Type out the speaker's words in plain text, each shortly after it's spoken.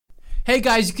Hey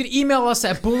guys, you can email us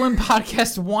at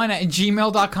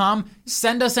boolinpodcast1@gmail.com.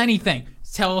 Send us anything.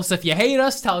 Tell us if you hate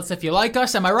us. Tell us if you like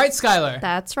us. Am I right, Skylar?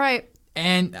 That's right.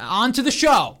 And on to the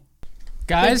show.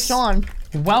 Guys, Sean.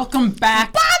 welcome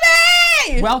back.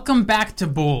 Bobby! Welcome back to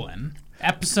Boolin.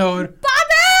 Episode...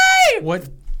 Bobby! What?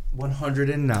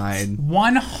 109.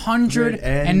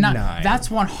 109. That's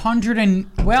 100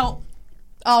 and... Well...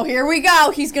 Oh, here we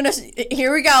go.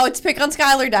 Here we go. It's Pick on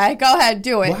Skylar Day. Go ahead.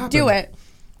 Do it. Do it.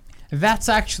 That's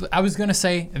actually... I was going to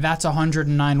say that's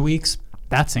 109 weeks.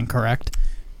 That's incorrect.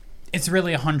 It's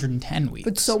really 110 weeks.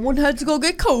 But someone had to go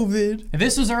get COVID.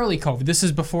 This was early COVID. This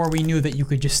is before we knew that you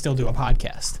could just still do a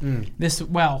podcast.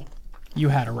 You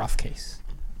had a rough case.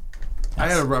 I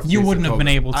had a rough case. You wouldn't have been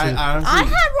able to. I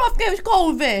had rough case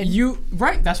COVID.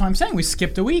 Right, that's what I'm saying. We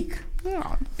skipped a week.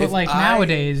 Yeah. But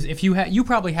nowadays, if you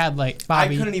probably had Bobby. I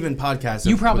couldn't even podcast.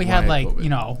 You probably had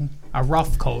COVID. A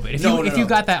rough COVID. If you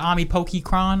got that Ami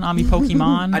Pokemon,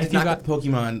 I did not get the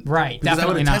Pokemon. Right, because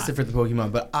definitely I would not. have tested for the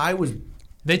Pokemon, but I was.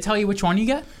 They tell you which one you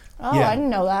get? Oh, Yeah. I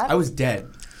didn't know that. I was dead.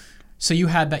 So you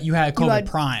had that. You had COVID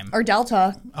Prime or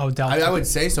Delta. Oh, Delta. I would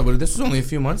say so, but this was only a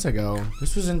few months ago.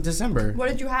 This was in December. What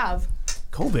did you have?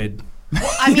 COVID.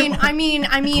 I mean,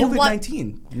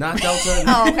 COVID-19, not Delta.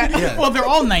 Oh, okay. Yeah. Well, they're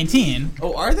all 19.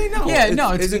 Oh, are they? No. Yeah,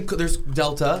 no. There's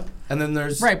Delta, and then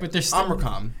there's but there's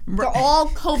Omicron. They're all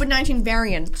COVID-19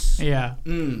 variants. Yeah.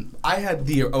 I had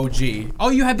the OG. Oh,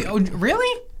 you had the OG.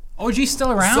 Really? OG's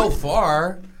still around? So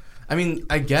far. I mean,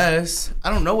 I guess. I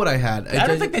don't know what I had. I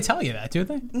don't think they tell you that, do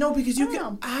they? No, because you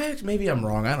can. Maybe I'm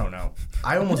wrong. I don't know.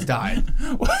 I almost died.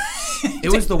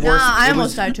 It was the worst. I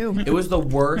almost died too. It was the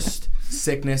worst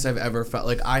sickness I've ever felt.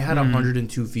 Like, I had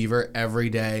 102 fever every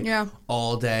day. Yeah.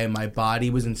 All day. My body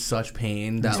was in such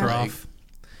pain that rough.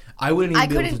 I wouldn't even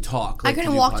be able to talk. I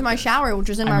couldn't walk to my shower, which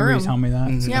was in my remember room. you telling me that.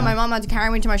 Mm-hmm. Yeah, my mom had to carry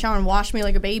me to my shower and wash me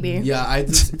like a baby. Yeah,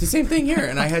 the same thing here,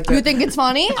 and I had to. You think it's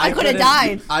funny? I could have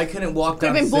died. I couldn't walk Could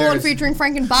have downstairs. been Boolin featuring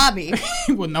Frank and Bobby.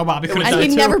 Well, no, Bobby could have And done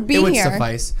he'd it never too. be It would here.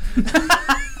 suffice.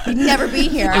 He'd never be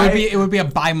here. It would be a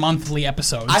bi-monthly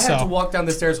episode. I had to walk down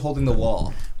the stairs holding the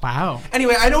wall. Wow.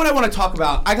 Anyway, I know what I want to talk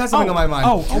about. I got something on my mind.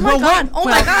 Oh my god! Oh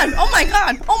my god! Oh my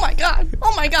god! Oh my god!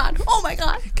 Oh my god! Oh my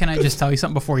god! Can I just tell you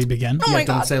something before you begin? Oh my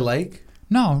Don't god! say like.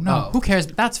 No. Oh. Who cares?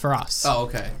 That's for us. Oh,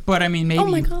 okay. But I mean, maybe. Oh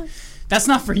my god! That's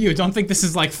not for you. Don't think this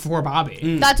is like for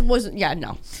Bobby. That wasn't. Yeah,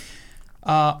 no.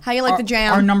 How you like the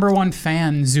jam? Our number one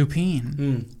fan,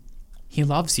 Zupine. He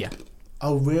loves you.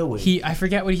 Oh, really? I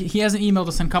forget what he hasn't emailed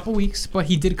us in a couple weeks, but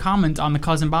he did comment on the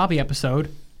Cousin Bobby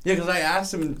episode. Yeah, because I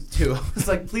asked him to. I was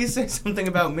like, please say something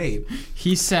about me.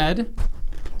 He said,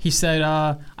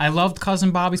 I loved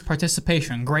Cousin Bobby's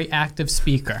participation. Great active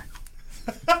speaker.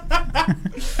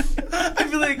 I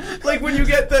feel like when you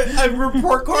get a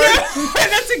report card.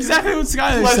 That's exactly what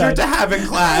Skylar Pleasure said. to have in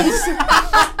class.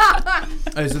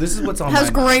 All right, so this is what's on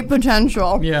Has my mind. great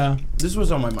potential. Yeah. This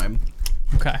was on my mind.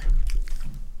 Okay.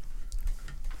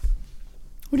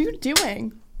 What are you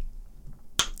doing?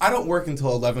 I don't work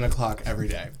until 11 o'clock every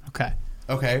day. Okay.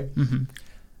 Okay? Mm-hmm.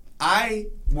 I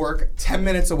work 10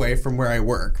 minutes away from where I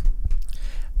work.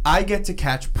 I get to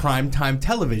catch primetime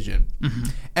television. Mm-hmm.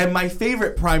 And my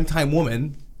favorite primetime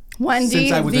woman... Wendy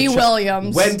V.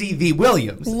 Williams. Wendy V.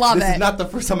 Williams. Love this it. is not the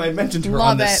first time I mentioned her Love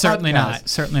on this it. Certainly podcast. not.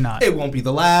 Certainly not. It won't be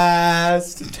the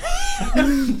last.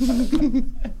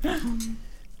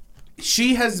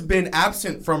 She has been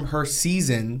absent from her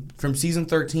season, from season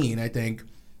 13, I think,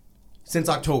 since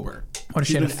October. What is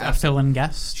she, a fill-in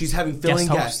guest? She's having fill-in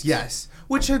Guest guests, hosts? yes.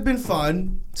 Which have been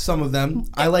fun, some of them.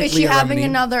 I like Is she Leah having Remini.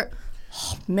 another?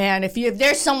 Oh, man, if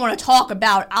there's someone to talk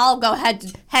about, I'll go head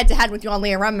to head with you on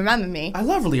Leah Remini. I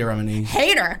love Leah Remini.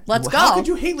 Hate her. Let's go. How could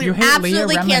you hate Leah You hate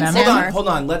Absolutely Leah can't Remini? stand her. Hold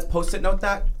on. Let's post-it note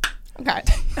that. Okay.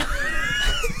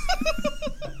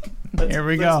 Here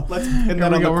we go. Let's pin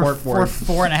that on the We're corkboard.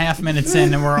 4.5 minutes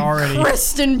in and we're already...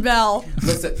 Kristen Bell.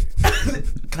 Listen,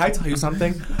 can I tell you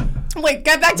something? Wait,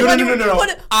 get back to No.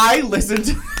 I listened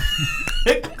to...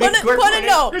 Put a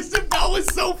note. Kristen Bell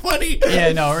was so funny.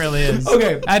 Yeah, no, it really is.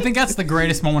 Okay. I think that's the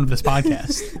greatest moment of this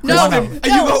podcast. No, One of them. And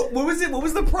you go, what was it? What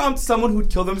was the prompt? Someone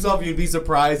who'd kill themselves, you'd be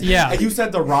surprised. Yeah. And you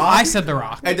said The Rock. I said The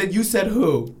Rock. And then you said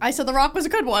who? I said The Rock was a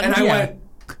good one. And I Yeah. went,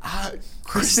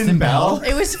 Kristen Bell.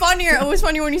 It was funnier. It was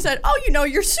funny when you said, "Oh,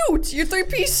 your suit, your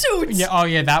three-piece suit." Yeah, oh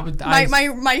yeah, that was...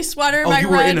 My sweater. Oh, my you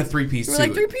were red. in a three-piece You suit. were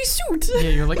like three-piece suit. Yeah,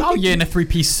 you're like, oh yeah, in a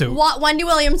 3-piece suit. Wendy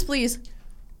Williams, please.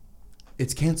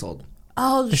 It's canceled.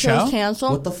 Oh, the show? show's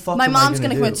canceled. What the fuck My am I mom's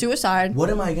gonna commit do? suicide. What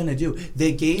am I gonna do?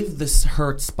 They gave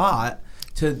her spot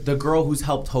to the girl who's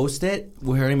helped host it.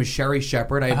 Her name is Sherry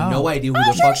Shepherd. I have no idea who the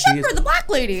Sherry fuck she is. Shepherd, the black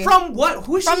lady. From what?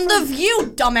 Who is she From The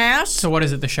View, dumbass. So what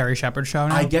is it? The Sherry Shepherd show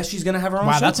now? I guess she's gonna have her own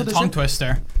show. Wow, that's for a the tongue show.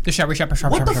 twister. The Sherry Shepherd show.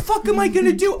 What the fuck am I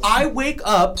gonna do? I wake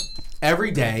up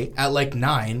every day at like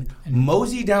 9,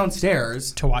 mosey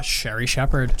downstairs To watch Sherry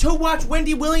Shepherd. to watch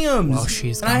Wendy Williams. Well,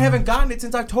 she's and I gone. haven't gotten it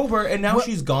since October, and now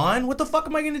she's gone. What the fuck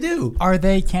am I gonna do? Are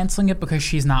they canceling it because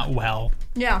she's not well?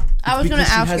 Yeah, I was going Because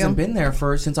to she ask hasn't you. been there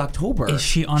since October. Is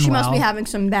she unwell? She must be having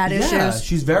some bad Yeah, issues.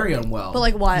 she's very unwell. But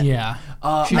like what? Yeah.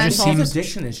 She I just think seems.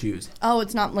 addiction issues Oh,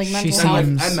 it's not like mental She health.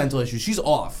 seems- and mental issues. She's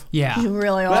off. Yeah. She's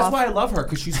really But that's off. why I love her,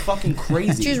 because she's fucking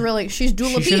crazy. She's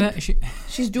Dula She Peep. should.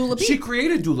 She's Dula Peep. She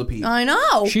created Dula Peep. I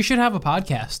know. She should have a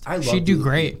podcast. I love She'd do Dula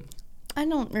great. Peep. I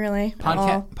don't really. at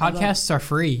all. Podcasts are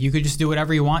free. You could just do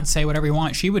whatever you want, say whatever you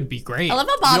want. She would be great. I love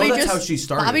how Bobby that's just. how she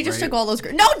started, Bobby just right? took all those.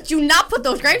 No, do not put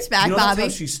those grapes back, You know Bobby.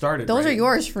 that's how she started. Those right? are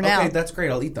yours for now. Okay, that's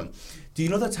great. I'll eat them. Do you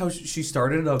know that's how she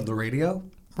started on the radio?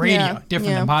 Radio, Yeah,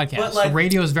 different yeah. than podcast. But, like,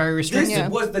 radio is very This restricted. Yeah.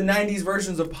 was the '90s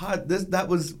versions of pod. That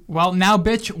was. Well, now,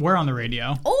 bitch, we're on the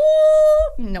radio. Oh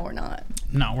no, we're not.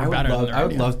 No, we're I would better love. than the I radio.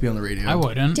 would love to be on the radio. I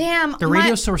wouldn't. Damn, The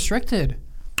radio's so restricted.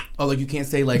 Oh, like you can't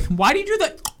say like Why do you do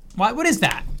that? What is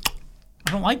that?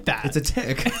 I don't like that. it's a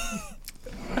tick.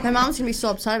 My mom's gonna be so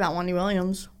upset about Wendy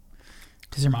Williams.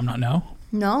 Does your mom not know?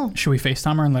 No. Should we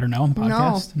FaceTime her and let her know on the No.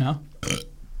 podcast? No.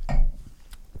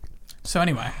 So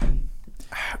anyway,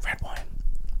 Red wine.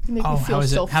 You make me oh, feel how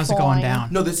is so it? How's it going fine.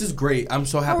 down? No, this is great. I'm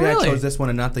so happy really? I chose this one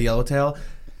and not the yellowtail.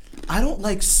 I don't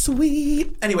like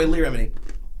sweet. Anyway, Lee Remini.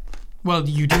 Well,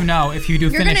 you do know if you do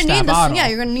You're finish gonna that need this. bottle. Yeah,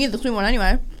 you're gonna need the sweet one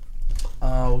anyway.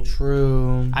 Oh,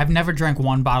 true. I've never drank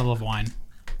one bottle of wine.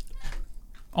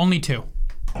 Only 2.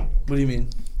 What do you mean?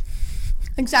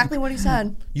 Exactly what he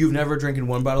said. You've never drinking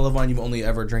one bottle of wine. You've only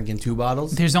ever drinking 2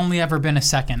 bottles. There's only ever been a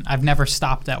second. I've never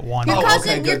stopped at one. Your Oh, cousin-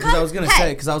 okay, your good. Because I cou- was gonna Hey. say,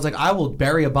 because I was like, I will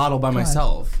bury a bottle by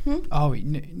myself. Oh,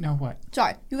 no, what?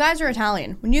 Sorry, you guys are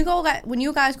Italian. When you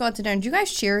guys go out to dinner, do you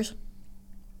guys cheers?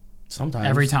 Sometimes.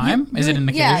 Every time? Is it an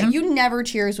occasion? Yeah, you never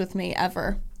cheers with me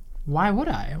ever. Why would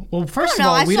I? Well, I first don't of know.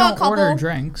 all, I we saw a don't couple. order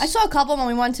drinks. I saw a couple when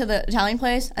we went to the Italian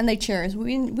place, and they cheers.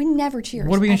 We never cheers.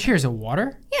 What are we gonna ever. cheers? A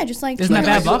water? Yeah, just like Isn't that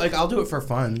cheers. bad luck? Like I'll do it for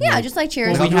fun. Yeah, Like, just like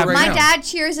cheers. Well, I'll do it right My now. dad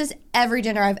cheers is every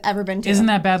dinner I've ever been to. Isn't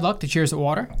that bad luck to cheers at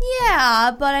water?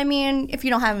 Yeah, but I mean, if you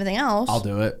don't have anything else, I'll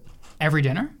do it. Every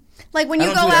dinner? like when I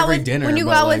you don't go do it out every with dinner, when you go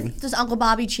but, out like- with does Uncle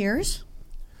Bobby cheers?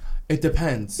 It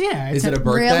depends. Yeah, Is it's it a- a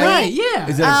birthday? Really? Right, yeah.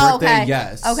 Is it a birthday? okay.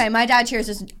 Yes. Okay, my dad cheers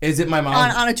is Is it my mom?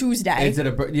 on a Tuesday. Is it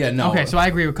a yeah? No. Okay, so I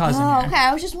agree with cousin Oh, here. okay.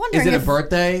 I was just wondering. Is it a if-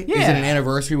 birthday? Is Yeah. it an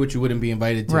anniversary, which you wouldn't be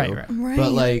invited to? Right. Right.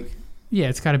 But like Yeah,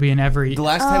 it's got to be in every. the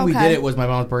last time we okay. did it was my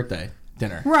mom's birthday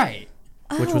dinner. Right.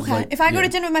 which Oh, was okay. like- if I go yeah. to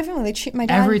dinner with my family, they cheer my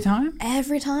dad Every time?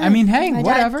 Every time. I mean, hey, my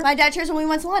whatever. Dad, my dad cheers when we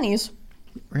went to Lenny's.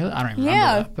 Really? I don't even Yeah.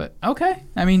 remember that. But okay.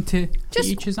 I mean, to Just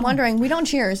each his own. wondering. We don't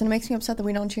cheers, and it makes me upset that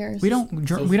we don't cheers. We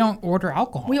don't order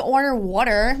alcohol. We order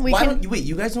water. We Why can. don't you wait?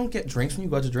 You guys don't get drinks when you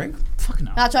go out to drink? Fuck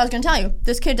no. That's what I was gonna tell you.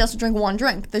 This kid doesn't drink one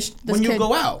drink. This When kid. you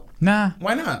go out, Nah.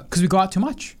 why not? Because we go out too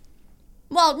much.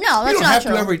 Well, no, You that's don't not have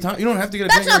true. to every time. You don't have to get a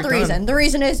That's drink not the every time. reason. The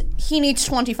reason is he needs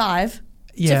 25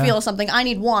 Yeah. to feel something. I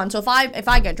need 1. So if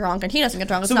I get drunk and he doesn't get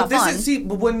drunk, it's So not this fun. is see,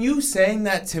 but when you saying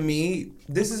that to me,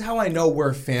 this is how I know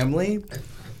we're family.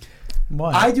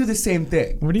 What? I do the same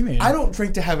thing. What do you mean? I don't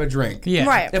drink to have a drink. Yeah.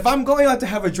 Right. If I'm going out to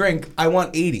have a drink, I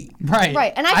want 80. Right.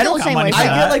 Right, and I feel don't the got same money way, for I too.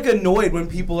 get that. like annoyed when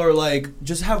people are like,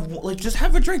 just have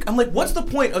a drink. I'm like, what's the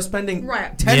point of spending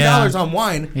Right. $10 on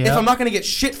wine if Yeah. I'm not gonna get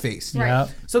shit faced? Right. Yeah.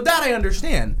 So that I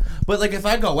understand. But like if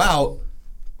I go out,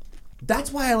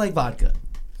 that's why I like vodka.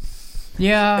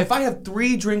 Yeah. If I have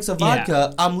 3 drinks of Yeah.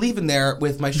 vodka, I'm leaving there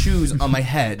with my shoes on my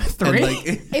head. 3?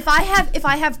 And, If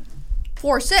I have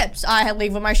 4 sips, I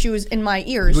leave with my shoes in my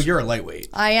ears. well, you're a lightweight.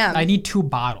 I am. I need 2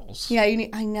 bottles. Yeah, you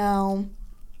need. I know.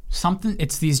 Something.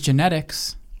 It's these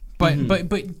genetics. But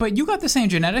Mm-hmm. but you got the same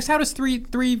genetics. How does three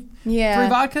Yeah.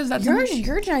 vodkas? That's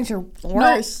Your genetics are no,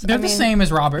 worse. they're I the mean, same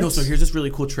as Robert's. No, so here's this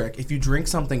really cool trick. If you drink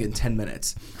something in 10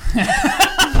 minutes,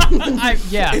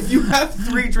 Yeah. if you have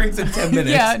 3 drinks in 10 minutes,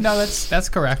 Yeah, no, that's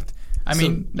correct. I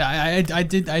mean,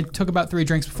 I took about 3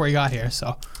 drinks before you got here,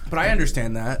 so But I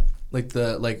understand that. Like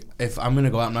if I'm gonna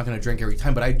go out, I'm not gonna drink every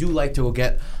time. But I do like to go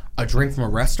get a drink from a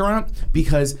restaurant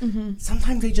because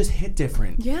sometimes they just hit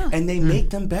different. Yeah. And they make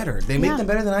them better. They make Yeah. them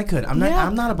better than I could. I'm not Yeah.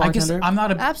 I'm not a I guess bartender. I'm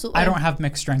not a Absolutely. I don't have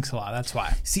mixed drinks a lot. That's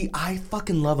why. See, I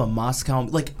fucking love a Moscow.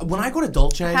 Like when I go to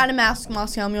Dolce, I had a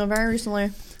Moscow Mule very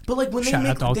recently. but like when Shout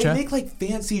out they Dolce. make like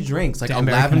fancy drinks, like a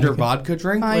Danbury, lavender Connecticut. vodka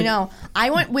drink. I like, know.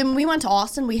 When we went to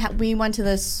Austin. We went to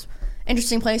this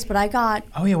interesting place, but I got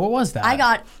Oh yeah, what was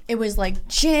that? it was like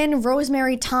gin,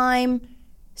 rosemary, thyme,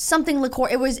 something liqueur.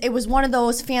 It was one of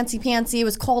those fancy. It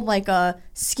was called like a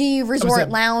ski resort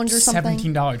lounge or something.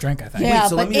 $17 drink, I think. Yeah, Wait,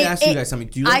 so let but me ask you guys something.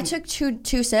 Do you I like, took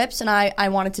two sips and I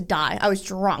wanted to die. I was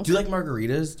drunk. do you like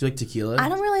margaritas? Do you like tequila? I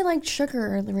don't really like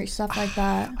sugar or stuff like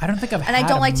that. I don't think I've had And I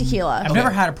don't like tequila. I've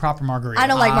never had a proper margarita. I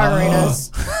don't like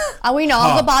margaritas. We know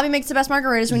Uncle Bobby makes the best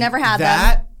margaritas. We never had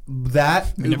them.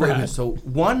 never had. So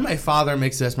one, my father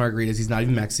makes the best margaritas. He's not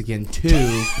even Mexican. Two,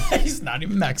 He's not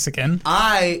even Mexican.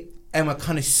 I am a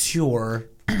connoisseur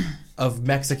of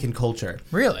Mexican culture.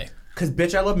 Really? Cause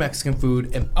bitch, I love Mexican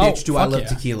food, and bitch, do I fuck love yeah.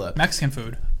 tequila. Mexican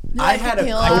food. I had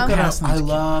tequila? a coconut. Pass on I tequila.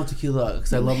 love tequila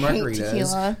because I love Hate margaritas.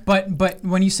 tequila. But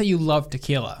when you say you love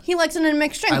tequila, He likes it in a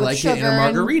mixed drink I with like sugar it in a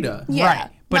margarita. Yeah, right?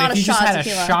 But not if you a just shot had of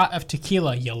tequila. a shot of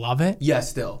tequila, you love it. Yeah,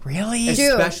 still. Really? Dude.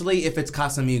 Especially if it's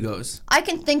Casamigos. I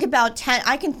can think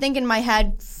I can think in my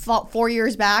head 4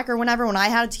 years back or whenever when I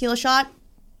had a tequila shot.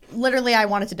 Literally, I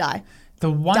wanted to die.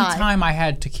 The one Die. time I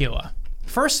had tequila,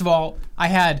 first of all, I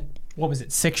had, what was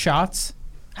it, 6 shots?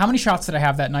 How many shots did I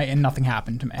have that night and nothing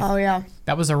happened to me? Oh yeah.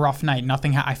 That was a rough night.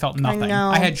 I felt nothing. know.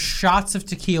 I had shots of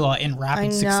tequila in rapid I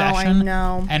know, succession I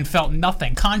know. and felt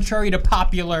nothing, contrary to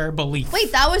popular belief.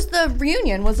 Wait, that was the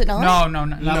reunion, was it not? No.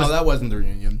 No, that wasn't the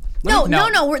reunion. No,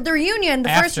 No. the reunion, the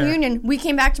first After. reunion, we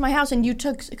came back to my house and you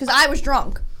took, because I was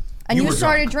drunk. And You you were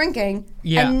started drunk. drinking,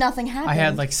 Yeah. and nothing happened. I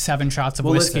had like 7 shots of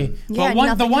Well, whiskey. listen. But Yeah, the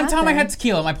nothing one time I had happened.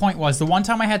 tequila, my point was, the one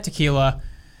time I had tequila,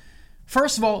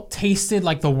 first of all, tasted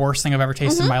like the worst thing I've ever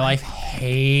tasted in my life.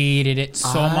 Hated it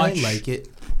so much. I like it.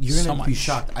 You're So gonna be much.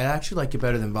 shocked. I actually like it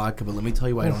better than vodka, but let me tell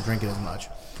you why I don't drink it as much.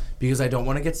 Because I don't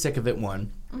want to get sick of it,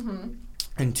 one.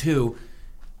 And two,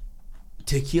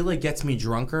 tequila gets me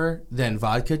drunker than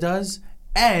vodka does.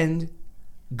 And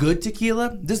good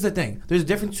tequila, this is the thing. There's a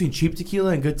difference between cheap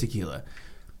tequila and good tequila.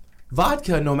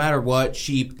 Vodka, no matter what,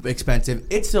 cheap, expensive,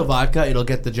 it's still vodka. It'll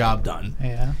get the job done.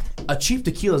 Yeah. A cheap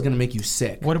tequila is going to make you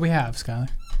sick. What do we have, Skylar?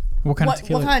 What kind of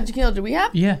tequila? What kind of tequila did we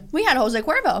have? Yeah. We had Jose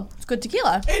Cuervo. It's good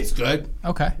tequila. It's good.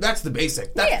 Okay. That's the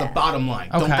basic. That's Yeah. the bottom line.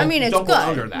 Okay. Don't, I I mean, it's don't good. go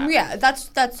under that. Yeah,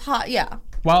 that's hot. Yeah.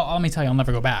 Well, let me tell you, I'll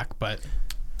never go back, but...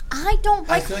 I don't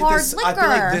like hard liquor. I feel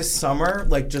like this summer,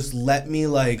 like, just let me,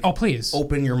 like, Oh, please.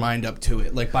 open your mind up to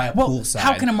it, like, by a Well, poolside.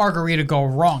 how can a margarita go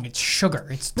wrong? It's sugar.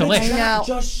 It's But delicious. It's not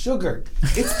know. just sugar.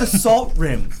 It's the salt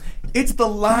rim. It's the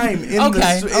lime in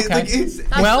Okay, the... okay. Like, it's,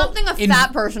 That's Well, something a in-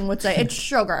 fat person would say. It's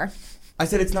sugar. I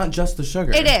said it's not just the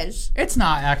sugar. It is. It's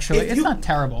not, actually. If It's you- not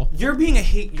terrible. You're being a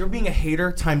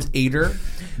hater times 8er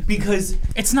because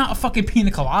It's not a fucking pina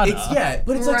colada.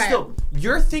 but it's like Right. still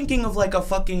you're thinking of like a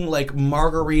fucking like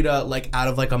margarita like out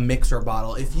of like a mixer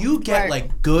bottle. If you get Right.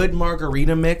 like good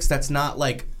margarita mix that's not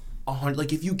like 100,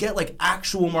 like if you get like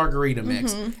actual margarita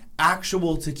mix,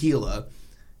 actual tequila,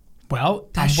 Well,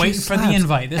 that I'm shit waiting for the slaps.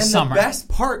 invite this and summer. the best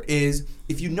part is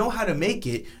if you know how to make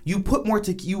it, you put more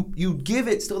you give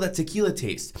it still that tequila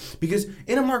taste. Because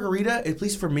in a margarita, at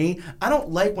least for me, I don't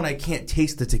like when I can't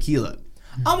taste the tequila.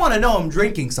 I want to know I'm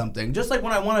drinking something. Just like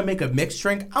when I want to make a mixed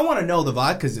drink, I want to know the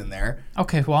vodka's in there.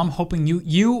 Okay, well, I'm hoping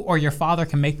you or your father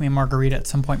can make me a margarita at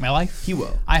some point in my life. He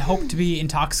will. I hope to be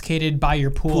intoxicated by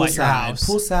your pool at your Poolside, house.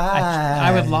 poolside.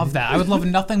 I would love that. I would love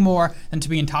nothing more than to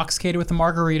be intoxicated with a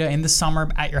margarita in the summer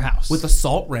at your house. With a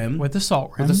salt rim. With the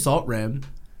salt rim. With a salt rim.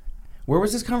 Where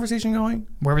was this conversation going?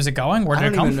 Where was it going? Where I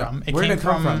did it don't come even know. from? Where did it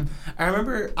come from? I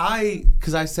remember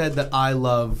because I said that I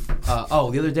love. The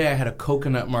other day I had a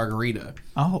coconut margarita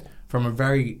Oh, from a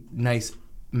very nice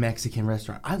Mexican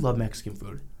restaurant. I love Mexican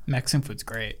food. Mexican food's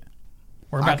great.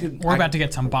 We're I about could- to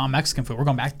get some bomb Mexican food. We're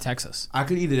going back to Texas. I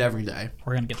could eat it every day.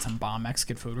 We're gonna get some bomb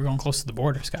Mexican food. We're going close to the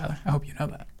border, Skylar. I hope you know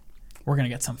that. We're gonna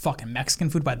get some fucking Mexican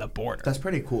food by the border. That's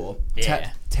pretty cool.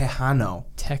 Yeah. Tejano.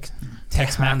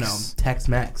 Tex-Mex.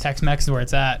 Tex-Mex. Tex-Mex is where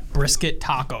it's at. Brisket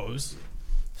tacos.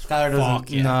 Skylar doesn't.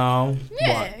 Fuck yeah. No.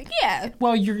 What? Yeah.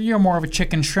 Well, you're more of a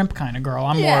chicken shrimp kind of girl.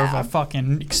 I'm more Yeah. of a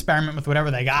fucking experiment with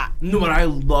whatever they got. No, but I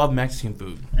love Mexican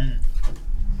food.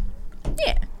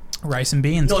 Yeah. Rice and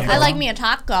beans. No, can't I I go like wrong. me a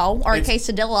taco or a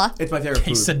quesadilla. It's my favorite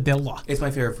food. quesadilla. It's my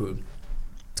favorite food.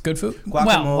 It's good food. Guacamole.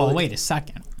 Well, wait a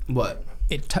second. What?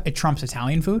 It trumps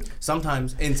Italian food.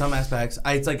 Sometimes, in some aspects,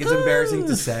 it's embarrassing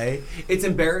to say. It's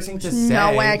embarrassing to say.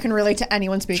 No way I can relate to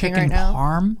anyone speaking Chicken right now.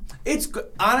 parm. It's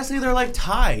honestly they're like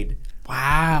tied.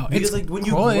 Wow. Because it's like when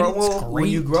you good. grow It's when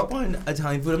you great. grow up on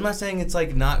Italian food, I'm not saying it's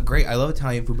like not great. I love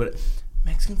Italian food, but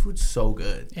Mexican food's so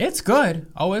good. It's good.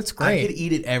 Oh, it's I great. could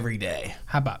eat it every day.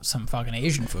 How about some fucking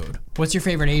Asian food? What's your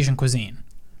favorite Asian cuisine?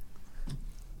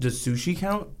 Does sushi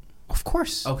count? Of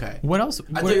course. Okay. What else?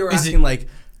 I thought you were is asking like.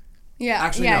 Yeah.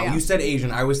 Actually, yeah, no. yeah. You said Asian.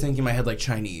 I was thinking in my head like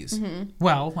Chinese.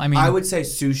 Well, I mean, I would say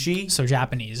sushi. so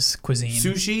Japanese cuisine.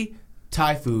 Sushi,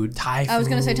 Thai food. Thai food. I was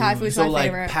gonna say Thai food's So my like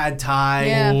favorite. pad Thai,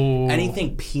 Yeah. Ooh.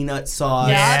 anything peanut sauce,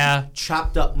 Yeah.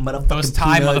 chopped up motherfucking Those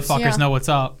Thai peanuts. motherfuckers Yeah. know what's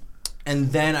up.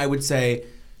 And then I would say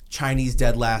Chinese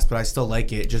dead last, but I still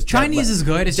like it. Just Chinese is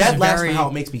good. It's dead just last very. for how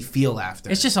it makes me feel after.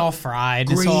 It's just all fried.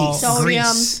 It's all Grease. Sodium,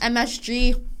 grease.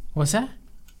 MSG. What's that?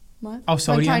 What? Oh,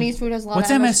 sodium? Like Chinese food has a lot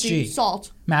What's of MSG?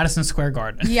 Salt. Madison Square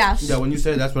Garden. Yes. yeah, when you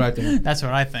say it, that's what I think. That's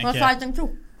what I think. That's Yeah. what I think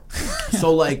too.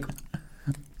 So like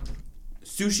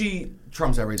sushi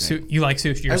trumps everything. You like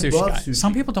sushi? You're a I sushi love guy. sushi.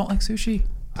 Some people don't like sushi.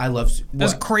 I love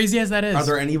As what? crazy as that is. Are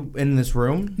there any in this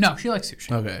room? No, she likes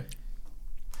sushi. Okay.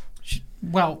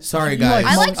 Well, Sorry you guys.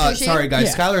 I like sushi. Sorry guys.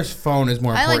 Yeah. Skylar's phone is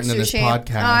more I like important than this sushi.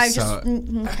 podcast. I so.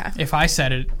 just okay. If I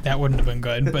said it, that wouldn't have been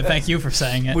good. But thank you for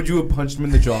saying it. Would you have punched him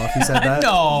in the jaw if he said that?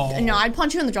 No. No, I'd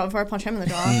punch you in the jaw before I punch him in the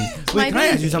jaw. It's Wait, my can I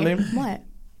ask you baby. something? What?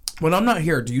 When I'm not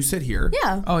here, do you sit here?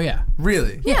 Yeah. Oh yeah.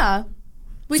 Really? Yeah.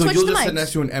 We So switched you'll the just sit mics.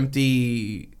 next to an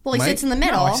empty Well, he mic? sits in the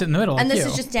middle. I sit in the middle And like this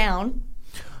you. is just down.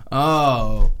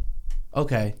 Oh.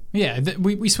 Okay. Yeah.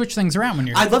 We switch things around when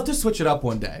you're. I'd love to switch it up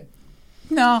one day.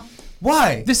 No.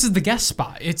 Why? This is the guest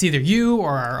spot. It's either you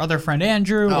or our other friend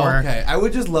Andrew, Oh, or okay. I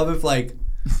would just love if like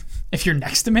if you're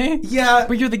next to me. yeah.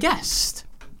 But you're the guest.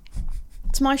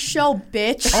 It's my show,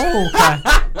 bitch. Oh,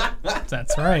 okay.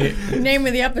 That's right. Name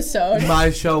of the episode. My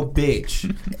show,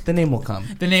 bitch. The name will come.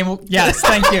 The name will. Yes,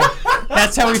 thank you.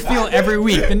 That's how we feel every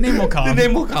week. The name will come. The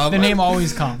name will come. The name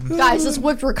always comes. Guys, this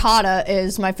whipped ricotta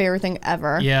is my favorite thing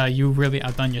ever. Yeah, you really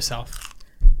outdone yourself.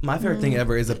 My favorite thing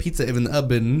ever is a pizza in the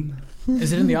oven.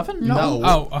 Is it in the oven? No.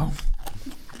 Oh.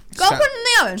 Go put it in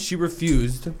the oven. She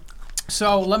refused.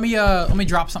 So let me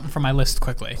drop something from my list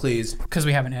quickly. Please. Because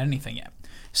we haven't had anything yet.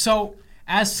 So,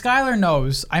 as Skylar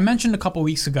knows, I mentioned a couple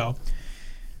weeks ago,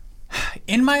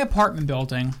 in my apartment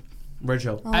building,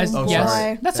 Rachel. as boy.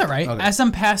 yes, that's all right. Okay. As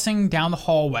I'm passing down the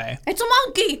hallway, It's a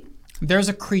monkey. there's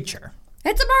a creature.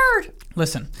 It's a bird.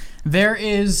 Listen, there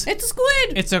is. It's a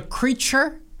squid. It's a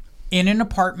creature in an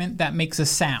apartment that makes a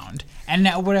sound. And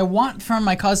now, what I want from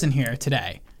my cousin here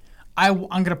today, I'm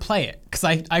gonna play it because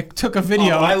I took a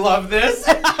video. Oh, I love this.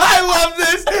 I love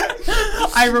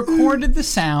this. I recorded the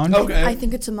sound. Okay. I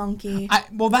think it's a monkey.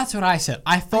 Well, that's what I said.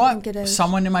 I thought think it is.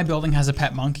 someone in my building has a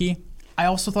pet monkey. I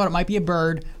also thought it might be a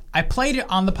bird. I played it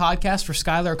on the podcast for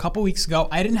Skylar a couple weeks ago.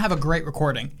 I didn't have a great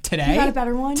recording. Today, You got a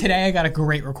better one? Today, I got a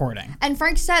great recording. And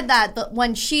Frank said that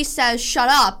when she says "shut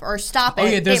up" or "stop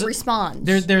it," it responds.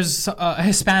 There's a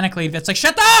Hispanic lady that's like,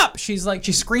 "Shut up!" She's like,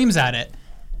 she screams at it,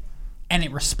 and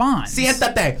it responds.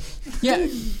 Siéntate. Yeah.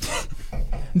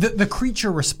 The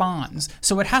creature responds,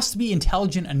 so it has to be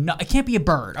intelligent enough. It can't be a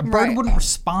bird. A bird Right. wouldn't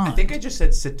respond. I think I just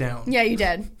said sit down. Yeah, you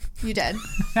did. You did.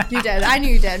 You did. I knew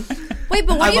you did. Wait,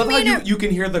 but what I do you love mean? how you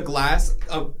can hear the glass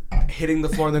hitting the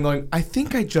floor and then going, I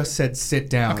think I just said sit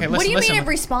down. Okay, what do you listen. mean it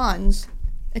responds?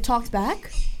 It talks back.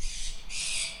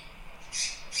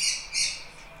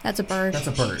 That's a bird. That's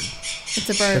a bird. It's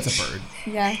a bird. That's a bird.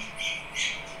 Yeah,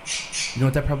 You know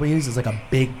what that probably is? It's like a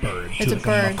big bird. it's too, a like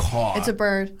bird. macaw. It's a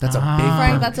bird. That's a big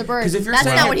Frank, bird. that's a bird. 'Cause if you're That's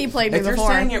saying not it- what he played me if before.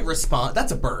 you're saying it respond,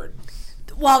 that's a bird.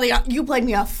 Well, you played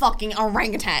me a fucking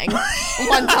orangutan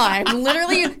one time.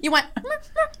 Literally, you went.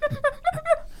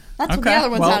 That's what the other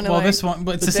one sounded well, like. this one,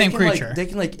 but it's But the same they can, creature. Like, they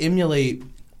can like emulate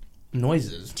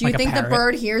noises. Do you like a think the parrot.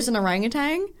 bird hears an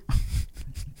orangutan?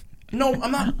 No,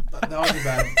 I'm not. That was a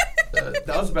bad.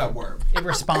 That was a bad word. It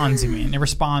responds. You mean it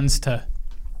responds to?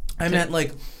 I meant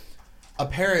like a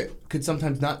parrot could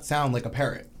sometimes not sound like a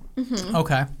parrot.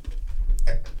 Okay.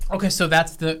 Okay, so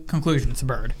that's the conclusion. It's a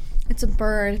bird. It's a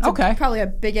bird. It's Okay. probably a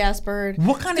big ass bird.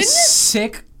 What kind of Didn't you-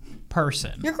 sick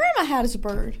person? Your grandma had as a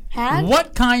bird. Had?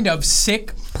 What kind of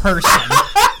sick person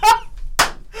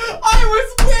I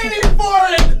was waiting for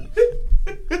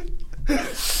it.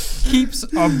 keeps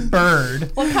a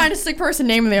bird What kind of sick person?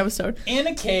 Name of the episode. in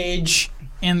a cage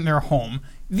in their home?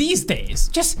 These days,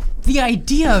 just the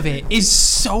idea of it is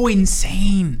so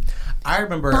insane. I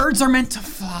remember. Birds are meant to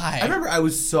fly. I remember I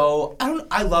was so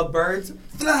I love birds.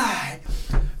 Fly.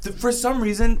 For some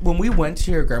reason, when we went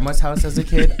to your grandma's house as a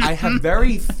kid, I have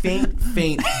very faint,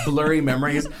 blurry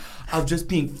memories of just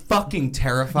being fucking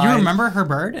terrified. You remember her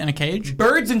bird in a cage?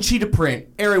 Birds and cheetah print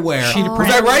everywhere. Cheetah Was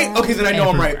print. that right? Okay, then I know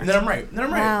I'm right. Everywhere. Then I'm right. Then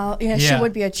I'm right. Wow. Yeah, she Yeah.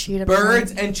 would be a cheetah.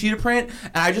 Birds bird. and cheetah print,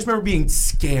 and I just remember being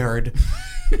scared.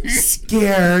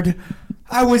 Scared.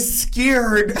 I was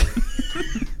scared.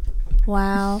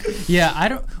 Wow. Yeah, I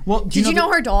don't. Well, Did you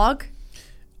know her dog?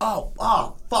 Oh,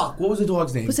 fuck. What was the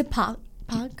dog's name? Was it Paco?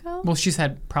 Well, she's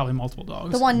had probably multiple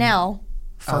dogs. The one now.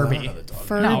 Furby.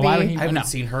 Furby. No, why would he? I haven't no.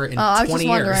 seen her in Oh, I was 20 just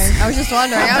wondering. years. I was just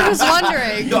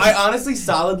wondering. No, I honestly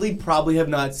solidly probably have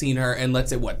not seen her in, let's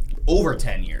say, what, over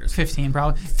 10 years. 15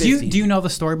 probably. 15. Do you know the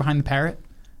story behind the parrot?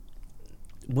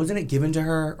 wasn't it given to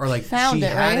her or like Found she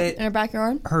it, had right? it? In her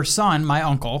backyard? Her son, my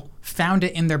uncle, found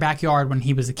it in their backyard when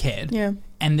he was a kid. Yeah.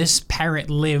 And this parrot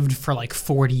lived for like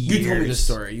 40 years. You told me the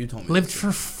story. You told me. Lived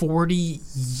for 40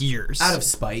 years. Out of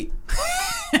spite.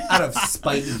 Out of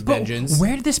spite and vengeance.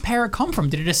 Where did this parrot come from?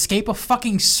 Did it escape a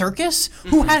fucking circus?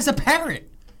 Who has a parrot?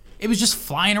 It was just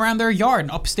flying around their yard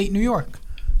in upstate New York.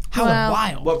 How Wow.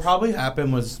 wild. What probably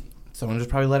happened was someone just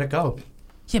probably let it go.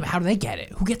 Yeah, but how do they get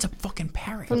it? Who gets a fucking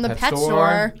parrot? From the pet pet store.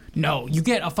 store. No, you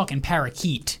get a fucking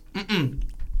parakeet.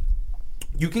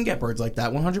 You can get birds like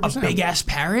that 100%. A big ass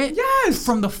parrot? Yes.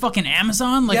 From the fucking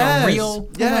Amazon? Like yes. a real.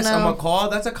 Yes, I don't a know. macaw.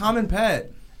 That's a common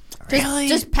pet. Really?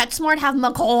 Does PetSmart have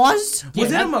macaws? Yeah,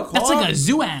 Was it a that- macaw? That's like a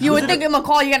zoo animal. You would think a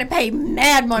macaw you gotta pay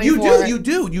mad money You for. you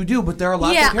do, but there are a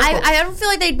lot Yeah, of careful. I don't feel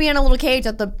like they'd be in a little cage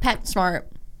at the PetSmart.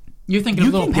 You're thinking You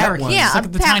of little can get parakeets. one. Yeah, It's like a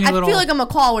the pet- tiny I little. feel like a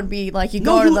macaw would be like you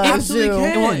No, go to you the absolutely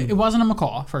zoo. can. It wasn't a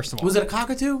macaw, first of all. Was it a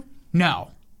cockatoo? No.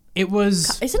 It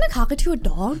was. Isn't a cockatoo a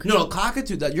dog? No, a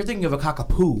cockatoo. That you're thinking of a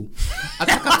cockapoo. A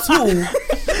cockatoo.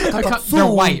 They're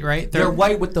white, right? They're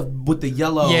white with the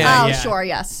yellow. Yeah. Oh, sure,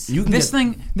 yes. You can This get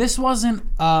thing, this wasn't,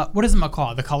 what is a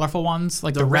macaw? The colorful ones?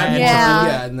 Like the red? Yeah.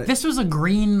 Yeah. And This was a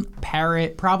green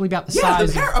parrot, probably about the yeah,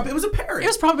 size. the parrot. It was a parrot. It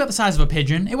was probably about the size of a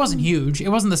pigeon. It wasn't huge. It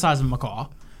wasn't the size of a macaw.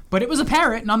 But it was a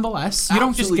parrot nonetheless. You don't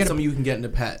just Absolutely get something you can get in a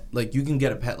pet. Like you can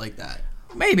get a pet like that.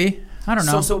 Maybe. I don't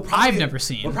know. Probably, I've never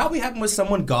seen. What probably happened was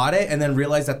someone got it and then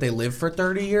realized that they lived for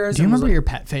 30 years. Do you and was remember your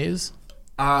pet phase?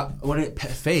 when it pet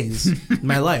phase in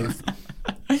my life?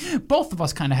 Both of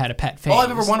us kind of had a pet phase. All I've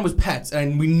ever wanted was pets,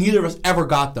 and we neither of us ever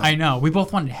got them. I know. We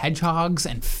both wanted hedgehogs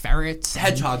and ferrets. and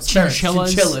Hedgehogs, ferrets,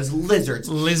 chinchillas, lizards,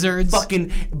 lizards.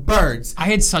 fucking birds. I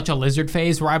had such a lizard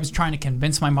phase where I was trying to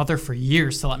convince my mother for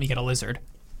years to let me get a lizard.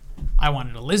 I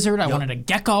wanted a lizard. I wanted a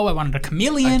gecko. I wanted a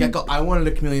chameleon. A gecko. I wanted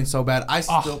a chameleon so bad. I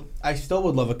still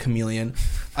would love a chameleon.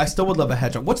 I still would love a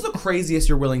hedgehog. What's the craziest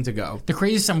you're willing to go? The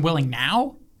craziest I'm willing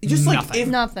now? Just like nothing. if-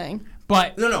 Nothing.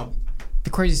 But No.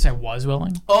 the craziest I was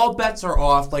willing? All bets are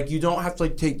off. Like you don't have to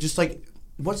like take. Just like,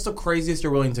 what's the craziest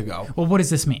you're willing to go? Well, what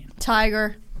does this mean?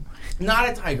 Tiger. Not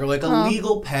a tiger, like a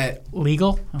legal pet.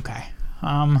 Legal? Okay.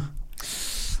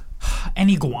 An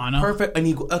iguana. Perfect. An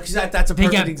eagle. That's a They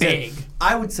perfect get example. big.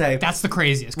 I would say That's the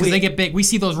craziest because Wait. they get big. We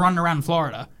see those running around in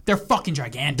Florida. They're fucking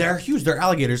gigantic. they're huge. They're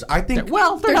alligators. I think. They're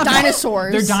not that-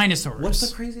 dinosaurs. They're dinosaurs. What's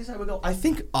the craziest I would go? I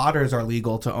think otters are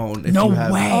legal to own. If No you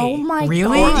have, way. Oh my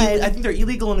Really? Or God. I think they're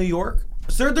illegal in New York.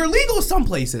 So they're legal some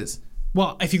places.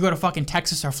 Well, if you go to fucking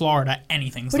Texas or Florida,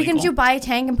 anything's What are you legal. gonna do? Buy a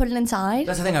tank and put it inside?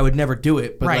 That's the thing. I would never do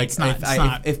it. But Right, like, it's not- if, it's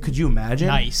not if could you imagine?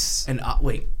 nice. And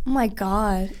wait, Oh my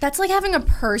god, that's like having a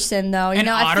person, though. You An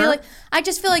know, I otter? feel like I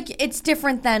just feel like it's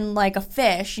different than like a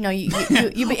fish. You know,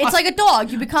 it's like a dog.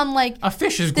 You become like A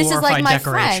fish is this is glorified like my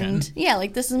decoration. friend. Yeah,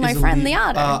 like this is my Is friend, the ille-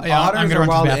 otter. Yeah, Otters I'm gonna are run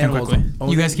to wild the bathroom animals. quickly.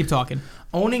 Only- You guys keep talking.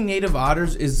 owning native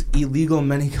otters is illegal in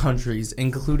many countries,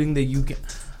 including the UK.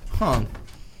 Huh?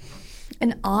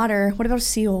 An otter. What about a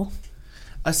seal?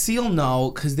 A seal,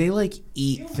 no, because they like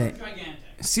eat things.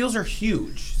 Seals are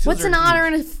huge. Seals What's are an otter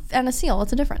huge. and a seal? What's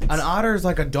the difference? An otter is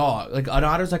like a dog. Like an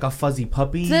otter's like a fuzzy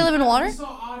puppy. Do they live in water?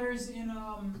 saw otters in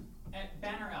at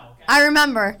Banner Elk. I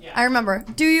remember. I remember.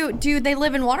 Do they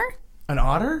live in water? An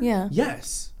otter? Yeah.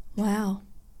 Yes. Wow.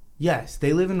 Yes,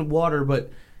 they live in water, but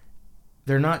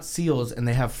they're not seals, and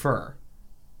they have fur.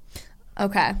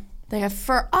 Okay. They have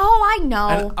fur. Oh, I know.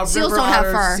 And a Seals river don't have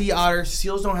otter, fur. Sea otter,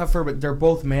 seals don't have fur, but they're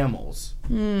both mammals.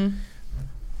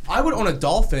 I would own a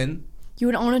dolphin. You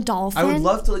would own a dolphin? I would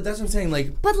love to. Like, that's what I'm saying.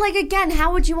 Like, But like again,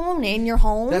 how would you own it in your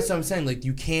home? that's what I'm saying. Like,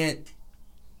 you can't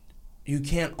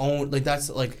own. Like, that's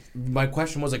like my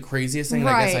question was like craziest thing. And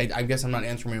Right. I guess I'm not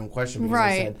answering my own question because I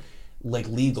Right. said like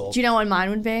legal. Do you know what mine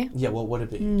would be? Yeah. What would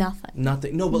it be? Nothing.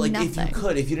 Nothing. No, but like if Nothing. you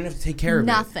could, if you didn't have to take care of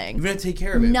Nothing. it, if you didn't have to take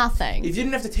care of it, Nothing. If you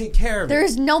didn't have to take care of There it,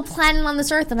 is no planet on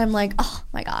this earth, and I'm like, oh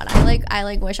my god,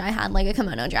 I wish I had like a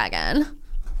kimono dragon.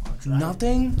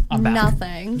 nothing. I'm back.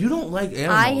 Nothing. You don't like animals.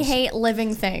 I hate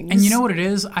living things. And you know what it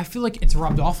is? I feel like it's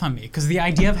rubbed off on me because the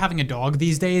idea of having a dog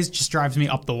these days just drives me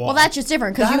up the wall. Well, that's just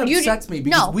different because That you upsets me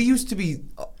because no. we used to be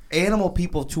animal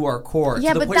people to our core.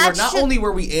 Yeah, to the but point where that's not just- only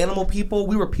were we animal people,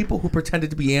 we were people who pretended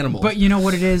to be animals. But you know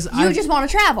what it is? You just want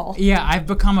to travel. Yeah, I've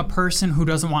become a person who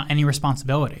doesn't want any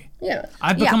responsibility. Yeah.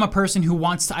 I've become a person who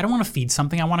wants to. I don't want to feed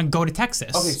something. I want to go to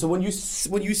Texas. okay, so when you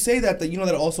say that you know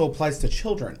that also applies to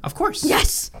children. Of course.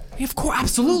 Yes. Of course.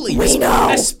 Absolutely. We know.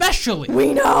 Especially.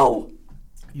 We know.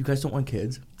 You guys don't want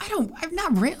kids. I'm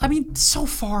not really. I mean, so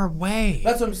far away.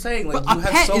 That's what I'm saying. Like But you a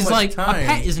have pet so is much like time. a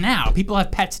pet is now. People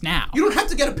have pets now. You don't have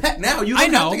to get a pet now. You I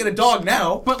don't have know. to get a dog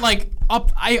now. But like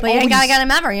up, I But you always ain't gotta get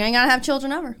them ever. You ain't gotta have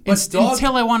children ever. But dog-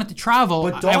 until I wanted to travel.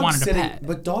 But I dog wanted a sitting. pet.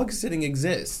 But dog sitting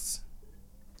exists.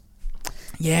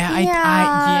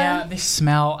 Yeah, they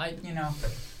smell.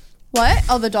 What?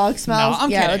 Oh, the dog smells? No, I'm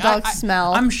yeah, kidding. the dogs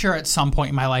smell. I'm sure at some point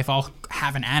in my life I'll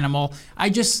have an animal. I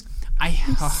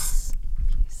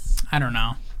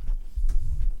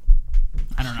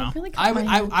don't know. really cut I my would,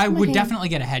 hand. I My would hand. definitely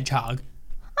get a hedgehog.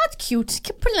 That's cute.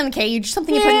 Put it in a cage.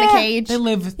 Something you put in a cage. They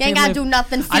live. You ain't gotta do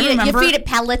nothing. I Feed it. You remember feed it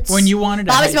pellets. when you wanted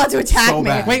to. Bobby's about to attack So me.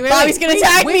 bad. Wait, Bobby's gonna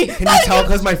attack me. Can you tell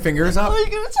because my finger's up? Bobby's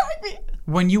gonna attack me.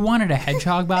 When you wanted a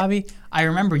hedgehog, Bobby, I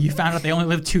remember you found out they only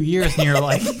lived 2 years, and you're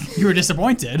like, you were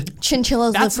disappointed.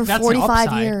 Chinchillas live for That's an 45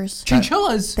 upside. years.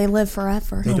 Chinchillas. They live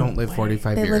forever. They don't live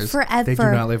 45 They years. live forever. They do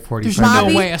not live 45 There's no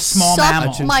years. way a small suck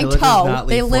mammal. my Chinchilla does toe. not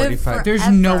They live live 45. forever. There's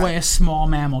no way a small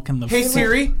mammal can live. Hey forever.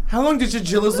 Siri, how long did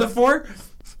chinchillas live for?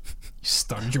 You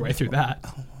started your way through that.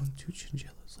 How long do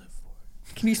chinchillas live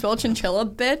for? Can you spell chinchilla,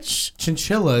 bitch?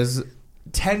 Chinchillas,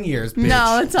 10 years, bitch.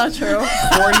 No, it's not true.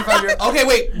 45 years. Okay,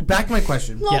 wait. Back to my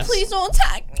question. No, Yes. please don't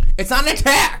attack me. It's not an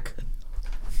attack.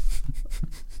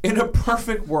 In a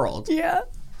perfect world, Yeah.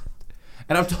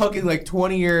 and I'm talking like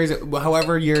 20 years,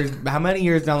 how many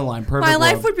years down the line? Perfect My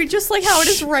life world. would be just like how it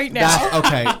is right now. That's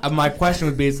okay. My question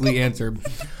was basically answered.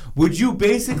 Would you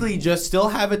basically just still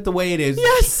have it the way it is?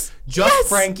 Yes. Just Yes.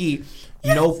 Frankie.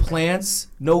 No plants,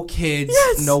 no kids,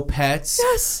 Yes. no pets.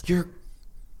 Yes. You're.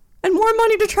 And more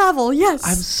money to travel. Yes.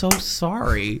 I'm so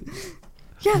sorry.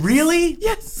 yes. Really?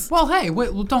 Yes. Well, hey,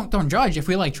 don't judge. If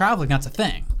we like traveling, that's a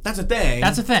thing. That's a thing.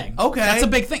 That's a thing. Okay. That's a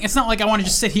big thing. It's not like I want to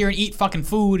just sit here and eat fucking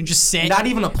food and just sit. Not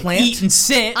even a plant. Eat and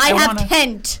sit. I have wanna-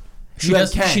 Kent. You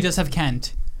have Kent. She does have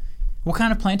Kent. What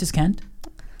kind of plant is Kent?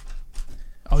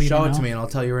 Oh, you Show don't it to know? me and I'll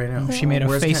tell you right now. She made a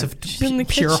Where's face Kent? of in the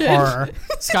pure kitchen. horror.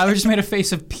 Skylar just made a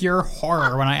face of pure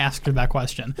horror when I asked her that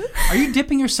question. Are you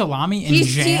dipping your salami in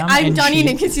jam? I'm and done cheese?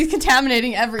 eating because he's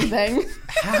contaminating everything.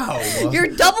 How? You're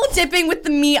double dipping with the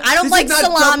meat. I don't This like is not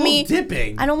salami. double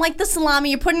dipping. I don't like the salami.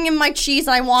 You're putting in my cheese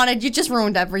I wanted. You just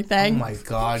ruined Oh everything. my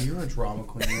god, you're a drama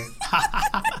queen.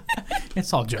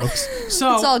 It's all jokes.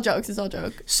 So, It's all jokes. It's all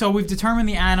joke. so we've determined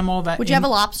the animal that. Would you have a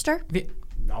lobster?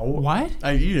 No. What?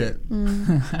 I eat it.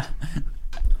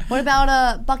 What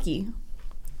about Bucky?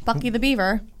 Bucky the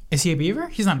beaver. Is he a beaver?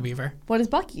 He's not a beaver. What is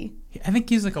Bucky? I think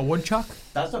he's like a woodchuck.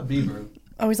 That's a beaver.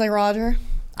 Oh, he's like Roger.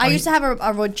 I used to have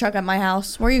a woodchuck at my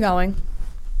house. Where are you going?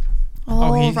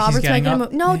 Oh, he's Robert's getting making a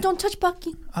up? move. No, Yeah. don't touch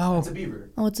Bucky. Oh, It's a beaver.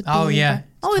 Oh, it's a beaver. Oh, yeah.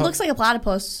 Oh, he looks like a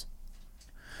platypus.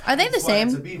 Are they the That's why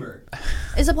It's a same? beaver.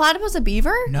 Is a platypus a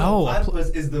beaver? no. Platypus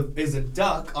is a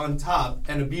duck on top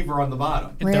and a beaver on the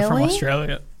bottom. They're from Really?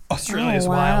 Australia. Australia is Oh,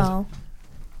 wild. wow.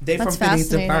 They That's from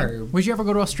Phineas and fascinating. Ferb. Would you ever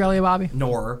go to Australia, Bobby?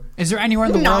 Nor Is there anywhere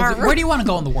in the world? Nar. Where do you want to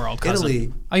go in the world, cousin?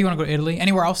 Italy. Oh, you want to go to Italy?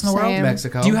 Anywhere else in the world? Same.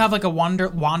 Mexico. Do you have like a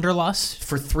wanderlust?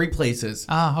 for 3 places.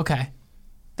 Ah, okay.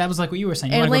 That was like what you were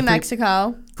saying. You wanna Italy, go through-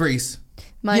 Mexico. Greece.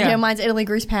 Yeah. Mine's Italy,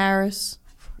 Greece, Paris.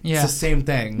 Yeah. It's the same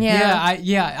thing.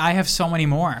 Yeah. I have so many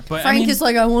more. But Frank I mean, is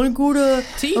like, I want to go to.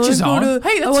 To each his own.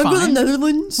 Hey, that's I want to go to fine. the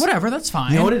Netherlands. whatever, that's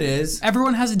fine. You know what it is?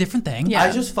 Everyone has a different thing. Yeah.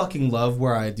 I just fucking love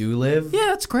where I do live. Yeah,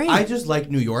 that's great. I just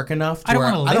like New York enough to I don't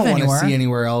where wanna I don't live want to anywhere. see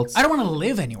anywhere else. I don't want to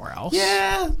live anywhere else.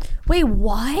 Yeah. Wait,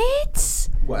 what?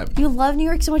 What? You love New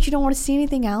York so much you don't want to see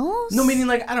anything else? No, meaning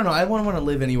like I don't know. I wouldn't want to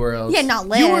live anywhere else. Yeah, not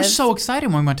live. You were so excited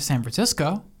when we went to San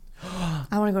Francisco.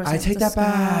 I want to go to San I take that Francisco.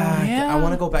 back. Yeah. I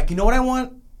want to go back. You know what I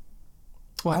want?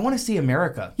 What? I want to see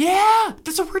America. Yeah,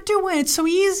 that's what we're doing. It's so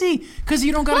easy because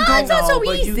you don't gotta What? go. It's not so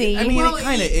but easy. I mean, Well, it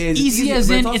kind of is. It's easy as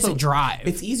but in also- it's a drive.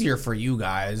 It's easier for you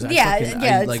guys. Yeah,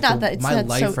 it's not that- it's my not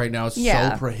life so- right now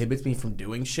yeah. so prohibits me from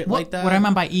doing shit what, like that. what I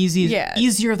meant by easy is Yeah.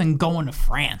 easier than going to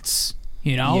France.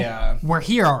 You know? Yeah. We're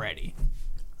here already.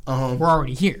 Uh-huh. We're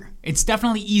already here. It's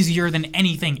definitely easier than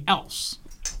anything else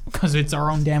because it's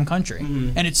our own damn country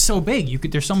and it's so big.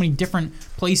 There's so many different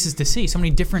places to see, so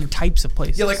many different types of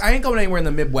places. Yeah, like I ain't going anywhere in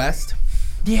the Midwest.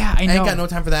 yeah, I I know. ain't got no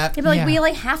time for that. Yeah, but like Yeah. we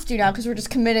like have to now because we're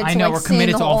just committed. I to, know like, we're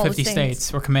committed seeing to all the 50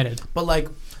 states. We're committed. But like,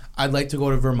 I'd like to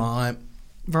go to Vermont.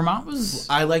 Vermont was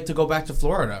I like to go back to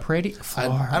Florida. pretty.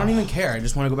 I don't even care. I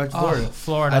just want to go back to Florida.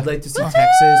 Florida. I'd like to see Woohoo!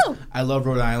 Texas. I love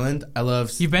Rhode Island. I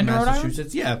love You've been to Rhode Island?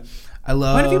 Massachusetts. Yeah, I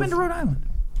love. When have you been to Rhode Island?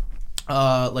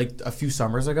 Like a few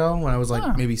summers ago when I was like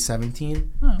Oh. maybe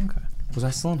 17. Oh, okay. Was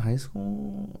I still in high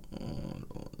school? I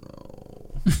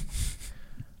don't know.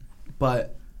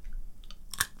 But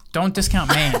Don't discount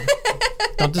Maine.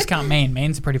 Don't discount Maine.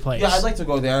 Maine's a pretty place. yeah, I'd like to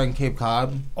go there in Cape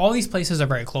Cod. All these places are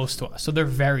very close to us, so they're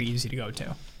very easy to go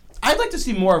to. I'd like to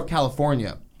see more of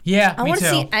California. Yeah, I me want too.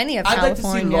 to see any of I'd like to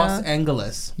California. see Los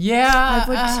Angeles. Yeah, I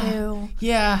would too,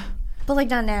 Yeah, but like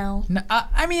not now.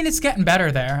 I mean it's getting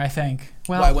better there. I think.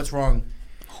 Well, Why? What's wrong?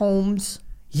 Homes.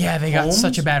 yeah, they got Homes?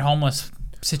 such a bad homeless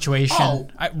situation. Oh,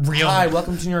 real. Hi,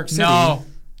 welcome to New York City.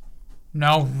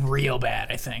 No, real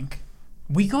bad. I think.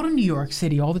 We go to New York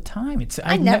City all the time.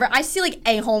 I see like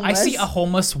a homeless. I see a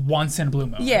homeless once in a blue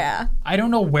moon. Yeah. I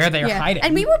don't know where they're hiding.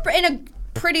 And we were in a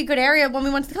pretty good area when we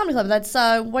went to the comedy club. That's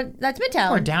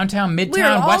Midtown. Or downtown, We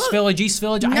Midtown, were West all- Village, East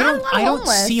Village. Not a lot of I don't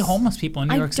homeless. see homeless people in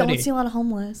New York I City. don't see a lot of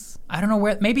homeless. I don't know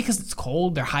where. Maybe because it's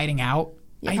cold, they're hiding out.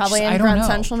 You're I probably just- I in don't Grand know.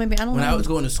 Central, maybe. I don't When know. I was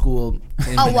going to school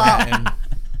in Oh, wow. Manhattan,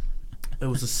 it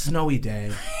was a snowy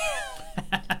day.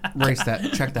 Erase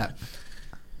that. Check that.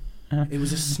 It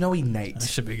was a snowy That night.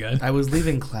 should be good. I was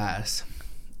leaving class,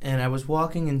 and I was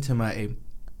walking into my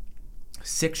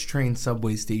 6 train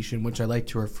subway station, which I like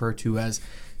to refer to as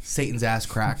Satan's ass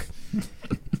crack.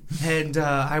 And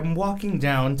I'm walking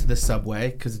down to the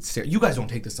subway because it's you guys don't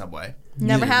take the subway.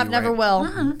 Never Neither have, of you, never right?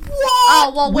 will.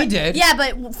 Oh, well, We did. Yeah,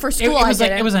 but for It, school, it was I like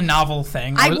didn't. it was a novel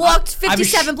thing. I walked I was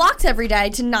 57 blocks every day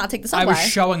to not take the I subway. was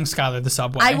showing Skylar the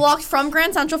subway. I walked from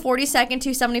Grand Central 42nd to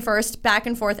 71st back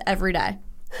and forth every day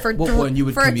for When you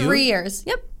would for commute? 3 years.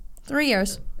 Yep, 3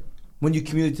 years. When you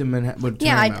commuted to Manhattan,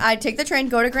 Yeah, I'd take the train,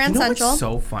 go to Grand you know Central, what's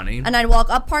so funny? and I'd walk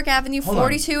up Park Avenue Hold on.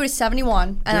 42 to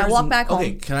 71, and I'd There's walk back home.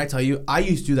 Okay, can I tell you? I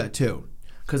used to do that too,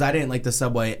 because I didn't like the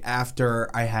subway after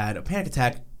I had a panic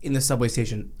attack in the subway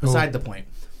station. Beside the point.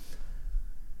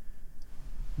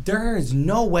 There is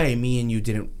no way me and you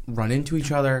didn't run into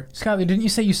each other. Skylar, didn't you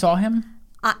say you saw him?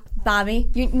 Bobby,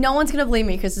 no one's gonna believe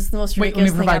me because it's the most Wait, let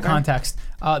ridiculous me provide thing ever. context.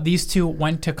 These two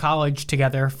went to college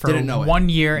together for Didn't know it. 1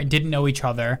 year and didn't know each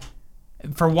other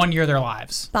for 1 year of their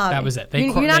lives. Bobby, That was it. They,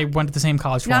 you're not- they went to the same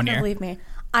college for You're not 1 gonna year. believe me.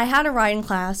 I had a writing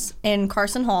class in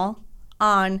Carson Hall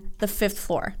on the 5th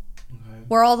floor,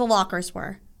 where all the lockers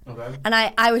were. Okay. And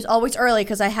I was always early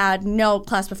because I had no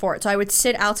class before it. So I would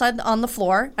sit outside on the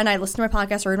floor and I'd listen to my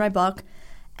podcast or read my book.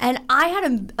 And I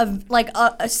had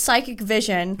a psychic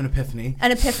vision, An epiphany.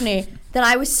 an epiphany, that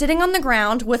I was sitting on the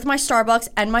ground with my Starbucks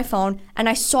and my phone, and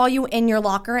I saw you in your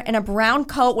locker in a brown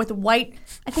coat with white,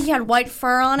 I think you had white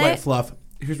fur on Wait, it. Fluff.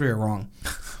 Here's where you're wrong.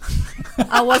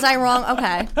 Oh, was I wrong?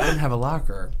 Okay. I didn't have a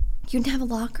locker, You didn't have a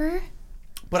locker?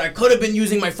 but I could have been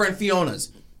using my friend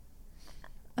Fiona's.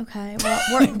 Okay.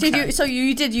 Well, did you? So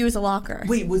you did use a locker?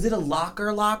 Wait, was it a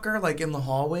locker like in the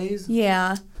hallways?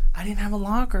 Yeah. I didn't have a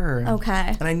locker.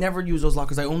 Okay. And I never use those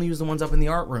lockers. I only use the ones up in the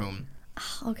art room.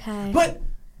 Okay. But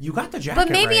you got the jacket. But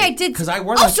maybe right, I did. because I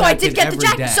wore Oh, that so I did get the every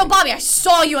jacket. day. So Bobby, I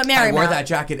saw you at I wore Marymount. that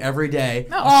jacket every day.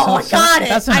 Oh, I got it.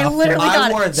 that's I enough, literally dude. got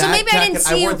I wore it. that So maybe jacket. I didn't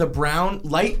see I wore you. the brown,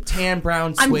 light tan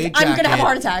brown I'm suede jacket. gonna have a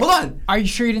heart attack. Hold on. Are you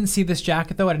sure you didn't see this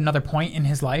jacket, though, at another point in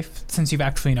his life since you've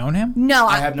actually known him? No,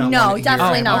 I have not no, worn it here.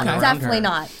 definitely I not. have not worn Definitely her.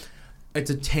 not. It's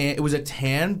a tan. It was a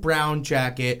tan brown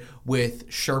jacket with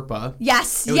Sherpa.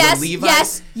 Yes, It was yes, a Levi's,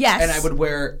 yes, yes. And I would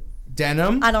wear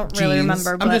denim. I don't really jeans.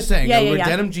 remember, I'm but- just saying. yeah, I would yeah, wear yeah.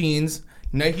 denim jeans,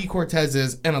 Nike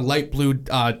Cortezes, and a light blue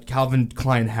Calvin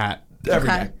Klein hat every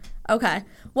day. Okay.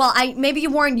 Well, maybe you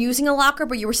weren't using a locker,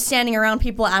 but you were standing around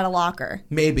people at a locker.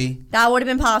 Maybe. That would have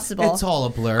been possible. It's all a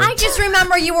blur. I just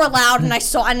remember you were loud, and I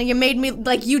saw, and you made me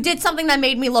like you did something that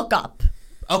made me look up.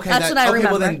 Okay, That's what I okay,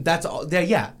 remember. well then that's all.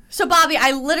 Yeah. So Bobby,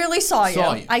 I literally saw you.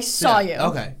 Saw you. I saw Yeah, you.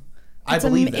 Okay. I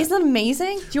believe that. Isn't that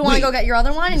amazing? Do you want Wait. to go get your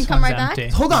other one and This come one's right back? empty.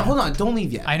 Hold on. Don't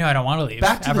leave yet. I know I don't want to leave.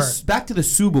 Back to ever. the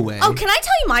Subway. Oh, can I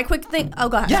tell you my quick thing? Oh,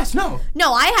 go ahead. Yes. No.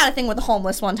 No, I had a thing with a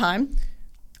homeless one time.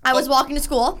 I was walking to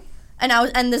school, and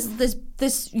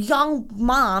this young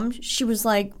mom, she was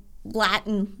like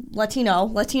Latino,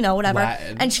 whatever.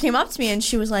 Latin. And she came up to me and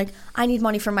she was like, "I need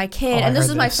money for my kid." Oh, I and this heard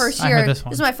was my this. first I year. heard this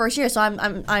one. This is my first year, so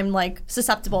I'm like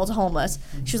susceptible to homeless.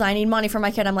 She was like, "I need money for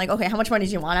my kid." I'm like, "Okay, how much money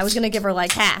do you want?" I was gonna give her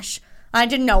like cash. I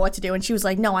didn't know what to do, and she was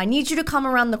like, "No, I need you to come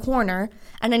around the corner,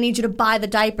 and I need you to buy the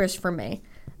diapers for me."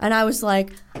 And I was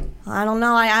like, I don't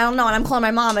know, I don't know. And I'm calling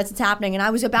my mom as it's happening. And I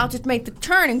was about to make the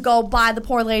turn and go buy the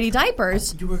poor lady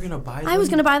diapers. You were gonna buy them? I was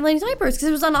going to buy the lady diapers because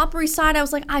it was on the Upper East Side. I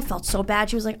was like, I felt so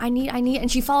bad. She was like, I need.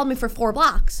 And she followed me for 4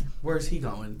 blocks Where's he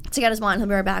going? to get his wine. He'll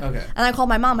be right back. Okay. And I called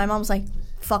my mom. My mom was like,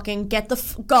 fucking get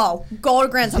go to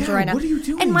Grand Central Yeah, right now. what are you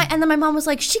doing? And then my mom was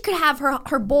like, she could have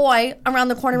her boy around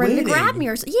the corner ready to Waiting. grab me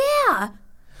or something. Yeah.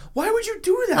 Why would you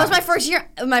do that? That was my first year,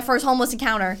 my first homeless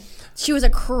encounter. She was a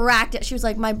cracked. She was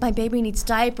like, my baby needs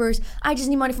diapers. I just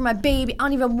need money for my baby. I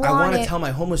don't even want I want to it. tell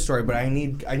my homeless story, but I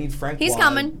need Frank. He's Wad.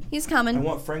 coming. He's I coming.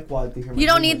 want Frank Wad to hear. My You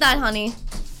don't need homeless that, honey.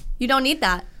 You don't need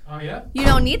that. Oh yeah. You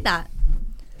don't need that.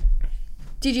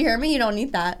 Did you hear me? You don't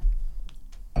need that.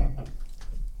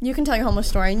 You can tell your homeless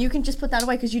story, and you can just put that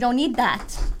away because you don't need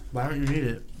that. story. Why don't you need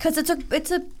it? Because it's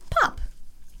a pop.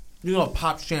 You gonna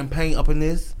pop champagne up in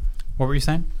this? What were you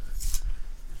saying?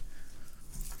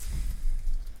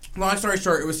 Long story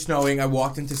short, it was snowing. I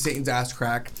walked into Satan's ass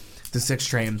crack, the 6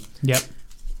 train, Yep.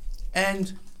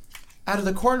 and out of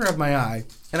the corner of my eye,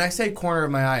 and I say corner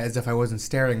of my eye as if I wasn't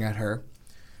staring at her,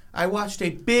 I watched a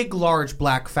big, large,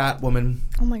 black, fat woman.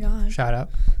 Oh my gosh. Shout out.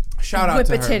 Shout out Whip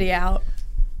to a her. titty out.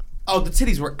 Oh, the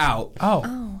titties were out.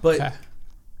 Oh. But Okay.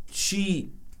 she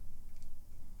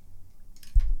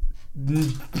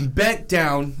bent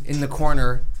down in the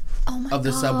corner Oh my of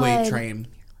the god. subway train,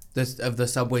 of the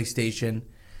subway station,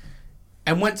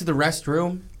 and went to the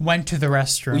restroom. Went to the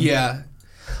restroom. Yeah.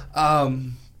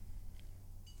 And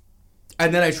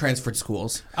then I transferred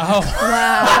schools. Oh.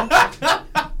 Wow.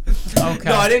 Okay.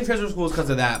 No, I didn't transfer schools because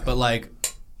of that, but like,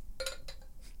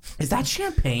 is that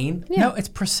champagne? No, it's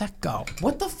Prosecco.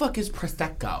 What the fuck is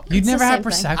Prosecco? You'd It's the never had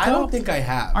same thing. Prosecco? I don't think I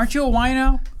have. Aren't you a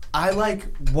wino? I like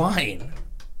wine.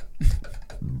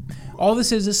 All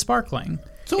this is sparkling.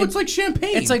 So it's like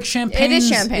champagne. It's like champagne.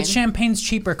 champagne. It's champagne's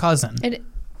cheaper cousin.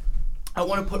 I'm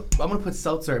gonna put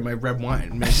seltzer in my red wine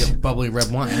and make it bubbly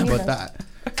red wine. How about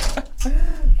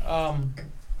that?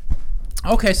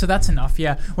 Okay, so that's enough.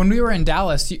 Yeah. When we were in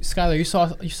Dallas, Skylar, you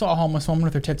saw a homeless woman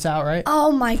with her tits out, right?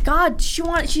 Oh my god. She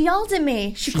yelled at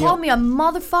me. She called me a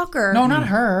motherfucker. No, not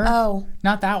her. Oh.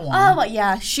 Not that one. Oh, but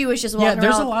yeah. She was just walking yeah,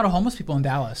 there's around. a lot of homeless people in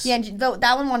Dallas. Yeah, and that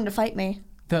one wanted to fight me.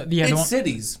 The It's one,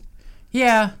 cities.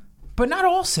 yeah, but not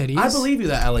all cities. I believe you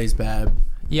that LA's bad.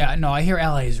 Yeah, no, I hear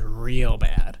LA is real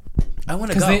bad I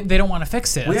want to go. because they don't want to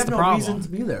fix it. we That's have the no problem. reason to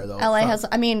be there though. LA Fuck. has,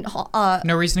 I mean,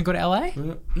 No reason to go to LA?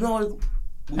 No.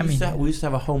 We used to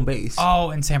have a home base.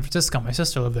 Oh, in San Francisco. My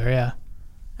sister lived there. Yeah.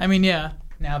 I mean, yeah.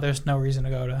 Now there's no reason to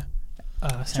go to. San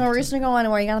no Francisco. reason to go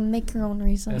anywhere. You gotta make your own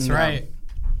reason. That's No. right.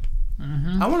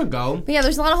 I want to go. But yeah,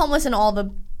 there's a lot of homeless in all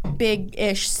the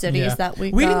big-ish cities Yeah. that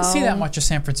we We go. didn't see that much of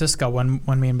San Francisco when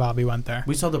me and Bobby went there.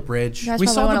 We saw the bridge. You guys We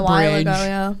probably saw went the a while bridge. ago,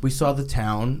 yeah. We saw the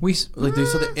town. We saw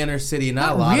the inner city.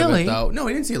 Not a lot of really. it though. No,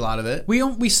 we didn't see a lot of it.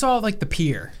 We saw like the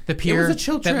pier. The pier a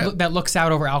chill trip. that looks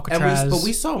out over Alcatraz. But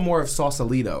we saw more of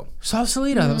Sausalito.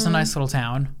 Sausalito. That was a nice little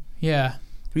town. Yeah.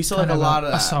 We saw like Kind a lot of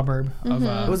a that. suburb of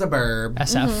It was a burb.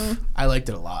 SF. I liked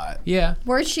it a lot. Yeah.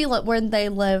 Where'd they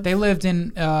live? They lived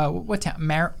in what town?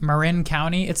 Marin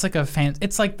County. It's like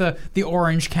it's like the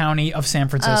Orange County of San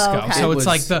Francisco. Oh, okay. So It it's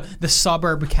was- like the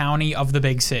suburb county of the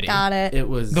big city. Got it. It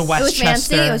was The It was fancy.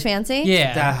 Westchester. It was fancy.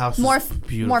 Yeah. that house was More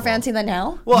beautiful. more fancy than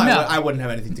now. Well, No. I wouldn't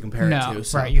have anything to compare it No, to.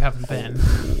 So. right? You haven't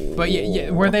been, but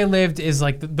yeah, where they lived is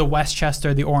like the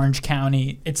Westchester, the Orange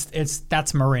County.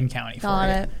 That's Marin County for Got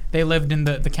you. it. They lived in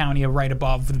the county right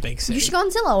above the big city. You should go on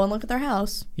Zillow and look at their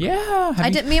house. Yeah,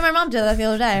 Me and my mom did that the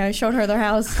other day. I showed her their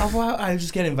house. Oh, well, I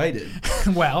just get invited.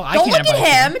 Well, I Don't can't look invite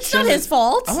at him. you. It's not his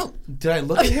fault. Did I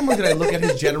look at him or did I look at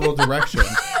his general direction?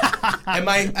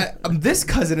 This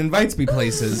cousin invites me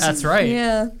places. That's right.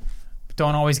 Yeah.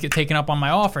 Don't always get taken up on my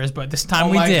offers, but this time Oh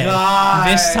we my did. God.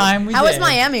 This time we How did. was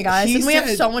Miami, guys? He Didn't we have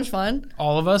said- so much fun?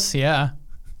 All of us, yeah.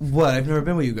 What? I've never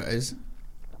been with you guys.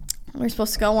 We were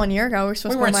supposed to go 1 year ago. We were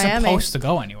supposed We to go weren't to Miami. supposed to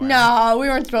go anywhere. No, we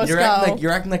weren't supposed to go.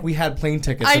 You're acting like we had plane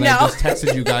tickets I and know. I just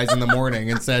texted you guys in the morning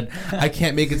and said, I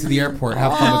can't make it to the airport.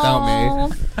 Have fun without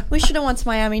me. Aw. We should have went to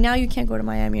Miami. Now you can't go to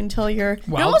Miami until you're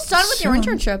Well, almost done with your soon.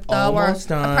 internship, though, Almost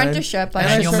or done. apprenticeship. I And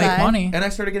should you'll say. make money. And I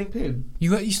started getting paid.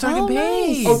 You started Oh, getting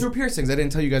paid. Oh, through piercings. I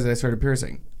didn't tell you guys that I started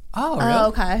piercing. Oh, really? Oh,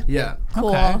 okay. Yeah.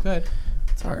 Cool. Okay, good.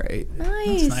 It's all right.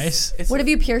 Nice. Nice. What have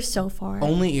you pierced so far?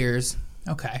 Only ears.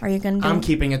 Okay. Are you gonna do? I'm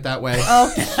keeping it that way.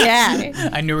 Okay.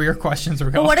 I knew where your questions were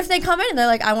going. But what if they come in and they're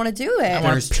like, I want to do it?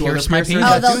 wanna There's two other pierce my piercers penis.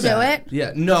 Oh, that they'll do that. it?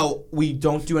 Yeah. No, we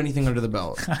don't do anything under the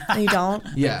belt. You don't?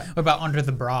 Yeah. What about under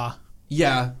the bra?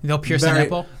 Yeah. They'll pierce the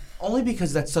nipple? Only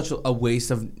because that's such a waste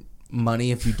of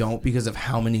money if you don't, because of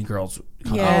how many girls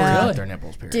come Yeah. out really? with their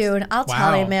nipples pierced. Dude, I'll Wow.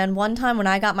 tell you, man. One time when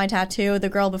I got my tattoo, the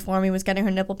girl before me was getting her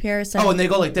nipple pierced. And Oh, and they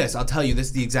go like this. I'll tell you, this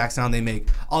is the exact sound they make.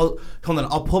 Hold on.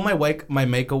 I'll pull my mic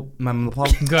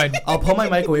Good. I'll pull my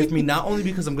mic away from me, not only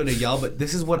because I'm gonna yell, but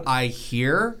this is what I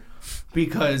hear,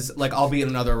 because like I'll be in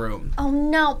another room. oh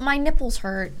no, my nipples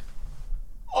hurt.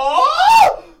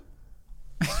 Oh!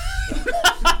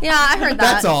 Yeah, I heard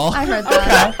that. That's all. I heard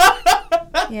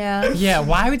that. Yeah. Yeah,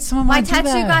 why would someone My want to do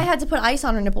tattoo that? guy had to put ice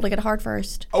on her nipple to get hard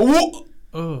first. Oh!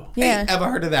 Ugh. Yeah. Ain't ever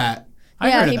heard of that? I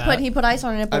yeah, heard he of put that. he put ice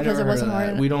on her nipple I've because never it heard of wasn't hard that.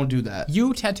 enough. We don't do that.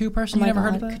 You, tattoo person, Oh my you never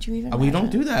God, heard of that? Could you even? We imagine? don't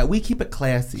do that. We keep it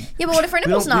classy. Yeah, but what if her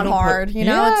nipple's we not don't put- hard? You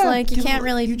know, it's Yeah. like you Give can't it-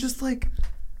 really. You just like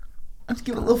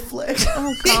give it a little flick.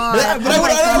 Oh God. But Oh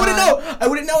my I wouldn't God. know. I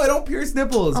wouldn't know. I don't pierce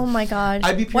nipples. Oh my God.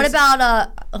 I'd be What pierced-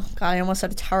 about oh God, I almost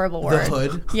said a terrible The word.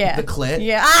 hood. Yeah. The clit.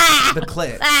 Yeah. Ah! The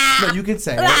clit. Ah! No, you can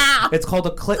say Ah! it. It's called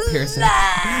a clit piercing.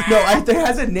 No, there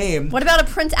has a name. What about a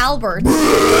Prince Albert?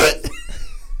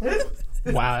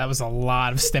 Wow, that was a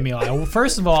lot of stimuli. Well,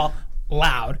 first of all,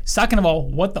 loud. Second of all,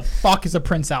 what the fuck is a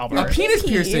Prince A Albert? penis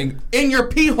piercing in your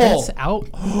pee hole. It's out.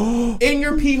 In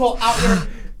your pee hole, out your.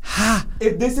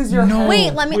 If this is your No. head,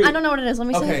 Wait, I don't know what it is. Let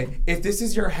me see. Okay, if this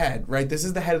is your head, right? This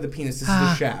is the head of the penis. This is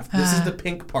the shaft. This is the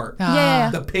pink part. Yeah.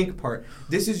 The pink part.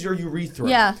 This is your urethra.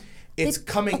 Yeah. It's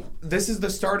coming. This is the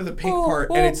start of the pink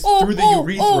part, and it's through the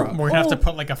urethra. We're gonna have to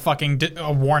put like a fucking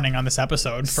a warning on this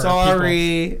episode for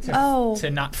Sorry. Oh. people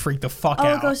to not freak the fuck Oh,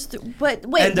 out. it goes through. But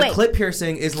wait, And the clit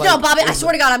piercing is like No, Bobby, I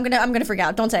swear to God, I'm gonna freak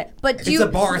out. Don't say it. But do It's you? a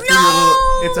bar through your little.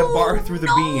 It's a bar through the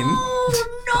bean.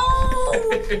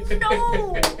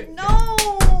 No.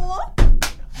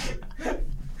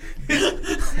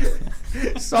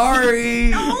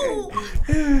 Sorry.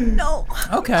 No.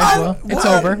 Okay, well, it's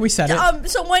over. We said it.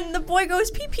 So when the boy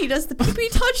goes pee pee, does the pee pee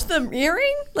touch the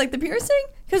earring, like the piercing?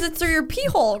 Because it's through your pee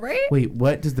hole, right? Wait,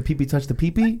 what? Does the pee-pee touch the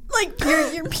pee-pee? Like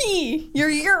your pee, your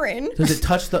urine. Does it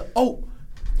touch the? Oh,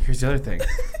 here's the other thing.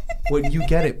 When you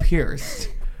get it pierced,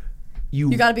 you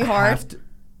gotta be hard? have to-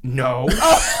 no.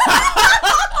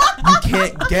 You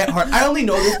can't get hard. I only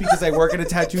know this because I work at a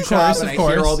tattoo shop and I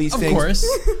hear all these things. Of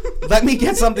course. Let me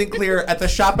get something clear. At the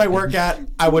shop I work at,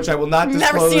 which I will not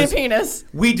disclose. Never seen a penis.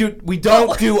 We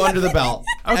don't do under the belt.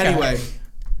 Okay. Anyway,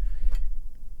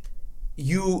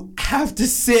 you have to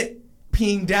sit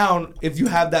peeing down if you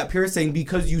have that piercing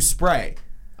because you spray.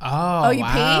 Oh, You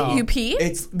wow. pee? You pee?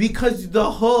 It's because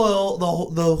the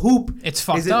hoop. It's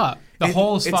fucked isn't- up. The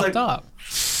hole is it's fucked like- up.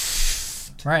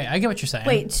 Right, I get what you're saying.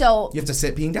 Wait, so You have to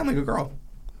sit peeing down like a girl.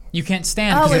 You can't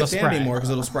stand Oh, because You it'll can't stand spray. anymore because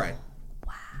it'll spray.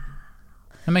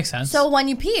 That makes sense. when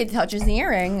you pee, it touches the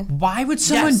earring. why would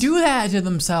someone Yes. do that to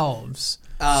themselves?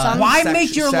 Some- Why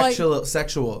make your life?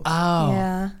 sexual? Oh,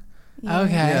 Yeah.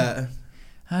 okay, Yeah,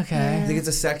 okay. I think it's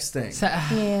a sex thing.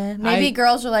 Yeah. Maybe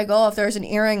girls are like, oh, if there's an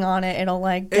earring on it, it'll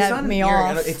like It's get not me an ear,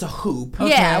 off. it's a hoop. Okay.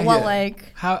 Yeah. Well, Yeah.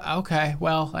 like, How? Okay,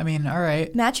 well, I mean, all right.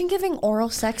 imagine giving oral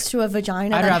sex to a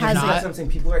vagina I'd that rather has not. That's what I'm saying.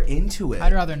 People are into it.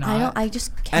 I'd rather not. I don't. I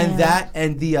just can't. And that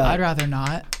and the I'd rather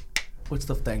not. what's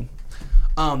the thing?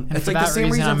 And It's for like the that same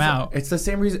reason, I'm for- out. It's the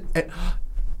same reason.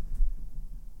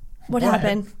 What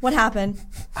happened? What happened?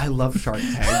 I love Shark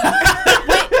Tank.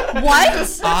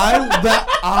 What?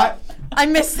 I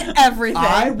missed everything.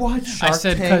 I watch Shark I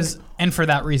said Tank. because, and for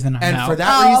that reason, I'm And out. for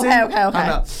that reason, okay. I'm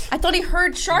out. I thought he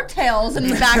heard Shark Tales in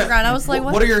the background. I was like,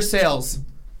 what? What are your sales?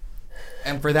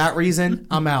 And for that reason,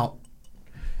 I'm out.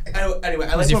 Anyway, I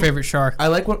Who's like your what, favorite shark? I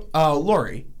like what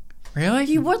Lori. Really?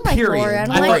 You would like Period. Lori. I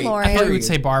don't I like thought- Lori. I thought you Period. would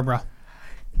say Barbara.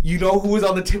 You know who was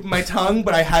on the tip of my tongue,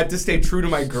 but I had to stay true to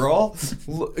my girl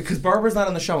because Barbara's not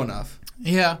on the show enough.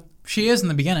 Yeah, she is in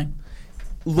the beginning.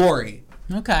 Lori.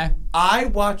 Okay. I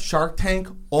watch Shark Tank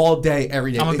all day,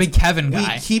 every day. I'm a big Kevin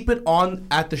guy. We keep it on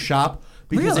at the shop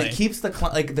because Really? it keeps the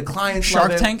the clients Shark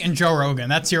love it. Tank and Joe Rogan.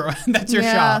 That's your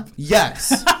Yeah. shop.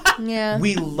 Yes, Yeah.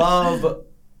 we love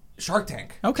Shark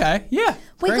Tank. Okay. Yeah.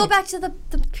 Wait, great. go back to the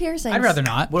piercings. I'd rather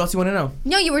not. What else you want to know?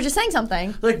 No, you were just saying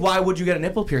something. Like, why would you get a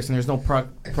nipple piercing? There's no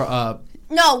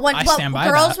No, I stand by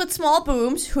girls that. with small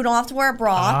boobs who don't have to wear a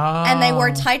bra and they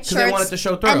wear tight shirts. 'Cause they want it to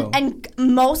show through. And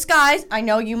most guys, I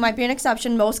know you might be an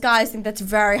exception. Most guys think that's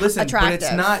very Listen, attractive. but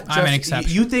it's not just. I'm an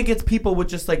exception. You think it's people with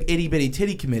just like itty bitty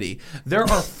titty committee? There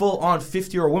are full on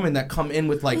 50-year-old women that come in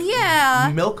with like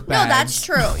milk bags. No, that's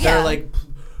true. That Yeah. are like,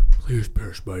 please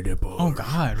pierce my nipple. Oh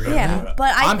God. Really? yeah,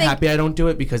 but I I'm think. happy I don't do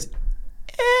it because,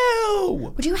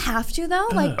 ew. Would you have to though?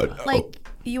 Like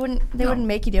you wouldn't. They wouldn't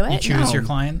make you do it. You choose No. your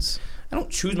clients. I don't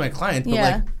choose my clients, but Yeah.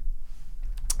 like,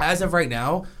 as of right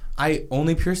now, I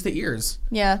only pierce the ears.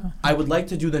 Yeah. I would like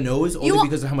to do the nose only You-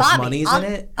 because of how much Bobby, money's I'll,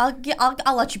 in it.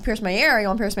 I'll let you pierce my ear. You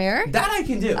want to pierce my ear? That I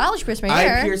can do. I'll let you pierce my I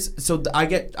ear. pierce. So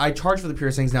I charge for the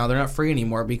piercings now. They're not free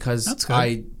anymore because That's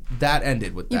good. that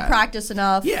ended with You that. practice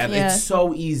enough. Yeah, it's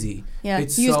so easy. Yeah.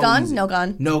 It's Use so gun? easy. No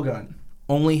gun? No gun.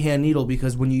 Only hand needle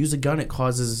because when you use a gun,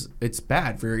 it's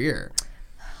bad for your ear.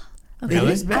 Okay. It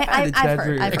is bad. I've It's bad for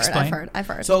heard. your ear. Explain. I've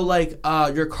heard. So like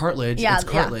your cartilage, Yeah, it's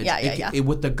cartilage. yeah.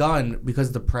 With the gun, because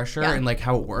of the pressure Yeah. and like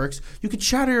how it works, you could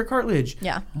shatter your cartilage.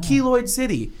 Yeah. Keloid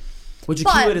city, which a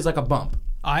But- keloid is like a bump.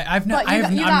 I've not. But you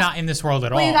got- you I'm got- not in this world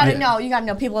at all. Well, you gotta Yeah. know. You gotta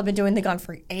know. People have been doing the gun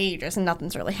for ages, and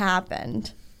nothing's really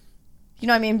happened. You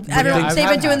know what I mean? things They've been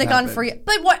have doing the gun happened. for.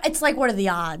 But what? It's like, what are the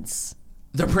odds?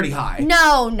 They're pretty high.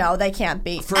 No, they can't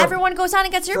be. For a- Everyone goes out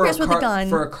and gets ear pierced with a gun.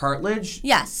 For a cartilage,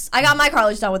 Yes, I got my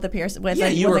cartilage done with the pierce with yeah,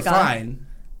 a, you with were a gun. fine.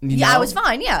 You Yeah, I know? was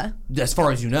fine. Yeah. As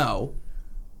far as you know.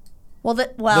 Well,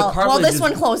 cartilage this is-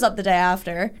 one closed up the day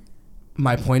after.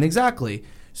 My point exactly.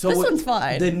 So This what- one's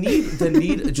fine. The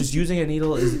need, just using a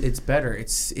needle it's better.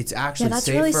 It's actually that's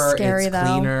safer. really scary, it's though.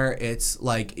 cleaner. It's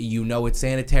like it's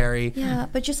sanitary. Yeah,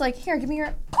 but just like here, give me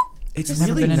your. It's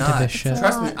never really been into not. this shit.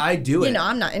 Trust me, I do it. You know,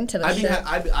 I'm not into this shit.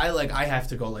 I have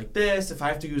to go like this. If I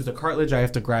have to use the cartilage, I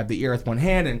have to grab the ear with one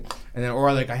hand, and then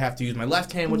or like I have to use my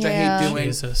left hand, which I hate doing.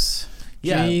 Jesus.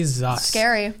 Yeah. Jesus.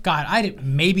 Scary. God, I'd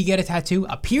maybe get a tattoo.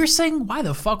 A piercing? Why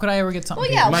the fuck would I ever get something?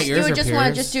 Well, yeah, My you ears would are just want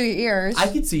to pierced. just do your ears. I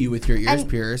could see you with your ears And-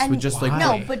 pierced, and- with just like Why?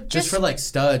 No, but just just for like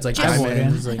studs, like Just diamonds.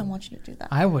 wouldn't. I Like, don't want you to do that.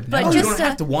 I would But never. no, you just don't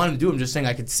have to want to do. I'm just saying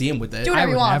I could see him with it. do I whatever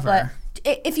you would want, never.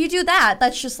 but if you do that,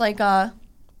 that's just like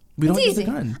we don't it's use the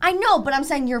easy. gun. I know, but I'm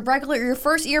saying your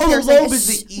first ear Oh, piercing lobe is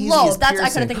the easiest lobe. That's I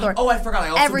piercing. couldn't think of the word. Oh, I forgot. I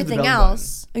also Everything do the belly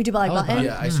else. You do belly Belly button. button.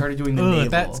 Yeah, I started doing the Ugh, navel.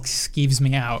 that skeeves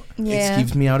me out. Yeah. It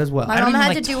skeeves me out as well. My I don't mom even had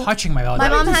like to do- touching my belly. My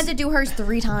button. mom had to do hers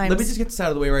 3 times. Let me just get this out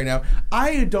of the way right now. I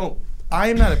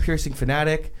am not a piercing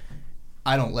fanatic.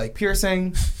 I don't like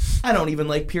piercing. I don't even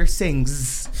like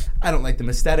piercings. I don't like them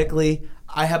aesthetically.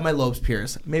 I have my lobes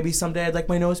pierced. Maybe someday I'd like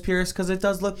my nose pierced because it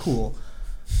does look cool.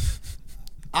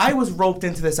 I was roped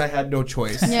into this. I had no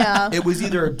choice. Yeah. It was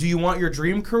either, do you want your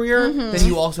dream career? Then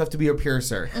you also have to be a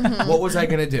piercer. What was I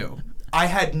going to do? I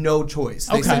had no choice.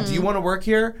 They said, do you want to work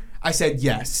here? I said,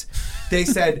 yes. They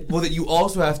said, well, that you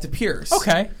also have to pierce.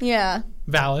 Okay. Yeah.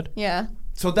 Valid. Yeah.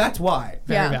 So that's why.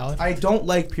 Very Yeah. valid. I don't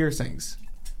like piercings.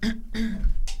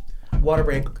 Water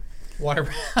break. Water.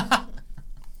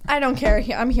 I don't care.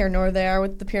 I'm here nor there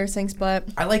with the piercings, but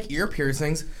I like ear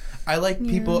piercings. I like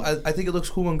people. I think it looks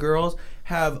cool when girls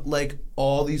have like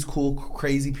all these cool,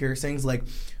 crazy piercings, like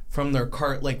from their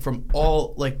like from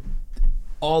all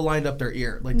lined up their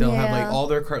ear. Like they'll have like Yeah. all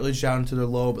their cartilage down to their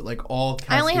lobe, but like all.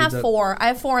 I only have cascades up. 4. I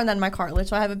have 4 and then my cartilage,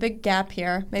 so I have a big gap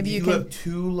here. Maybe you You can. have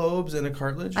 2 lobes and a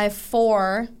cartilage. I have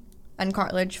 4 and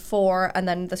cartilage, 4, and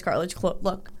then this cartilage.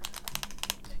 Look.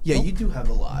 Yeah, you do have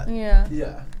a lot. Yeah.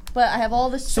 Yeah. But I have all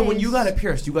this. So when you got it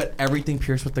pierced, you got everything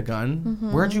pierced with the gun.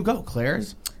 Where'd you go,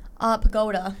 Claire's?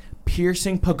 Pagoda.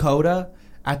 Piercing pagoda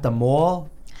at the mall.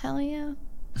 Hell yeah.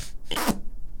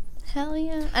 Hell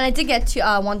yeah. And I did get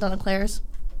 1 done at Claire's.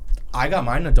 I got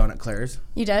mine done at Claire's.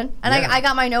 You did? And Yeah. I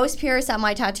got my nose pierced at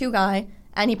my tattoo guy,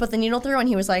 and he put the needle through, and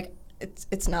he was like,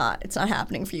 "It's not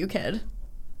happening for you, kid."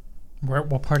 What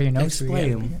part of your nose do we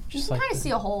Explain. get? Just You like kind of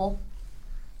see a hole.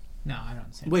 no, I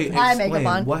don't see. Wait, I make explain. a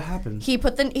bun. What happened? He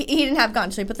didn't have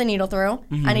guns, so he put the needle through,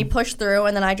 and he pushed through,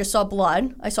 and then I just saw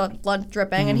blood. I saw blood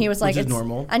dripping, and he was like, Which is "It's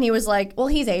normal. And he was like, "Well,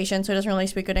 he's Asian, so he doesn't really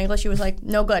speak good English." He was like,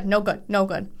 "No good, no good, no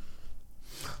good."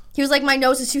 He was like, "My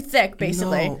nose is too thick,"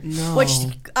 basically. No. Which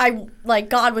I like.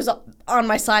 God was on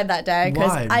my side that day because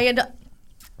Why? I had.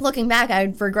 Looking back, I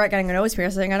regret getting a nose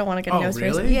piercing. I don't want to get a Oh, nose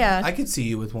really? piercing. Yeah, I could see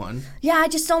you with one. yeah. I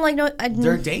just don't like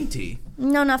They're dainty.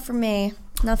 no, not for me.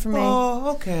 Not for me.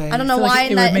 Oh, okay. I don't know I feel why like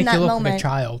it in would that, make in that you look moment. like a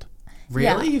child.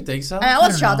 Really? yeah. You think so? And I was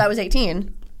a don't child. know. I was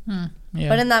 18. Yeah.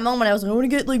 But in that moment, I was like, I want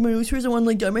to get like my nose pierced. I want to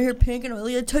like dye my hair pink and I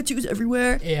like tattoos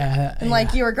everywhere. yeah. And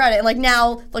like you regret it. And like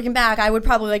now, looking back, I would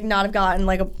probably like not have gotten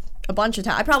like a bunch of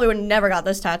I probably would have never got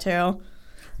this tattoo.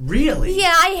 Really?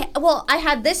 Yeah, I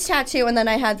had this tattoo and then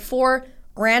I had 4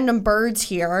 random birds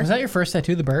here. Was that your first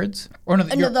tattoo? The birds or no?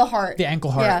 And the heart. The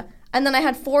ankle heart. Yeah. And then I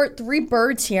had 3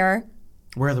 birds here.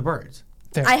 Where are the birds?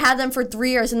 There. I had them for 3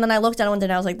 years, and then I looked at it one day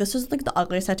and I was like, "This is like the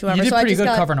ugliest tattoo ever." You did so I pretty just good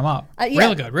got, covering them up. yeah.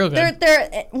 Real good, real good.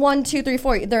 They're 1, 2, 3,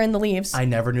 4. They're in the leaves. I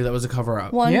never knew that was a cover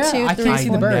up. 1, Yeah, 2, I 3, can't I see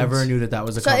the birds. never knew that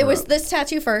was a So cover it was up. this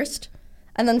tattoo first,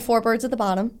 and then 4 birds at the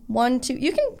bottom. 1, 2.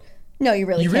 You can. No, you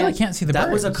really You can't. really can't see the That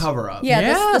birds. was a cover up. Yeah,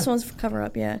 Yeah. This one's cover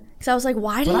up. Yeah, because I was like,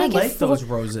 why did But I get like 4? those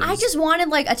roses. I just wanted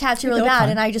like a tattoo really they look bad, fun.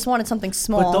 and I just wanted something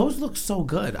small. But those look so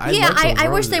good. I yeah, like those I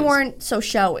wish they roses. weren't so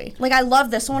showy. Like I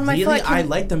love this one on my Really, foot. I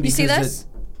like them You because see this?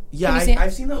 yeah, Can you see it?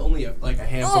 I've seen that only like a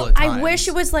handful Oh, of times. I wish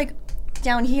it was like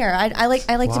down here. I like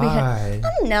to be hit. Why?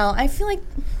 I don't know. I feel like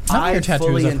Some of your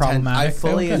tattoos are problematic. I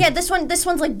fully They look yeah. This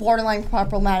one's like borderline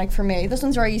problematic for me. This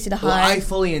one's very easy to Well, I hide.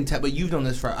 fully intend, but you've done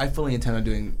this for. I fully intend on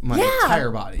doing my yeah. entire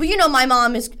body. Well, you know, my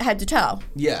mom is head to toe.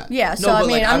 Yeah. Yeah, so, I but,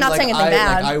 mean, I'm not saying anything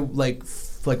bad. I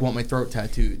want my throat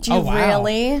tattooed. Do you Oh, wow.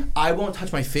 really? I won't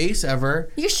touch my face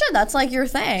ever. You should. That's like your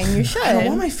thing. You should. I don't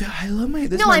want my face. I love my.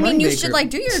 This no, is my I mean you moneymaker. should like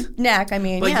do your neck. I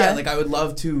mean, But yeah. yeah, like I would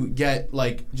love to get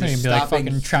like You'd just be like stopping.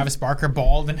 fucking Travis Barker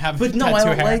bald and have but no, tattoo I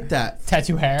don't hair. like that.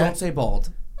 Tattoo hair. Don't say bald.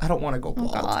 I don't want to go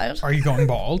bald. God. Are you going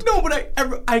bald? No, but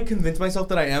I convince myself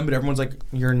that I am, but everyone's like,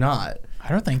 you're not. I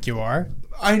don't think you are.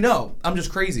 I know. I'm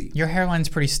just crazy. Your hairline's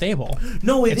pretty stable.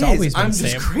 No, It's is. always been I'm just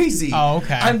stable. crazy. Oh,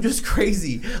 okay. I'm just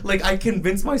crazy. Like I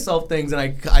convince myself things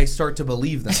and I start to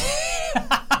believe them.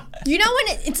 You know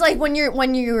when it's like when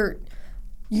you're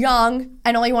young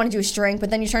and all you want to do is drink, but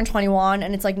then you turn 21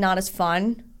 and it's like not as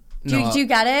fun. Do you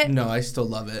get it? No, I still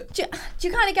love it. Do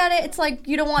you kind of get it? It's like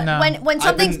you don't want No. when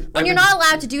something's when you're not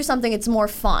allowed to do something, it's more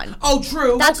fun. Oh,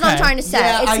 true. That's what I'm Okay. trying to say.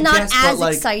 Yeah, it's I not guess, but, as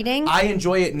like, exciting. I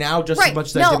enjoy it now just Right, as much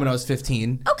as I no. did when I was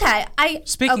 15. Okay,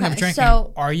 Speaking of okay, drinking,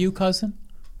 so are you, cousin?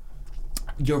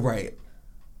 You're right.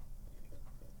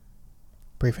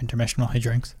 Brief intermission while he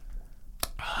drinks.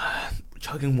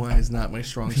 Chugging wine is not my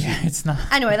strong suit. Yeah, it's not.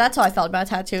 anyway, that's how I felt about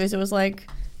tattoos. It was like,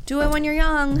 do it when you're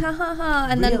young, ha ha ha,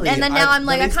 and Really? then now I'm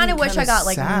like, that I makes kind me of wish I kinda got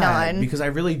like sad, none. because I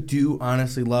really do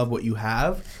honestly love what you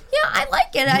have. Yeah, I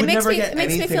like it. You It would makes never me get it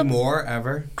makes me anything feel more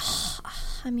ever.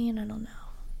 I mean, I don't know.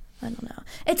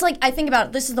 It's like I think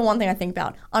about this is the one thing I think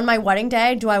about on my wedding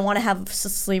day. Do I want to have a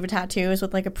sleeve of tattoos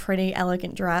with like a pretty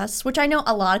elegant dress, which I know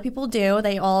a lot of people do.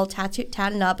 They all tat it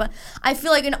up, but I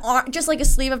feel like just like a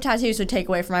sleeve of tattoos would take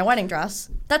away from my wedding dress.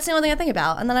 That's the only thing I think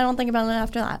about, and then I don't think about it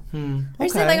after that. Are you Okay.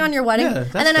 saying on your wedding? Yeah,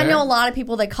 and that's then I know fair. a lot of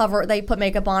people they put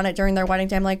makeup on it during their wedding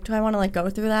day. I'm like, do I want to like go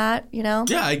through that? You know?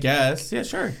 Yeah, I guess. Yeah,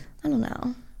 sure. I don't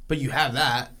know. But you have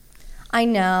that. I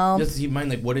know. Just keep in mind,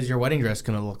 like, what is your wedding dress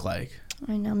gonna look like?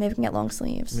 I know. Maybe we can get long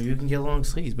sleeves. Maybe you can get long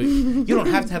sleeves, but you don't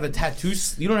have to have a tattoo.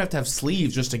 You don't have to have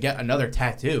sleeves just to get another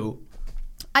tattoo.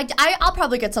 I'll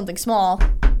probably get something small.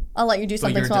 I'll let you do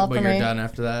something small for but me. you're done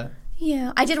after that.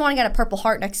 Yeah, I did want to get a purple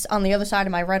heart next on the other side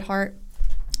of my red heart.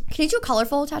 Can you do a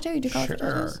colorful tattoo? You do colorful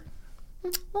tattoos?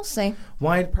 We'll see.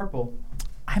 Why purple?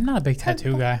 I'm not a big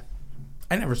tattoo guy.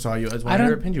 I never saw you as one. I I don't-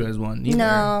 never pinned you as one. Either.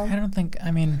 No, I don't think.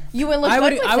 I mean, you would look I would.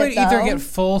 good with I would it, either though. get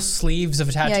full sleeves of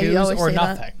you tattoos always or say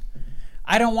that. nothing.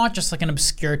 I don't want just like an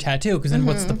obscure tattoo because then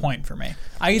what's the point for me?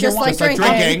 I either Just want like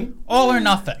drinking. all or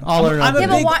nothing. All or I'm nothing. a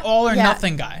Yeah, big but all or yeah.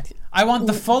 nothing guy. I want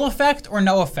the full effect or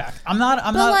no effect. I'm But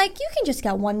not. like, you can just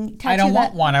get one tattoo. I don't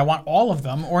want one. I want all of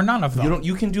them or none of them. You don't.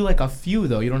 You can do like a few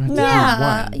though. You don't have to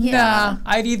Yeah, do one yeah. Nah,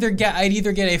 I'd either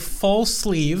get a full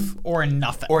sleeve or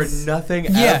nothing. or nothing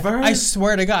yeah, ever. I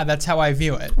swear to God, that's how I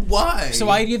view it. Why? So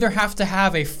I'd either have to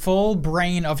have a full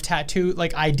brain of tattoo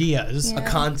like ideas. a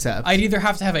concept. I'd either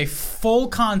have to have a full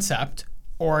concept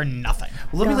or nothing.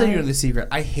 Let me let you know the secret.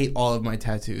 I hate all of my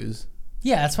tattoos.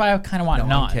 Yeah, that's why I kind of want No,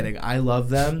 none. I'm kidding. I love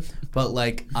them, but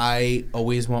like I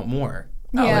always want more.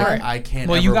 Yeah. Like, I can't.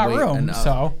 Well, you ever got wait room, enough.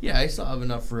 so- yeah, I still have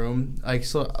enough room. I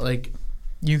still like.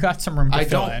 You got some room to I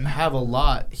fill don't in. have a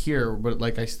lot here, but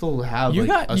like I still have You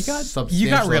like got- a you got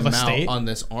substantial real amount estate. on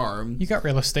this arm. You got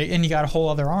real estate and you got a whole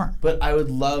other arm. But I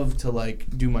would love to like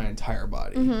do my entire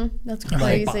body. That's My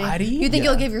crazy. body? You think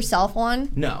Yeah. you'll give yourself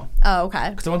one? No, Oh,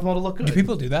 okay. because I want them all to look good. Do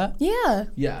people do that? Yeah.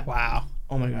 Yeah. Wow,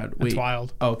 Oh my god. that's Wait.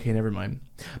 wild. Oh, okay, never mind.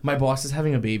 My boss is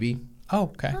having a baby. Oh,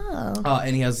 okay. Oh.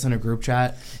 And he has us in a group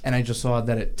chat, and I just saw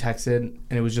that it texted,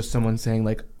 and it was just someone saying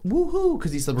like "woohoo"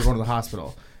 because he said we're going to the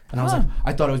hospital, and I was like,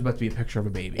 I thought it was about to be a picture of a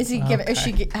baby. Is he Is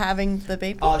she having the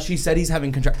baby? She said he's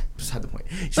having Just had the point.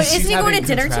 but isn't he going to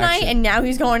dinner tonight? And now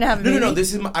he's going to have a baby? No.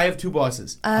 This is I have two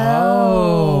bosses.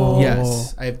 Oh.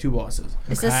 Yes, I have two bosses.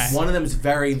 Is Okay. this? One of them is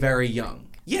very, very young.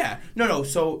 Yeah. No.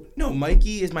 So no,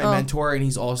 Mikey is my mentor, and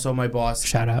he's also my boss.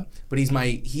 Shout out. But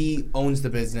he owns the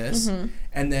business,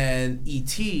 and then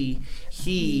E.T.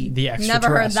 The Never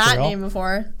heard extraterrestrial. that name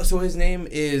before. So his name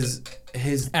is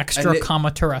his Extra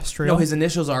comma terrestrial. No, his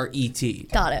initials are E.T.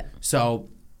 Got it. So,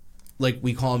 like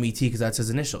we call him E.T. because that's his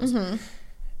initials.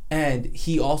 And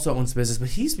he also owns the business, but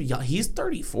he's young. He's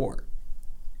 34.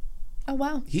 Oh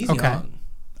wow. He's Okay. young.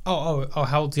 Oh,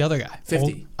 how old's the other guy? 50.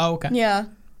 Old? Oh, okay. Yeah.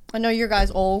 I know your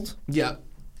guy's old. Yeah.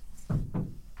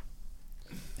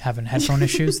 Having headphone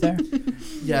issues there?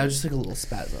 Yeah, just like a little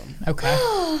spasm.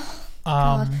 Okay.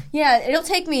 Yeah, it'll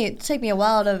take me a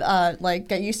while to like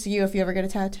get used to you if you ever get a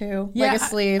tattoo, Yeah, like a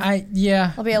sleeve.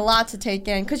 yeah. It'll be a lot to take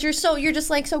in because you're just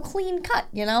like so clean cut,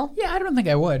 you know. Yeah, I don't think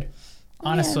I would.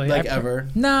 Honestly. Like I ever.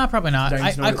 Nah, probably not. Don't you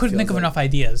know I what it couldn't think feels of like? enough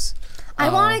ideas. I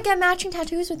want to get matching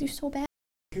tattoos with you so bad.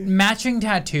 Matching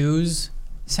tattoos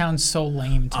sounds so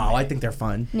lame to me. Oh, I think they're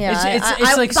fun. Yeah,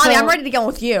 It's like Bobby, so- I'm ready to go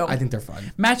with you. I think they're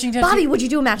fun. Matching tattoos. Bobby, would you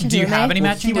do a matching Do tattoo you have with any me?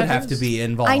 matching He would tattoos? have to be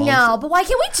involved. I know, but why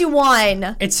can't we do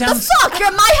one? It sounds The fuck? You're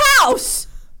at my house.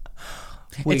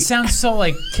 Wait. It sounds so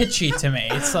like kitschy to me.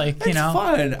 It's like, you know.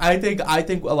 Fun. I think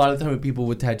a lot of the time with people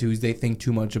with tattoos, they think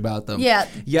too much about them. Yeah.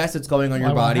 Yes, it's going on Well, your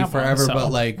I won't body have one, forever, so but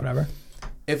like, whatever.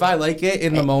 if I like it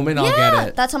in the moment, I'll get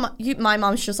it. That's how my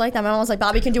mom's just like that. My mom was like,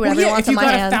 Bobby can do Well, whatever he yeah, wants if you on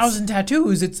my got hands. 1,000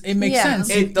 tattoos, it makes Yeah. sense.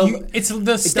 It doesn't- It's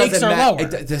the It stakes doesn't are matter.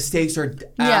 lower. The stakes are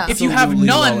Yeah. If you have absolutely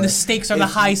none, lower. the stakes are the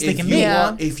highest they can be.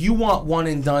 Yeah. If you want one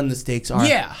and done, the stakes are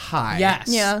Yeah. high. Yes.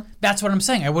 Yeah. That's what I'm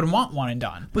saying. I wouldn't want one and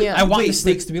done. Yeah. I want Wait, the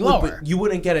stakes to be wait, lower. But you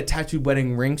wouldn't get a tattooed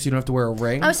wedding ring, so you don't have to wear a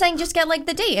ring. I was saying just get like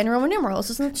the date and Roman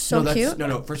numerals. Isn't that so no, that's, cute?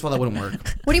 no. First of all, that wouldn't work.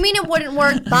 What do you mean it wouldn't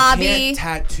work, Bobby? Can't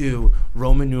tattoo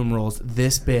Roman numerals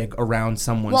this big around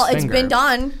someone's Well, finger. it's been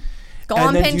done. Go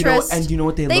on then Pinterest. Do you know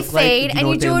what they look fade, like? and know you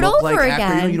what they do it look over like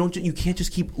after? again. You can't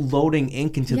just keep loading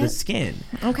ink into Yeah. the skin.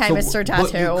 Okay, Mr. but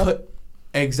you Tattoo. could-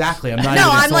 exactly. I'm not. No, even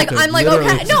I'm like insulted. okay.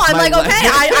 Literally, No, I'm my like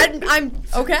okay. leg- I'm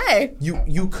okay.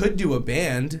 You could do a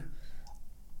band.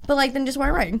 But like then just wear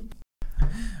a ring.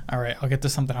 All right, I'll get to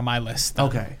something on my list.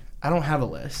 Okay. I don't have a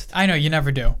list. I know you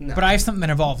never do, No. but I have something that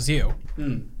involves you.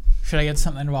 Should I get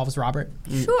something that involves Robert?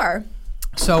 Sure.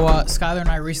 So Skylar and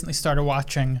I recently started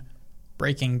watching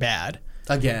Breaking Bad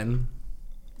Again.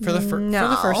 for the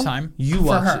first time. You for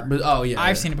watched her. it, but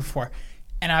I've seen it before,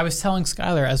 and I was telling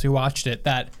Skylar as we watched it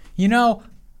that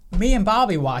me and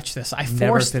Bobby watched this. I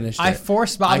forced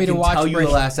Bobby to watch. I can tell you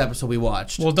Breaking. the last episode we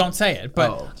watched. Well, don't say it. But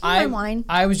Oh. my wine?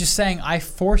 I was just saying I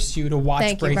forced you to watch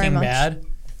Thank you very Breaking much. Bad,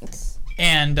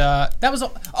 and that was.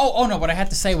 No! What I had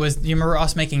to say was, do you remember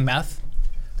us making meth?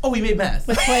 Oh, we made meth.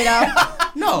 With Play-Doh.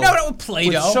 No,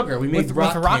 Play-Doh. With sugar. We made with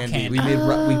rock rock candy. candy.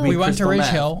 We We went to crystal Ridge meth.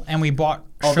 Hill and we bought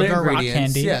All the sugar rock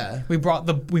ingredients, candy. yeah. We bought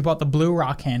the blue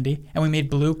rock candy and we made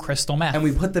blue crystal meth. And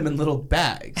we put them in little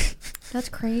bags. That's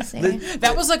crazy.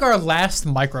 That was like our last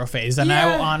micro phase, and I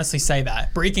will honestly say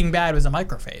that Breaking Bad was a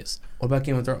micro phase. What about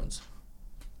Game of Thrones?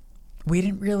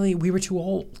 We were too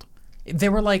old. They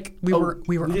were like we were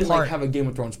didn't apart. have a Game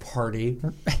of Thrones party.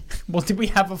 Well, did we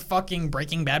have a fucking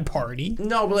Breaking Bad party?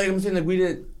 No, but I'm saying we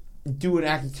didn't do an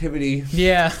activity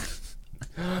Yeah.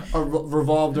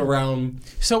 revolved around.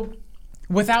 So,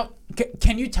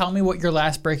 can you tell me what your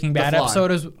last Breaking Bad Fly.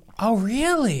 episode is? Oh,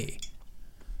 really?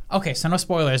 Okay, so no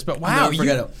spoilers, but wow, never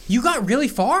forget it. you got really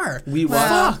far. We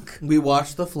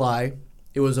watched The Fly.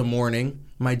 It was a morning.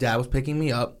 My dad was picking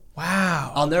me up.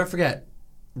 Wow. I'll never forget.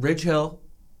 Ridge Hill.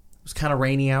 It was kind of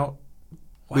rainy out.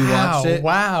 We Wow, watched it.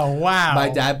 Wow. My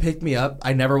dad picked me up.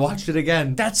 I never watched it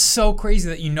again. That's so crazy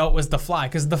that you know it was The Fly,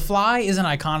 because The Fly is an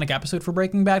iconic episode for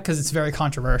Breaking Bad because it's very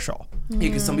controversial.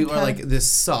 Because some people are like, this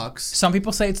sucks. Some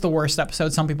people say it's the worst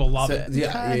episode. Some people love it.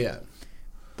 Yeah.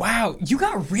 Wow, you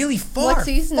got really far. What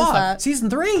season is that? Season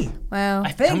 3. Wow.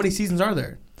 I think. How many seasons are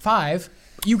there? 5.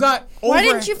 You got over. Why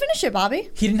didn't you finish it, Bobby?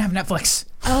 He didn't have Netflix.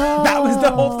 Oh. That was the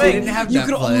whole thing. They didn't have you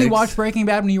could only Netflix. watch Breaking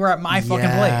Bad when you were at my fucking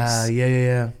place.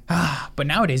 Yeah. But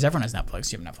nowadays, everyone has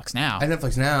Netflix. You have Netflix now. I have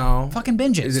Netflix now. Fucking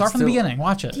binge it. Is it Start from the still- beginning.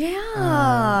 Watch it.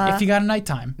 Yeah. If you got a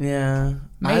nighttime. Yeah.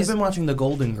 I've Amazing. been watching The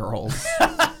Golden Girls.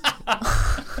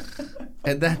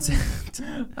 And that's it.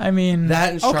 I mean,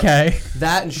 That and Shark, okay.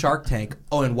 That and Shark Tank.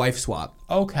 Oh, and Wife Swap.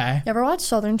 Okay. You ever watch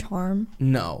Southern Charm?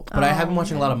 No. But I have been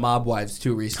watching a lot of Mob Wives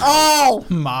too recently. Oh!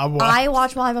 Mob Wives. I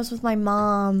watch Mob Wives with my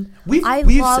mom. We've I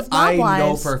we've love Mob I know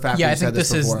Wives. for a fact Yeah, I we've think said this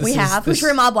this is- before. this We is- have. Who's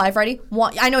your mob wife? Ready?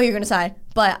 One, I know who you're gonna say,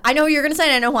 but I know who you're gonna say,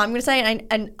 and I know who I'm gonna say,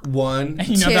 and One.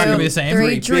 You know they're gonna be the same.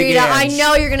 three. Big Drita. I Ange.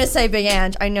 know you're gonna say Big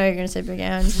Ange. I know you're gonna say Big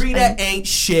Ange. Drita ain't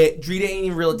shit. Drita ain't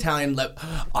even real Italian.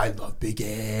 I love Big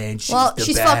Ange. Well, the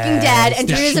she's best. fucking dead, and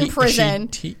Is Drita's in she- prison.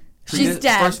 is she- She's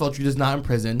dead. First of all, Drita's not in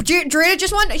prison. Drita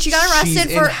just won. She got arrested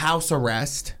She's for. in house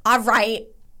arrest. All right.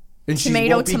 And she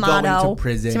Tomato, won't be tomato. going to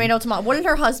prison. Tomato, tomato. What did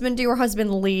her husband do? Her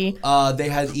husband Lee. They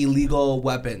had illegal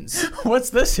weapons. What's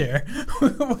this here?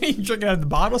 What are you drinking out of the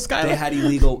bottle, Skylar?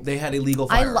 They had illegal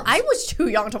firearms. I was too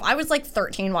young to. I was like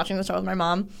 13 watching the show with my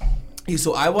mom.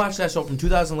 So I watched that show from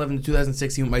 2011 to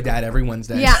 2016 with my dad every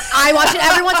Wednesday. Yeah, I watched it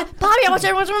every once. Bobby, I watched it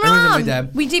every once with my Every mom. Wednesday with my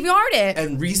dad. We DVR'd it.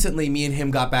 And recently, me and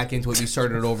him got back into it. We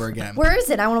started it over again. Where is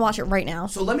it? I want to watch it right now.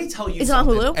 So let me tell you Is it on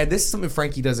something. Hulu? And this is something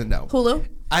Frankie doesn't know. Hulu.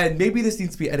 Maybe this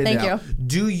needs to be edited Thank out.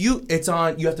 Do you? It's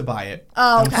on. You have to buy it.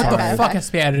 Oh, okay. I'm What the sorry. fuck has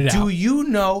to be added out? Do you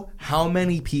know how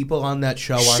many people on that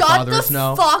show our Shut fathers the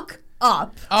know? fuck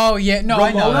up. Oh yeah, no,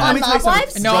 I know Ramona, let that. me tell you Mob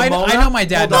something. Wives? No, I know my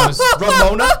dad Hold on.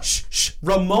 knows. Ramona, shh.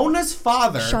 Ramona's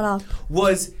father Shut up.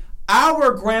 was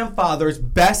our grandfather's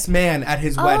best man at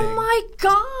his wedding. Oh my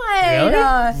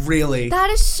god. Really? That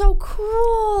is so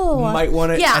cool. Might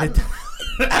want to Yeah. edit.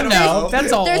 I don't No, know.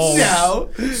 that's all There's old. No.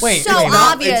 Wait, So wait.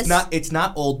 Not- obvious. It's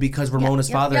not old because Ramona's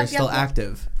yep, father yep, is still yep.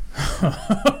 active.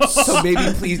 So maybe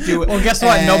please do it. Well, guess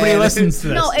what? Nobody And- listens to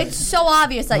this. No, it's so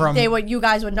obvious that you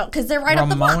guys would know because they're right up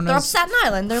the block. They're up Ramona's Staten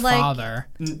Island. They're like, Father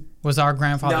was our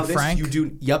grandfather Now this Frank. you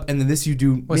do. Yep, and then this you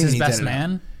do. was maybe his need to best edit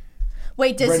out.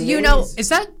 wait, man. does you know? Renee's- Is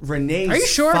that? Renee's Are you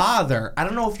sure? father? I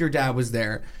don't know if your dad was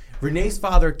there. Renee's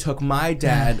father took my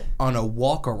dad on a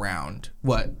walk around.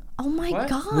 What? Oh my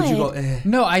god. Would you go? Eh.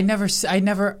 No, I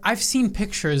never. I've seen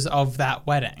pictures of that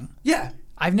wedding. Yeah.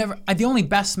 I've never. The only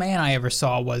best man I ever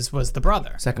saw was the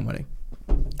brother. Second wedding.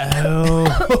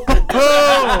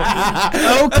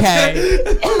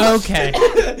 Okay.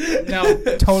 No,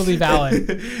 totally valid.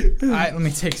 Let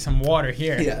me take some water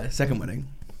here. Yeah. Second wedding.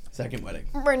 Second wedding.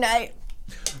 Renee.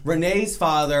 Renee's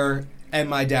father and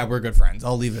my dad were good friends.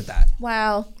 I'll leave it at that.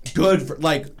 Wow. Good.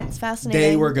 Like It's fascinating.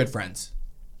 they were good friends.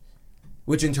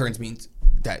 which in turn means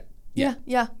that Yeah.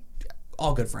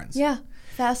 all good friends. Yeah.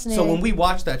 Fascinating. So when we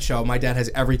watch that show, my dad has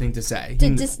everything to say.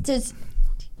 Did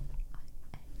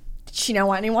she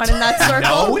know anyone in that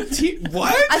circle?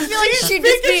 What? I feel like she'd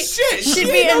big just be. as shit.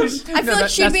 She'd be. I feel like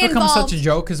she'd that's be become involved. such a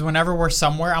joke because whenever we're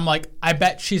somewhere, I'm like, I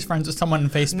bet she's friends with someone on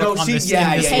Facebook No, on she- this,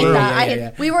 yeah, in this yeah, hate room. that. I yeah, hate-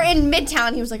 yeah. We were in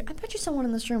Midtown. He was like, I bet you someone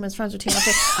in this room is friends with Tina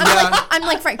Fey. Yeah. I'm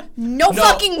like, Frank, no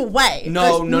fucking way.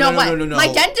 No, There's no, way. no.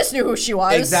 My dentist knew who she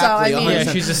was. Exactly. So, I mean, 100%.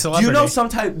 Yeah, she's a Do celebrity. you know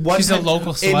sometime one She's a time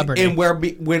local celebrity. in where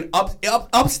when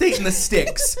upstate in the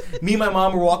sticks, me and my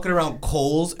mom were walking around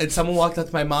Kohl's, and someone walked up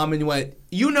to my mom and went,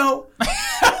 "You know."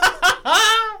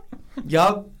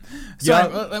 Yup.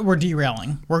 Sorry, we're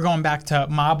derailing. We're going back to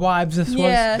Mob Wives. This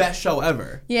Yeah. Best show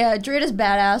ever. yeah, Drita's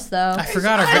badass though. I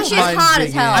forgot our And she's mind hot as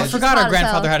digging hell. it. I She's forgot hot our as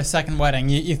grandfather hell. had a second wedding.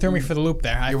 You threw me for the loop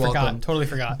there. I You're forgot. welcome. Totally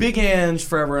forgot. Big Ange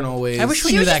forever and always. I wish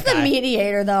we She knew was that just the guy.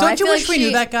 mediator though. I Don't you feel wish like we knew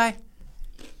she- that guy?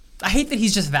 I hate that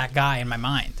he's just that guy in my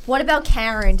mind. What about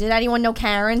Karen? Did anyone know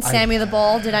Karen? Sammy the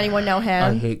Bull? Did anyone know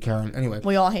I him? hate Karen. Anyway.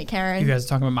 We all hate Karen. You guys are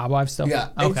talking about Mob Wives still? Yeah.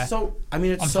 Okay. It's so. I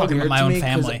mean, it's I'm so talking weird about my to own me 'cause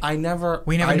family. I never.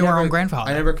 We never knew our own grandfather.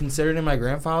 I never considered him my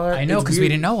grandfather. I know It's because we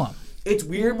weird- didn't know him. It's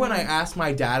weird when I ask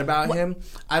my dad about him.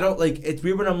 I don't like. It's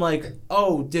weird when I'm like,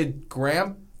 oh, did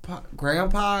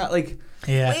grandpa like?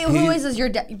 Yeah. Wait, who He- is this? Your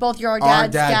both your Our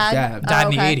dad's dad's dad? dad. Died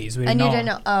in the okay. 80s. We and didn't you know didn't him.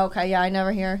 know? Oh, okay. Yeah, I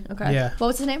never hear. Okay. Yeah. What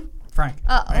was his name? Frank.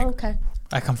 Oh, Frank. okay.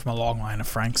 I come from a long line of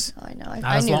Franks. Oh, I know. Not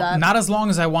I as knew long, that. Not as long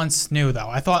as I once knew, though.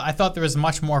 I thought there was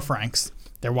much more Franks.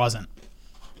 There wasn't.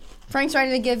 Frank's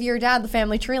ready to give your dad the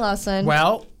family tree lesson.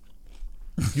 Well,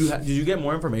 Did you get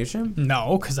more information?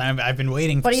 no, because I've been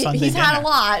waiting for but Sunday he's dinner. had a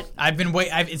lot. I've been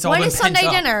waiting. It's all When been is Sunday pent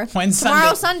up. dinner? When's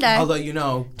Tomorrow Sunday? Sunday. I'll let you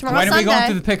know. Tomorrow When are we Sunday. going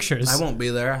through the pictures? I won't be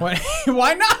there.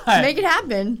 Why not? Make it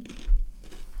happen.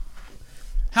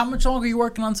 How much longer are you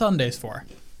working on Sundays for?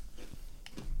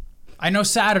 I know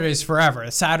Saturday's forever.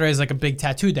 Saturday's like a big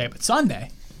tattoo day, but Sunday,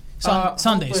 Sunday's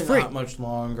Hopefully free. Not much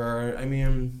longer. I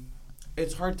mean,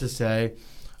 it's hard to say.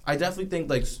 I definitely think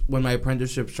like when my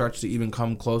apprenticeship starts to even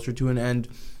come closer to an end,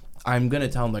 I'm gonna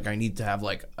tell him like I need to have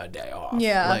like a day off.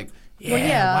 Yeah. Like Yeah, Well,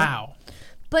 yeah. wow.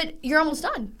 But you're almost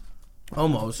done.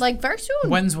 almost. Like very soon.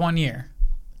 When's 1 year?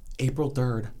 April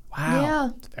 3rd. Wow. Yeah.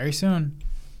 Very soon.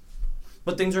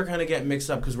 But things are kind of getting mixed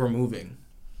up because we're moving.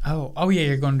 Oh yeah,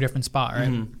 you're going to a different spot, right?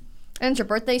 Mhm. And it's your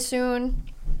birthday soon.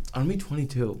 I'm gonna be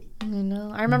 22. I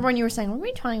know. I remember when you were saying, we're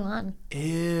going to be 21.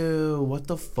 Ew, what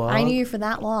the fuck? I knew you for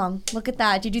that long. Look at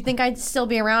that. Did you think I'd still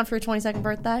be around for your 22nd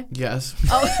birthday? Yes.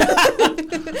 Oh.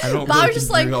 I don't Bobby really was just think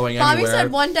like, you're going Bobby anywhere.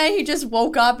 said one day he just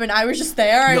woke up and I was just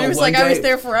there. And No, he was one like, I was day-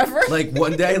 there forever. Like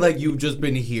one day, like you've just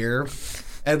been here,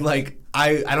 and like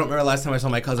I don't remember the last time I saw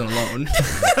my cousin alone.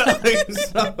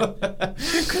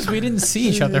 Because we didn't see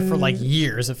each other for like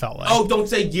years. It felt like. Oh, don't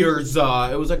say years.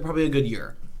 It was like probably a good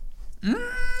year.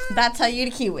 That's how you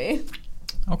eat a kiwi.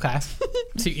 Okay.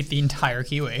 So you eat the entire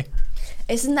kiwi.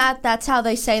 Isn't that's how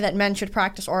they say that men should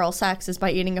practice oral sex is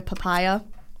by eating a papaya?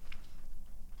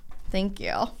 Thank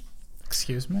you.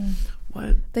 Excuse me.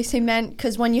 What? They say men,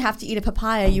 because when you have to eat a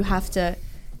papaya, you have to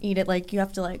eat it like, you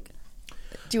have to like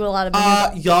do a lot of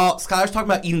Y'all, Skylar's talking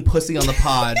about eating pussy on the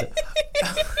pod.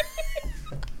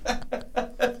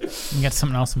 You got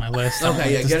something else on my list.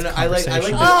 Okay, yeah, Just get it. I like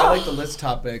conversation. I like the list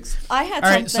topics. I had All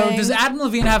right, something. so does Adam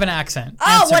Levine have an accent?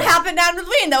 Oh, Answer what it. happened to Adam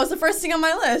Levine? That was the first thing on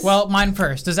my list. Well, mine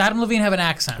first. Does Adam Levine have an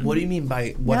accent? What do you mean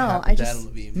by what No, happened I to just- Adam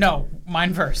Levine? No,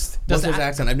 mine first. What's Does his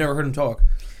accent? I've never heard him talk.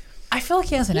 I feel like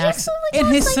he has an He accent also, in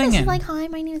like, his talks like this, singing. like, hi,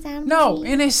 my name is Adam No,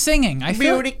 Levine. in his singing. I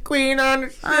feel. queen on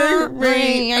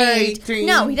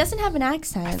No, he doesn't have an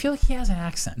accent. I feel like he has an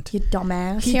accent. You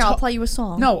dumbass. He Here, I'll ta- play you a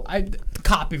song. No,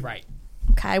 copyright.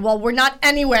 Okay, well, we're not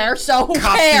anywhere, so who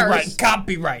cares?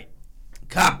 Copyright.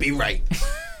 Copyright.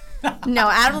 No,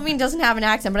 Adam Levine doesn't have an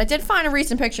accent, but I did find a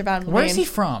recent picture of Adam Levine. Where is he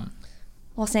from?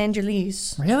 Los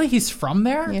Angeles. Really? He's from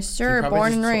there? Yes, sir. probably Born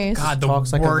just and took- raised. God, the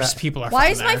Talks like a worst vet. people are Why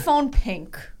from is there. my phone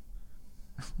pink?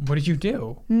 What did you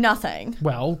do? Nothing.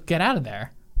 Well, get out of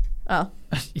there. Oh.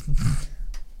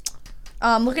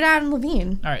 Look at Adam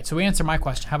Levine. All right, so we answer my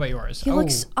question. How about yours? He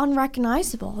looks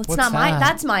unrecognizable. It's What's not my. that?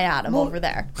 That's my Adam over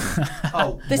there.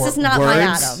 Oh, This is not my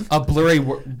words? Adam. A blurry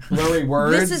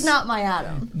words. This is not my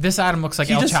Adam. This Adam looks like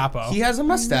He El just- Chapo. He has a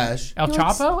mustache. El He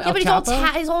looks- Chapo? Yeah, El but he's all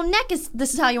Chapo? his whole neck is.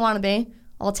 This is how you want to be.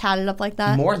 All tatted up like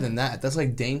that. More than that. That's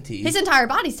like dainty. His entire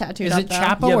body's tattooed Is up. it though.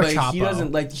 Chapo yeah, or but Chapo? he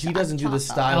doesn't like. He doesn't do the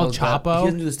style. El of that- Chapo? He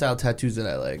doesn't do the style tattoos that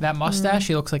I like. That mustache,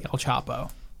 he looks like El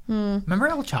Chapo. Remember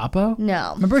El Chapo?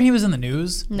 No. Remember he was in the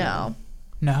news? No.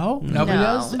 No, nobody No.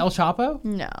 does. El Chapo.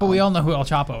 No. But we all know who El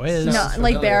Chapo is. No, Sounds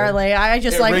like familiar. barely. I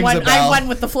just It like rings a went. bell. I went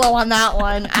with the flow on that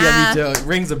one. Yeah, me too. It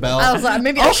rings a bell. I was like,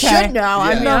 maybe I Okay. should know.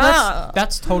 I mean, No,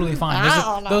 that's totally fine. I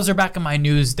don't know. Those are back in my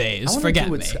news days. I wanna Forget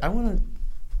do me. it. I want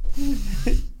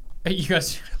to. You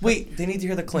guys Wait, they need to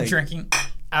hear the clink. drinking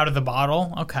out of the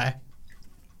bottle? Okay.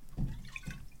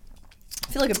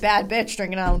 I feel like a bad bitch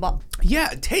drinking out of the bottle.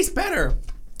 Yeah, it tastes better.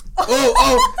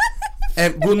 Oh.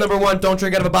 And rule number 1: don't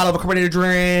drink out of a bottle of a carbonated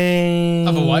drink.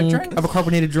 Of a what drink? Of a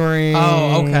carbonated drink.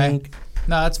 Oh, okay.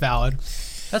 No, that's valid.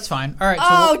 That's fine. All right. So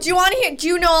Oh, do you want to hear? Do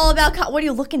you know all about? What are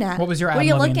you looking at? What was your What are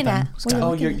you ad-libbing looking thing, at? What are Scott? you Oh,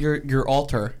 looking at? your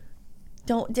altar.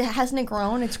 Don't. Hasn't it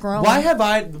grown? It's grown. Why have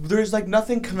I? There's like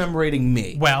nothing commemorating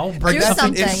me. well, bring Do That's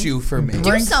something. an issue for me.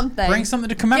 Do something. Bring something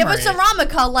to Give commemorate. us some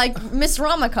Ramica, like Miss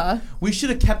Ramica. We should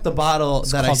have kept the bottle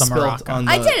that I called the spilled Maraca. on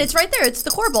the. I did. It's right there. It's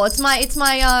the Corbel. It's my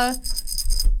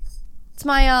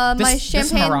my This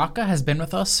champagne. Maraca has been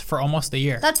with us for almost a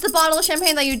year. That's the bottle of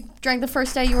champagne that you drank the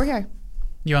first day you were here.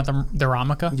 You want the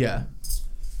Ramica? Yeah.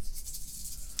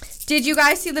 Did you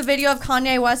guys see the video of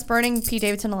Kanye West burning Pete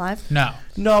Davidson alive? No.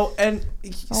 No, and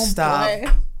Oh, stop. boy.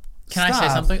 Can I say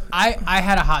Stop. something? I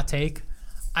had a hot take.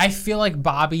 I feel like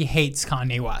Bobby hates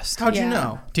Kanye West. How'd you Yeah.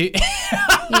 know? Do you-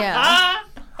 Yeah.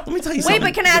 Let me tell you Wait, something.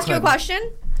 but can I ask you a Go ahead.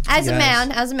 question? As a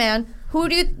Yes. man, who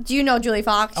do you know Julie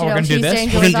Fox? Oh, You we're know gonna do she's this. saying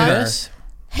We're Julie gonna do Fox? this.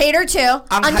 Hater too.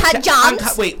 Uncut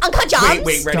Gems. Uncut Gems.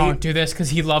 Wait, ready? Don't do this because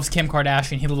he loves Kim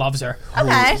Kardashian. He loves her.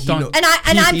 Okay. He Don't- And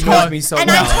I'm he to- knows me so and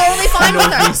well. I'm totally fine He with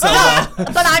knows her. me so No, well.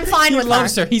 but I'm fine He with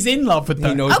loves her. her. He's in love with her.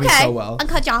 He knows me Okay. so well.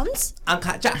 Uncut Gems.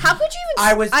 Uncut Gems. How could you even?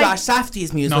 I was Josh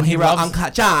Safdie's muse No, when he he wrote loves-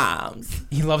 Uncut Gems.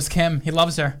 He loves Kim. He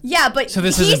loves her. Yeah, but So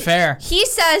this isn't fair. He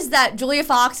says that Julia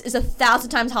Fox is 1,000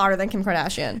 times hotter than Kim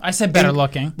Kardashian. I said better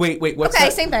looking. Wait, what's Okay,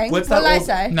 that? same thing. What's What that did I old-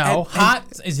 say? No, And- hot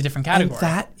is a different And category.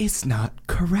 that is not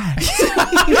correct.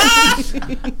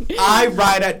 I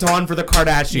ride at dawn for the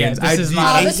Kardashians. Yeah, this I is do-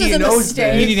 not- and this he is a knows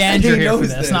mistake. We this. need Andrew He here for knows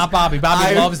this, not Bobby.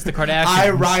 Bobby loves the Kardashians. I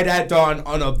ride at dawn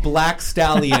on a black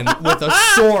stallion with a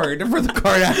sword for the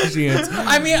Kardashians.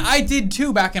 I mean, I did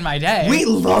too back in my day. We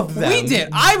love them. We did.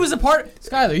 I was a part.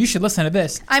 Skylar, you should listen to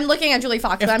this. I'm looking at Julie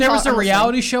Fox. If but I'm there was a I'm listening.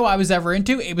 reality show I was ever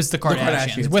into, it was the Kardashians,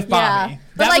 Kardashians. with Bobby. Yeah.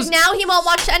 But That like was- now he won't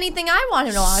watch anything I want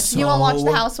him to watch. He won't watch The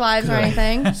So Housewives or good.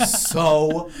 anything.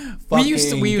 So We used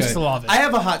to good. love it. I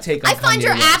have a hot take on I find Kanye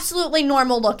her West. absolutely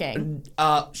normal looking.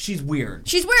 She's weird.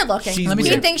 She's weird looking. She's He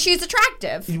weird. thinks she's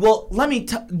attractive. Well, let me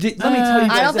tell you guys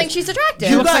I don't this. think she's attractive.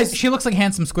 She You looks, guys- like, she looks like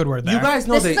handsome Squidward there. You guys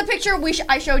know This they. is the picture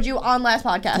I showed you on last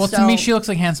podcast. Well, so to me, she looks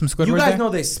like handsome Squidward You guys there. know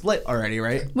they split already,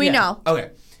 right? we know. Okay.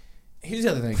 Here's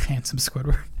the other thing. Handsome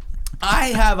Squidward. I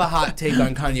have a hot take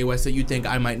on Kanye West that you think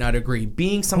I might not agree.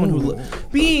 Being someone who,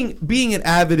 being an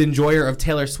avid enjoyer of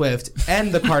Taylor Swift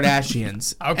and the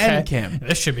Kardashians Okay. and Kim,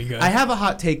 This should be good. I have a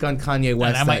hot take on Kanye West.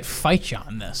 and I that might fight you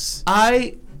on this.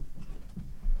 I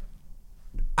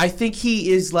think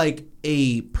he is like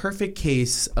a perfect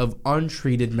case of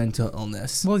untreated mental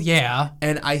illness, Well, yeah.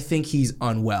 and I think he's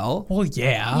unwell. Well,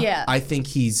 yeah. Yeah. I think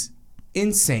he's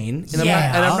insane, and,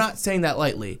 Yeah. I'm not saying that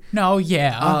lightly. No,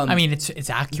 yeah. Um, I mean, it's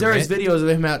accurate. There is videos of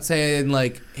him out saying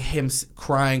like him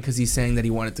crying because he's saying that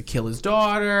he wanted to kill his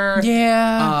daughter.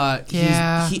 Yeah.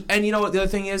 Yeah. And you know what the other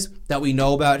thing is that we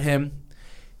know about him?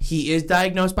 He is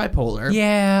diagnosed bipolar.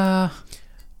 Yeah.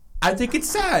 I think it's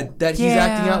sad that he's Yeah.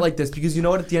 acting out like this because you know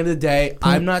what? At the end of the day,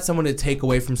 I'm not someone to take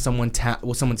away from someone's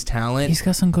talent. He's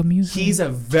got some good music. He's a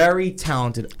very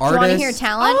talented Do you want to artist. hear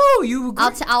talent? Oh, you agree?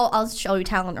 I'll show you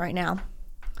talent right now.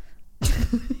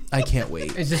 I can't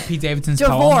wait. Is this Pete Davidson's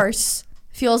poem? Divorce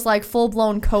feels like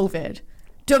full-blown COVID.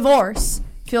 Divorce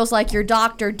feels like your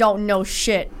doctor don't know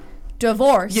shit.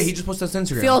 Divorce Yeah, he just posted on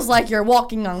Instagram. feels like you're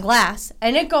walking on glass.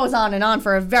 And it goes on and on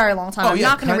for a very long time. Oh, I'm yeah,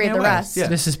 not going to read Kanye the West, rest. yeah.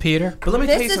 This is Peter. But let me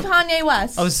tell This you is something. Kanye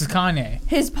West. Oh, this is Kanye.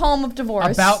 His poem of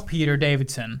divorce. About Peter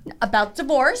Davidson. About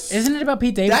divorce. Isn't it about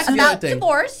Pete That's Davidson? the other About thing.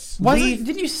 divorce.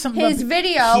 Didn't you say something His about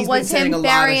video He's been was saying him a lot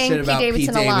of burying shit Pete about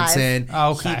Davidson Pete alive. Davidson. Oh,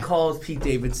 okay. He calls Pete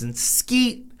Davidson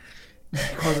Skeet.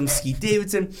 He calls him Skeet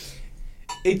Davidson.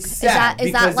 It's sad Is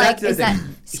because that that's the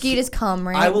thing. Skeet is cum,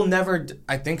 right? I will never.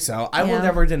 I think so. I will Yeah.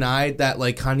 never deny that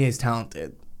like Kanye's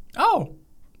talented, Oh,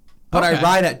 but Okay. I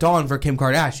ride at dawn for Kim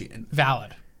Kardashian,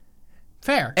 valid.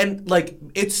 Fair. and like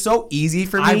it's so easy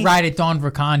for me. I ride at dawn for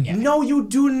Kanye. No, you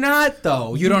do not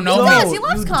though. You don't know He me. does. He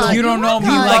loves You Kanye. You don't know loves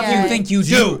me like Kanye. you think you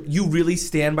do. Dude, you really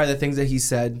stand by the things that he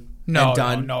said No, and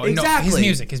done. no. Exactly.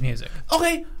 His music.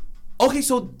 Okay,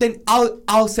 so then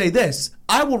I'll say this.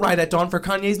 I will ride at dawn for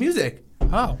Kanye's music.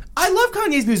 Oh. I love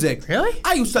Kanye's music. Really?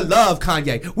 I used to love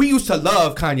Kanye. We used to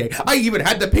love Kanye. I even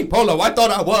had the pink polo. I thought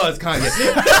I was Kanye.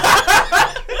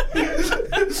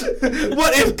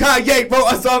 What if Kanye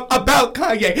wrote a song about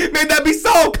Kanye? Man, that'd be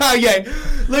so Kanye.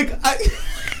 Like,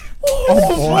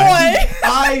 Oh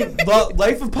boy.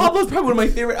 Life of Pablo is probably one of my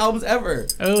favorite albums ever.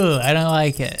 Ooh, I don't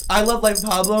like it. I love Life of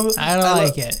Pablo. I don't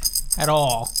like it at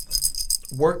all.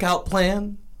 Workout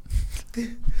Plan.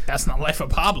 That's not Life of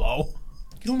Pablo.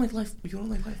 You don't like Life of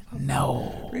Pablo?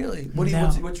 No. Really? No. What's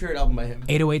your favorite album by him?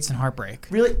 808s and Heartbreak.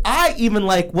 Really? I even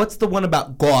like, what's the one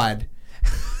about God?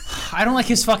 I don't like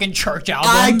his fucking church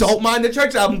albums. I don't mind the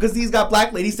church album because he's got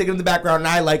black ladies singing in the background and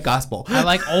I like gospel. I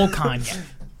like old Kanye.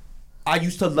 I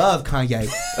used to love Kanye.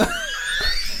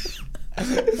 How's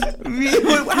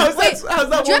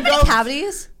that Do you one have any go?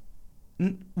 cavities?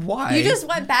 Why? You just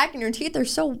went back and your teeth are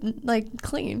so like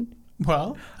clean.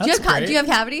 Well, Do you have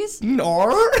cavities? No.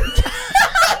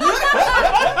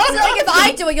 So like if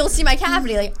I do it, you'll see my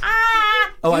cavity. Like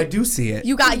Oh, I do see it.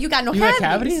 you got no You got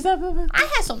cavities. cavities? I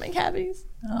have so many cavities.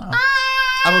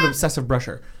 I'm an obsessive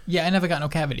brusher. Yeah, I never got no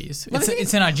cavities. Let me see.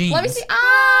 It's in our genes. Let me see.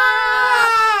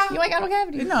 You ain't got no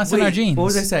cavities. No, it's in our genes. What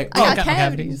was I saying? I got no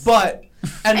cavities. But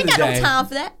end I of ain't the got day, no time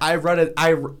for that. I run it.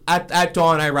 At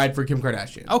dawn I ride for Kim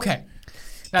Kardashian. Okay.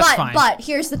 That's fine. But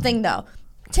here's the thing though.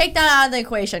 Take that out of the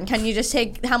equation. Can you just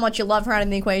take how much you love her out of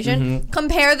the equation?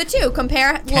 Compare the two.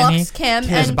 Compare looks, Kim,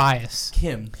 There's and bias.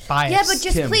 Kim. Bias. yeah, but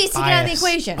just Kim. please take it out of the Bias.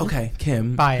 equation. Okay,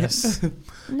 Kim. Bias.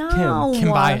 No. Kim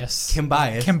bias. Kim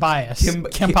bias. Kim bias.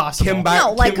 Kim possible.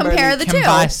 No, like compare the Kim two.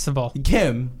 possible.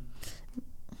 Kim.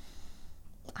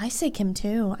 I say Kim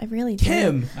too. I really do.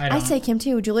 Kim. I say Kim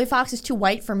too. Julia Fox is too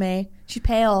white for me. She's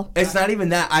pale. It's not even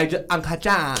that. Uncle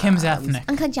John. Kim's ethnic.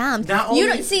 Uncle Jam. Not You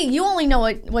only- don't see. You only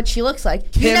know what she looks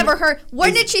like. You Kim never heard. When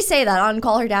is- did she say that on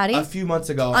Call Her Daddy? A few months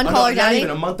ago. On no, Call Her not Daddy?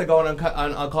 even a month ago on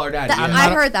Call Her Daddy. That- yeah.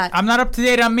 I heard that. I'm not up to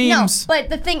date on No, memes. but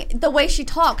the way she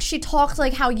talks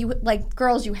like how you like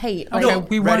girls you hate. Like, Okay, No,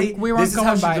 we weren't- ready? we weren't This is how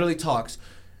going she by- literally talks.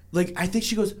 Like, I think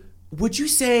she goes, would you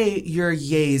say you're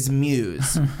Ye's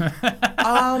muse?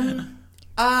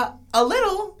 A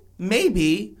little,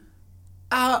 maybe.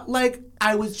 Like,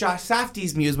 I was Josh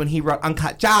Safdie's muse when he wrote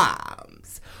Uncut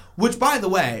Gems. Which, by the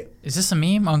way, Is this a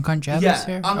meme? Uncut Gems yeah.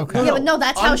 here? Okay. Okay. Yeah, but no,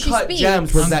 that's how she Uncut speaks.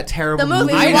 Gems was that terrible The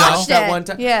movie, movie we watched that it. one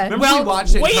time. Yeah. Remember Well, we watched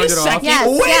it and wait a turned it off? second. Yes,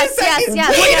 Wait yes, a second. yes,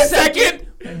 Wait yes. a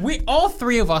second. We all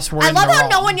three of us were I in love the how wrong.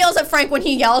 no one yells at Frank when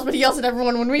he yells, but he yells at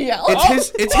everyone when we yell.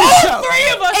 It's his all show.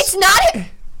 three of us. It's not.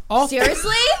 all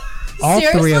Seriously? all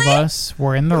Seriously? three of us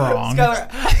were in the wrong. Skylar,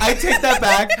 I take that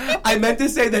back. I meant to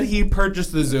say that he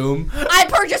purchased the Zoom. I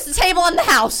purchased the table in the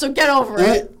house, so get over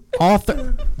it. All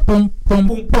boom, boom, boom,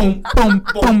 boom, boom, boom,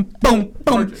 boom,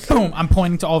 boom, boom. I'm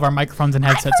pointing to all of our microphones and I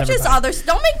headsets. purchased Everybody. others.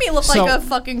 Don't make me look So, like a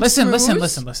fucking listen.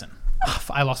 Scrooge.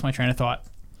 I lost my train of thought.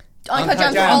 Uncut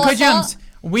Gems. Gems. are all Uncut our fault? Gems.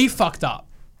 We fucked up.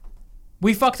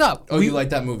 Oh, we, you like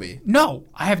that movie? No,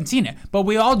 I haven't seen it. But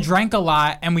we all drank a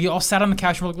lot, and we all sat on the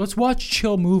couch and we're like, let's watch a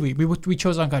chill movie. We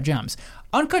chose Uncut Gems.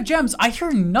 Uncut Gems, I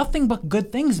hear nothing but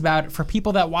good things about it for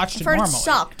people that watched it For it normally.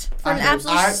 sucked. For it I heard-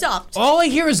 absolutely I- sucked. All I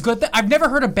hear is good I've never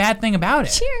heard a bad thing about it.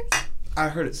 Cheers. I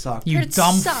heard it sucked. You It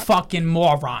dumb sucked. fucking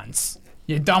morons.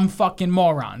 You dumb fucking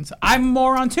morons. I'm a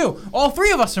moron too. All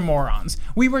three of us are morons.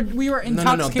 We were No,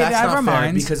 intoxicated that's out of our not fair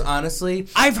minds. because honestly,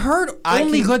 I've heard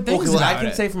only good things okay, well, about I can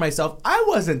it. say for myself, I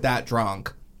wasn't that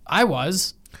drunk. I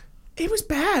was. It was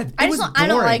bad. I It just was don't- I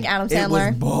don't boring. like Adam It was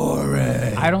Sandler.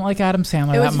 boring. I don't like Adam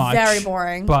Sandler It that was much. very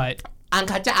boring. But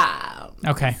Uncut Gems.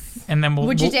 okay, and then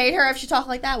Would you date her if she talked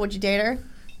like that? Would you date her?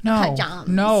 No, Uncut Gems.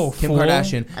 no. Kim fool.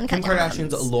 Kardashian. Uncut Kim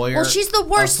Kardashian's a Gems. lawyer. Well, she's the a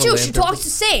worst too. She philanthropist. talks the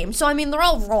same. So I mean, they're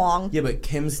all wrong. Yeah, but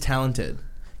Kim's talented.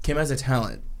 Kim has a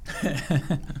talent.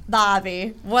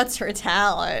 Bobby, what's her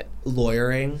talent?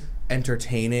 Lawyering,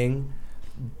 entertaining,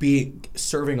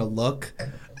 serving a look.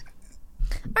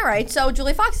 All right, so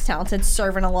Julie Fox is talented,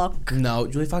 serving a look. No,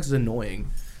 Julie Fox is annoying.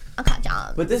 Uncut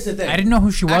Gems. But this is the thing. I didn't know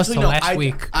who she was Actually, till no, last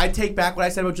week. I take back what I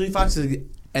said about Julie Fox,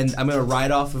 and I'm gonna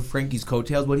ride off of Frankie's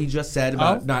coattails. What he just said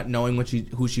about Oh. not knowing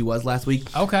who she was last week.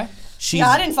 Okay. She's, Yeah,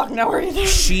 I didn't fucking know her either.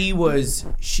 she was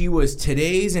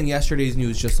today's and yesterday's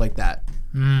news, just like that.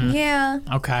 Yeah.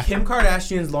 Okay. Kim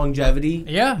Kardashian's longevity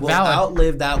Yeah, will valid.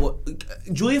 outlive that.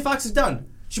 Julia Fox is done.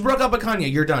 She broke up with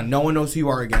Kanye. You're done. No one knows who you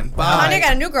are again. Bye. Kanye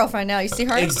got a new girlfriend now. You see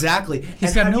her? Exactly.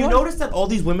 And got a have new you one? noticed that all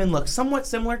these women look somewhat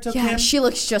similar to Yeah, Kim? she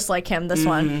looks just like him. This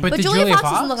one, But did Julia Julia Fox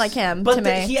doesn't Fox? look like him But to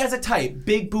me. he has a type,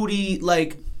 big booty,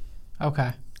 like.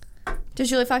 Okay. Does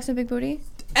Julia Fox have a big booty?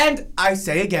 And I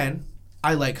say again,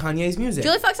 I like Kanye's music.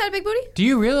 Julia Fox had a big booty. Do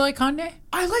you really like Kanye?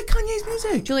 I like Kanye's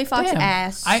music. Julia Fox Damn.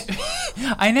 ass.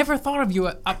 I never thought of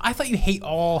you. I thought you hate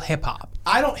all hip hop.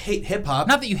 I don't hate hip hop.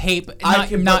 Not that you hate, but I not,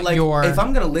 can, not but like, your. if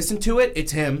I'm gonna listen to it,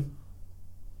 it's him.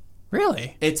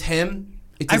 Really, It's him.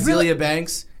 It's I really- Azealia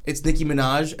Banks. It's Nicki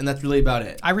Minaj, and that's really about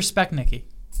it. I respect Nicki.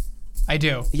 I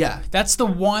do. Yeah. That's the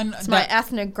one It's my that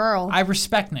ethnic girl. I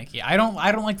respect Nicki. I don't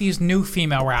like these new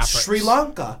female rappers. Sri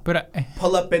Lanka. But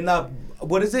Pull up in the,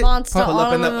 what is it? Monster Pull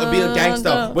up in the, be a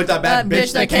gangster with a bad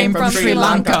bitch that came from Sri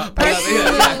Lanka.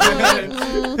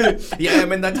 Yeah,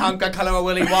 I'm in the Tonka, color of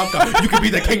Willy Wonka. You can be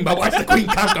the king, but watch the queen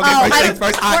conquer.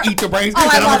 First, I eat your brains, then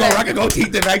I'm gonna go rock and go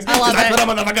teeth the eggs. I love That's it.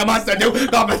 what a motherfucking monster do.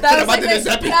 That was like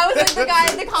the guy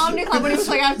at the comedy club when he was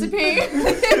like, I have to pee.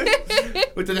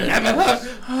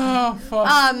 oh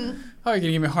fuck. Oh, you're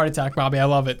gonna give me a heart attack, Bobby. I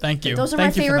love it. Thank you. Those are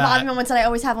Thank my you for favorite that. Bobby moments that I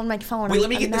always have on my phone. Wait,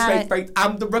 let me get this straight, Frank.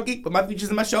 I'm the rookie, but my features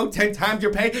in my show 10 times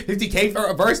your pay, 50K for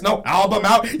a verse, no album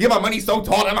out. Yeah, my money's so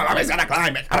tall that my mommy's gonna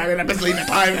climb it. I'm gonna sleep and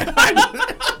climb it.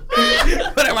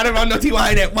 But I want to run no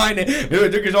T-wine it, wine it. The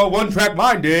dick is all one track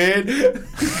minded.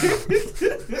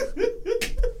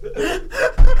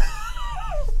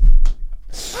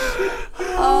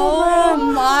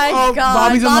 Oh my God.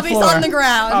 Bobby's on the floor. on the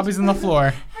ground. Bobby's on the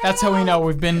floor. That's how we know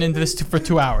we've been into this for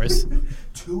 2 hours.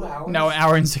 2 hours? No, an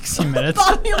hour and 16 minutes.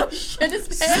 Bobby will shit his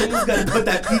pants. He's gonna put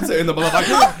that pizza in the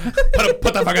motherfucker.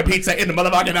 Put the fucking pizza in the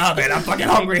motherfucking oven. I'm fucking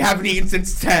hungry. Haven't eaten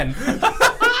since 10.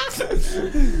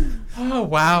 Oh,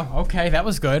 wow. Okay, that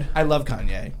was good. I love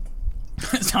Kanye.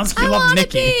 It sounds like you love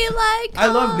Nicki. I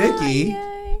love Nicki.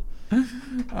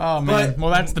 Oh, man. But-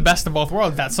 Well, that's the best of both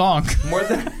worlds, that song. More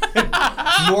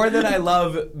than I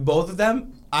love both of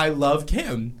them, I love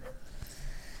Kim.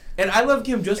 And I love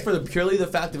Kim just for purely the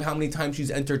fact of how many times she's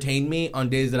entertained me on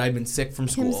days that I've been sick from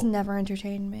school. Kim's never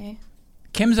entertained me.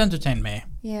 Kim's entertained me.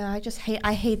 Yeah,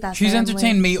 I hate that She's family.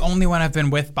 entertained me only when I've been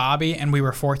with Bobby and we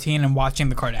were 14 and watching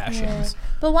the Kardashians. Yeah.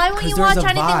 But why won't 'Cause you there's watch a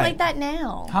anything vibe. like that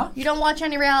now? Huh? You don't watch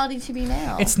any reality TV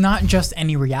now. It's not just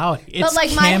any reality. It's But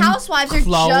like my Kim, housewives are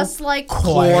Khloe, just like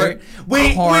Court.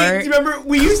 Wait, do you remember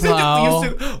we used to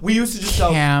just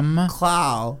go Kim,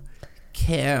 Clow,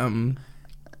 Kim,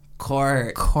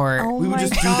 Court. Oh We would my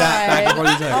just do that back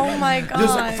and forth. Oh my God.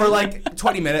 Just for like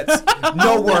 20 minutes,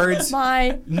 no words,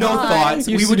 My no God. thoughts.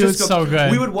 You We used would to do just it go, so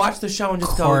good. We would watch the show and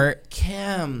just Court. go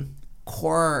Kim,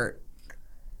 Court,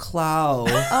 Clow,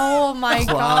 Oh my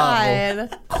Clow,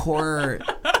 God. Court.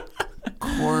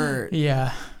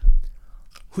 Yeah.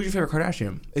 Who's your favorite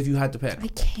Kardashian? If you had to pick, I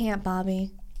can't,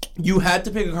 Bobby. you had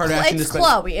to pick a Kardashian. to It's spend.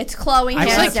 Chloe. It's Chloe. I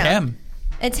Hands say down. Kim.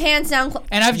 It's hands down.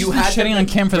 And I've You just been had to shitting on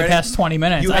pick- Kim for the ready? past 20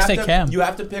 minutes. I say Kim. You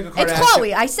have to pick a Kardashian. It's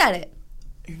Chloe. I said it.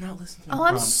 You're not listening. Oh,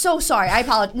 I'm so sorry. I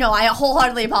apologize. No, I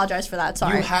wholeheartedly apologize for that.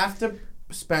 Sorry. You have to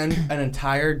spend an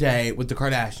entire day with the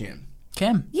Kardashian.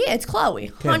 Kim. Yeah, it's Chloe.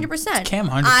 100%. Kim,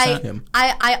 100%. Kim.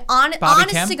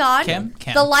 Honest Kim? to God, Kim?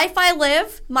 the life I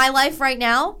live, my life right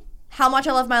now, how much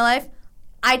I love my life,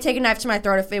 I'd take a knife to my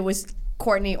throat if it was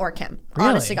Courtney or Kim.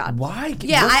 Honest to God. Why?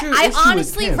 Yeah, What's your I issue with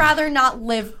honestly Kim? rather not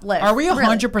live. Are we really.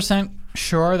 100%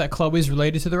 sure that Chloe's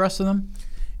related to the rest of them?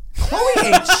 Chloe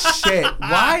ain't shit.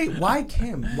 Why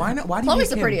Kim? Why not? Why do you Chloe's hate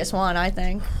the Kim? prettiest one, I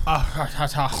think.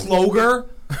 Cloger.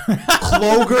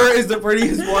 Cloger is the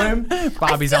prettiest one.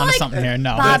 Bobby's I feel onto like- something here.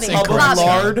 No, Bobby, that's incorrect. Bobby.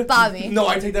 Lard. Bobby. No,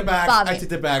 I take that back. Bobby. I take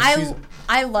that back.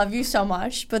 I love you so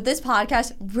much, but this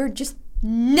podcast, we're just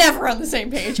never on the same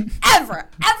page. Ever.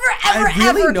 I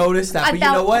really noticed that, but you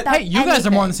know what? Hey, you guys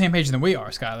are more on the same page than we are,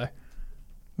 Skylar.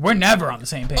 We're never on the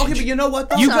same page. Okay, but you know what?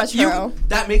 Though? That's not true.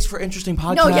 That makes for interesting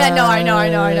podcasts. No, yeah, no, I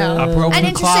know. A broken An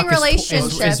interesting clock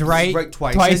relationship. is right, Right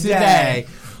twice a day.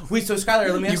 Wait, so Skylar,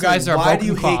 let me ask You guys are a why do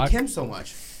you broken hate clock. Kim so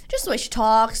much? Just the way she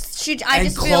talks. I And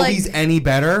just feel like Chloe's any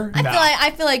better?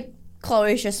 I feel like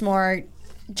Chloe's just more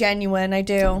genuine. I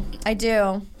do.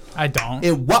 I don't.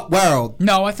 In what world?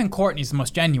 No, I think Courtney's the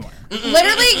most genuine.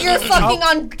 Literally, you're fucking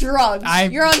on drugs.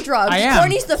 You're on drugs. I am.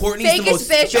 Courtney's the Courtney's fakest the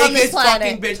most bitch on this fakest planet.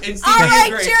 fucking bitch in All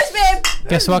right, history. cheers, babe.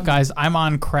 Guess what, guys? I'm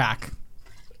on crack.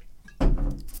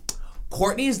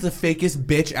 Courtney is the fakest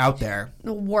bitch out there.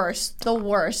 The worst.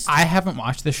 I haven't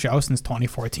watched the show since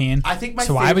 2014. I think my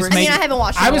so I was favorite- I mean, making. I haven't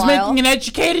watched it in I a was while. making an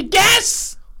educated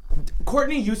guess.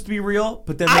 Courtney used to be real,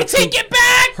 but then I take it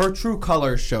back. her true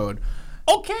colors showed.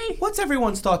 Okay. What's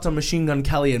everyone's thoughts on Machine Gun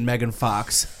Kelly and Megan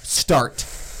Fox? Start.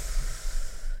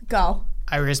 Go.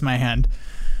 I raised my hand.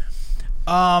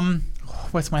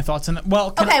 What's my thoughts on that?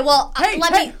 Well, Okay, well,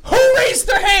 let me. Who raised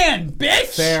their hand, bitch?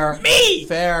 Fair. Me.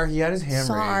 Fair. He had his hand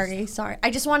raised. Sorry. I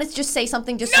just wanted to just say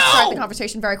something just to No! start the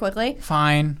conversation very quickly.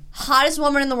 Fine. Hottest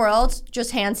woman in the world,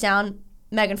 just hands down,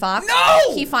 Megan Fox.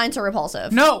 No! He finds her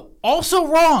repulsive. No. Also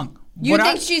wrong. You What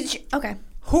think I- she's okay?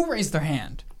 Who raised their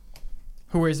hand?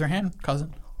 Who raised their hand,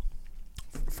 cousin?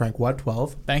 Frank What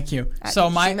 12? Thank you. At So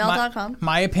my gmail.com.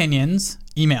 my opinions,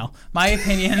 email. My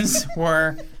opinions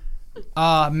were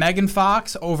Megan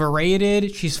Fox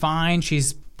overrated. She's fine.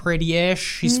 She's pretty-ish.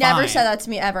 She's Never fine. said that to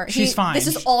me ever. She's fine. This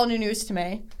is all new news to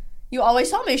me. You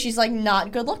always told me she's like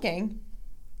not good looking.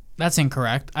 That's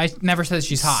incorrect. I never said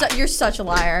she's hot. You're such a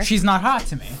liar. She's not hot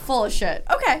to me. Full of shit.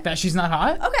 Okay. That she's not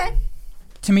hot? Okay.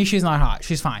 To me, she's not hot.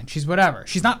 She's fine. She's whatever.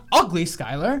 She's not ugly,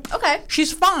 Skylar. Okay.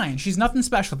 She's fine. She's nothing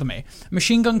special to me.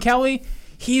 Machine Gun Kelly,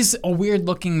 he's a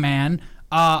weird-looking man.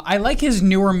 I like his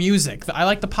newer music. I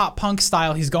like the pop punk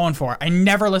style he's going for. I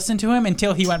never listened to him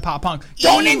until he went pop punk.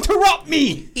 Don't interrupt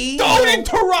me! Don't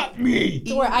interrupt me!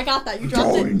 Don't worry, I got that. You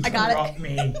dropped it. I got it.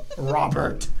 Me,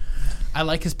 Robert. I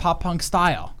like his pop punk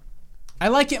style. I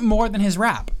like it more than his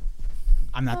rap.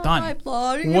 I'm not done.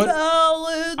 What?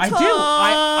 I do.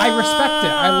 I respect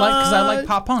it. I like because I like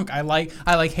pop punk. I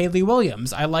like Hayley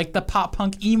Williams. I like the pop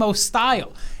punk emo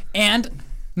style. And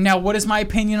now, what is my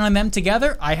opinion on them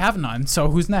together? I have none. So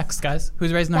who's next, guys?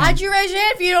 Who's raising their hand? Why'd you raise your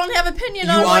hand if you don't have opinion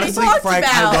You on what he honestly, talked Frank,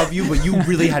 about? I love you, but you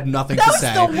really had nothing That to was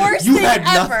say. the worst You thing had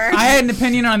nothing- ever. I had an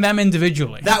opinion on them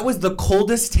individually. That was the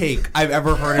coldest take I've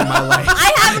ever heard in my life.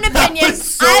 I have an opinion.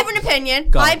 was so- I have an opinion.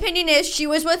 Go. My opinion is she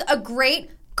was with a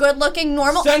great, good-looking,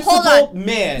 normal. Sensible Hold on.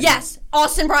 man. Yes,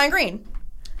 Austin Brian Green.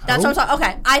 That's what I'm talking.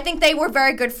 Okay, I think they were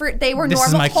very good for. They were This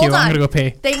is normal. my Hold cue. on. I'm gonna go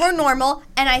pee. They were normal,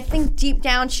 and I think deep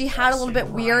down she had a little bit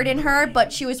weird in her,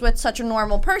 but she was with such a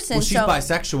normal person. Well, she's so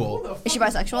bisexual. is she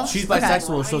bisexual? She's Okay.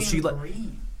 bisexual, so she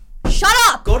Shut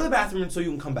up. go to the bathroom so you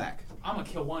can come back. I'm gonna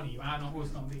kill one of you. I don't know who's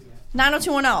gonna be there.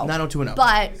 90210. 90210.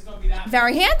 But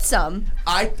very handsome,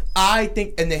 I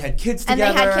think, and they had kids and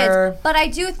together. they had kids. But I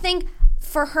do think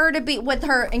for her to be with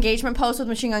her engagement post with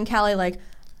Machine Gun Kelly, like,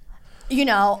 you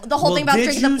know, the whole thing about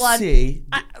drinking the blood. See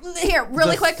Here,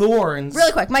 really the quick. thorns?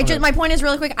 Really quick. Okay. My point is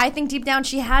really quick. I think deep down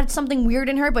she had something weird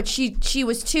in her, but she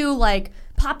was too like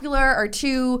popular or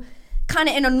too kind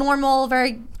of in a normal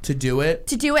to do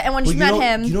it. And when she met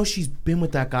him, you know, she's been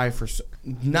with that guy for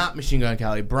not Machine Gun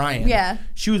Kelly, Brian. Yeah.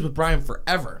 She was with Brian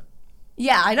forever.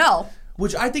 yeah, I know.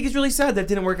 Which I think is really sad that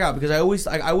didn't work out because I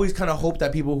always kind of hope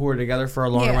that people who are together for a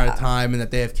long amount of time and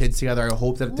that they have kids together, I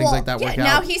hope that things like that work out.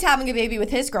 Now he's having a baby with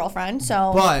his girlfriend,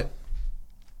 so. But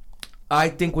I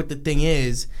think what the thing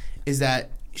is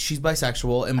that she's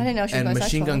bisexual and, I didn't know she was and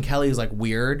Machine bisexual. Gun Kelly is like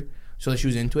weird, so that she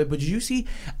was into it. But did you see?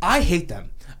 I hate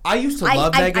them. I used to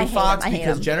love I Megan hate Fox them. I hate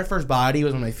because them. Jennifer's Body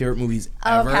was one of my favorite movies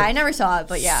ever. Okay, I never saw it,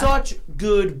 but yeah. Such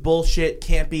good bullshit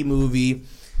campy movie,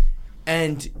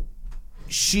 and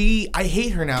I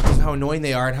hate her now because of how annoying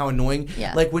they are and how annoying.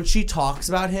 Yeah. Like when she talks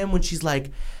about him, when she's like,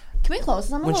 Can we close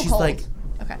this? I'm a when little she's cold. like,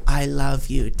 okay. I love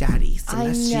you, Daddy, I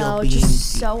celestial know, being.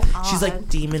 just so odd. She's like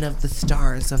demon of the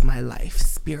stars of my life,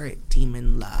 spirit,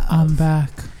 demon, love. I'm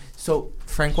back. So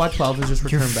Frank Watt 12 has just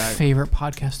Your returned back. favorite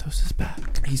podcast host is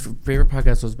back. His favorite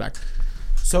podcast was back.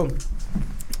 So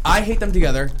I hate them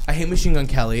together. I hate Machine Gun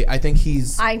Kelly. I think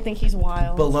he's I think he's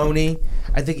wild. baloney.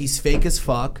 I think he's fake as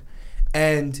fuck,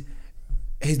 and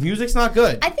his music's not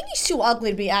good. I think he's too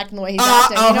ugly to be acting the way he's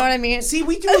acting. You know what I mean? See,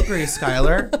 we do agree,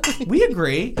 Skylar. We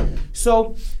agree.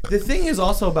 So the thing is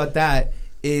also about that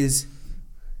is,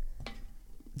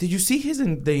 did you see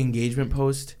the engagement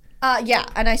post? Yeah,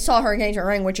 and I saw her engagement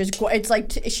ring, which is it's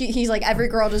like he's like every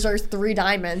girl deserves 3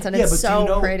 diamonds, and Yeah, it's but so do you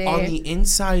know pretty. on the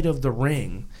inside of the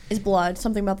ring? Is blood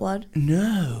something about blood?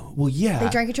 No. Well, yeah. They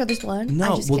drank each other's blood. I'm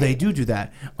No, just well, they kidding. do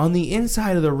that. On the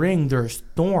inside of the ring, there's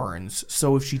thorns.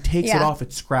 So if she takes it Yeah. off,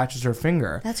 it scratches her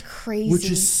finger. That's crazy. Which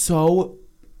is so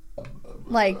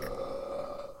like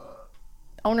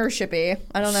ownershipy.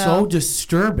 I don't know. so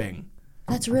disturbing.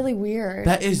 That's really weird.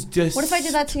 That is just. What if I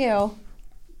did that to you?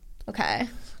 Okay,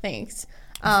 thanks.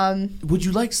 Would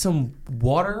you like some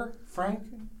water, Frank?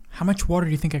 How much water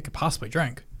do you think I could possibly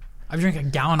drink? I've drank a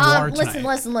gallon of water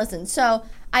tonight. Listen. So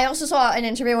I also saw an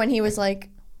interview when he was like,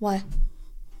 "What?"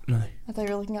 No. I thought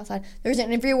you were looking outside. There was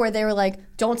an interview where they were like,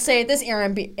 "Don't stay at this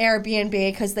Airbnb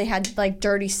because they had like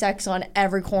dirty sex on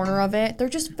every corner of it." They're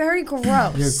just very gross.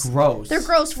 They're gross. They're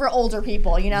gross for older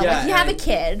people. You know, Yeah, like you have a and-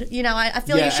 kid. You know, I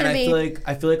feel like you shouldn't be.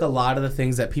 I feel like a lot of the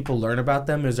things that people learn about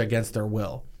them is against their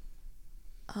will.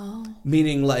 Oh.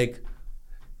 Meaning, like,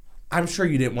 I'm sure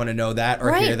you didn't want to know that or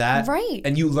Right, hear that, right.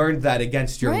 And you learned that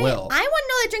against your Right. will. I want to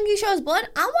know that drinking shows blood.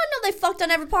 I want to know they fucked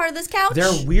on every part of this couch.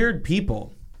 They're weird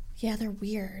people. Yeah, they're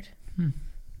weird.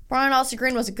 Brian Austin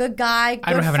Green was a good guy, good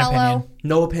I don't have an fellow. opinion.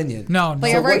 No opinion. No,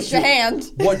 But no. you raised your hand.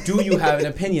 What do you have an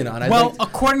opinion on? Well,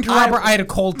 according to Robert, I had a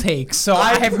cold take, so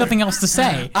I have nothing else to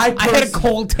say. I had a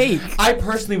cold take. I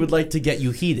personally would like to get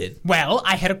you heated. Well,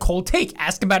 I had a cold take.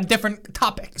 Ask about a different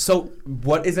topic. So,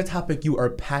 what is a topic you are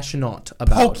passionate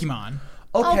about? Pokemon.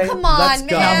 Okay, Oh, come on, let's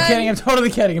go. man. No, I'm kidding. I'm totally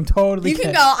kidding. I'm totally You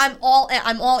kidding. can go.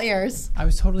 I'm all ears. I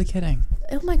was totally kidding.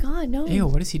 Oh my god, no. Ew,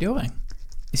 what is he doing?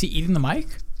 Is he eating the mic?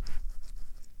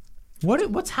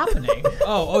 What's happening?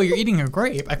 oh, you're eating a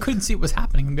grape. I couldn't see what was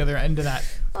happening on the other end of that.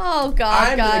 Oh God,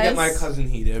 I'm guys. gonna get my cousin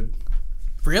heated.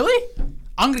 Really?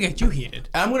 I'm gonna get you heated.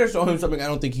 I'm gonna show him something I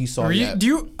don't think he saw yet.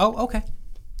 Oh, okay.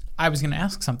 I was gonna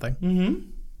ask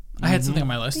something. I had something on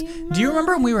my list. Do you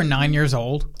remember when we were 9 years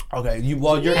old? Okay, you're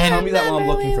telling me that while I'm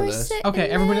looking for this. Okay,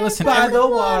 everybody listen. By the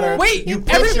water. Wait, you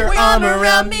put your arm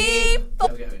around me.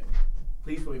 Okay.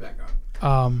 Please put me back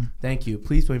on. Thank you.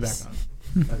 Please put me back on.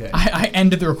 Okay. I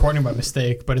ended the recording by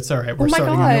mistake, but it's all right. We're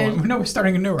starting a new one. No, we're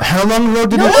starting a new one. How long ago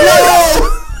did it?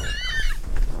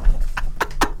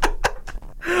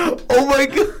 Oh my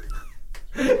god.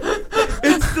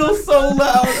 It's still so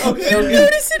loud. Okay. You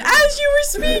noticed it as you were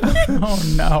speaking. Oh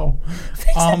no.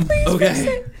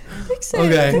 Okay. Fix it.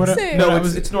 Okay. Fix it. No,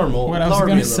 it's normal. What I was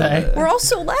gonna say. We're all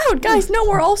so loud, guys. No,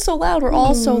 we're all so loud. We're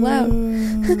all so loud.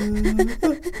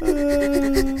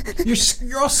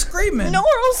 You're all screaming. No,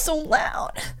 we're all so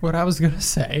loud. What I was gonna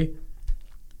say.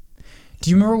 Do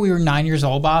you remember we were 9 years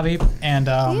old, Bobby? And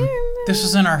this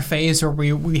was in our phase where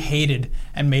we hated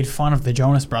and made fun of the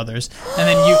Jonas Brothers. And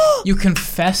then you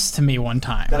confessed to me one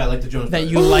time that I like the Jonas Brothers.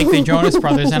 That you like the Jonas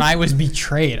Brothers, and I was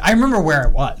betrayed. I remember where I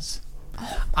was.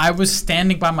 I was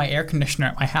standing by my air conditioner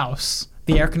at my house.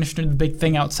 The air conditioner, the big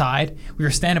thing outside. We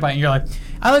were standing by it, and you're like,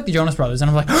 I like the Jonas Brothers.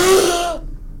 And I'm like,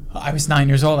 I was 9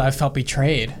 years old. I felt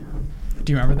betrayed.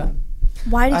 Do you remember that?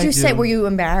 Why did you say, were you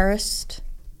embarrassed?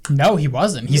 No, he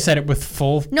wasn't. He said it with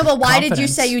full No, but why confidence. did you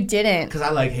say you didn't? Because I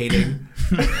like hating.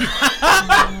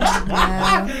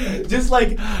 Just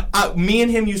like me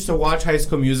and him used to watch High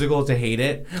School Musical to hate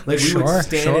it. Like we would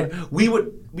stand it. We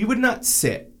would not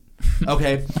sit.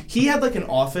 Okay, he had like an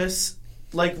office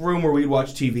like room where we'd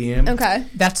watch TV in. Okay,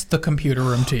 that's the computer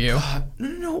room to you.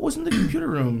 No, it wasn't the computer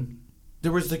room.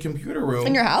 There was the computer room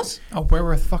in your house. Oh, where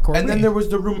the fuck were we? And then there was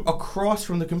the room across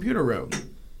from the computer room.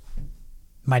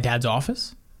 My dad's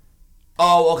office.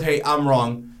 Oh, okay, I'm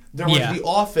wrong. There was the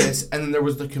office, and then there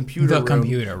was the computer room. The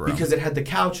computer room. Because it had the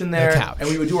couch in there. And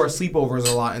we would do our sleepovers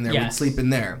a lot in there. We'd sleep in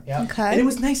there. Yep. Okay. And it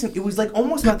was nice. And it was like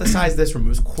almost about the size of this room. It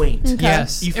was quaint. Okay.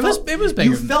 Yes. It was bigger.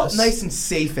 You felt nice and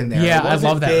safe in there. Yeah, I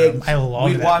love that room. I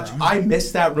love that room. I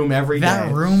missed that room every day.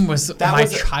 That room was my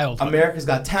childhood. America's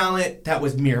Got Talent. That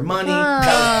was Mere Money.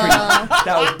 That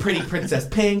was Pretty Princess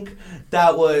Pink.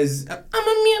 That was I'm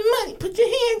a Mere Money. Put your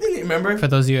hands in it. Remember? For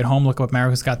those of you at home, look up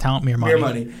America's Got Talent. Mere Money. Mere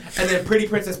Money. And then Pretty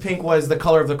Princess Pink was The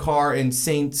Color of the Car in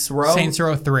Saints Row. Saints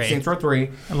Row 3. Saints Row 3.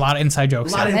 A lot of inside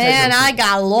jokes. Man, I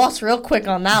got lost real quick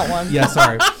on that one. Yeah,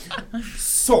 sorry.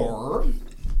 So,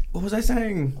 what was I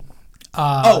saying?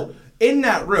 In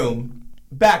that room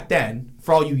back then,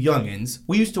 for all you youngins,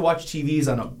 we used to watch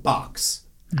TVs on a box.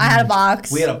 I had a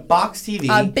box. We had a box TV.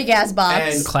 A big ass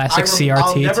box. And classic CRT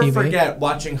I'll never TV. forget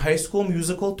watching High School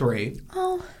Musical 3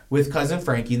 with Cousin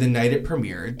Frankie the night it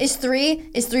premiered. Is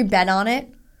 3 bet on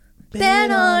it?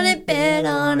 Bet on it, bet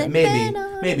on it.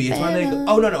 Maybe. It's when they go,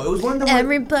 oh, no. It was one of the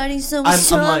Everybody's so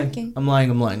shocking. I'm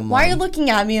lying. Why are you looking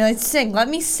at me? Let's sing. Let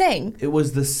me sing. It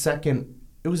was the second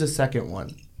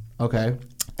one. Okay.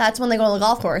 That's when they go to the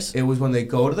golf course. It was when they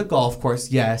go to the golf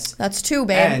course, yes. That's 2,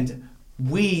 babe. And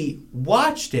we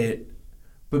watched it,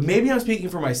 but maybe I'm speaking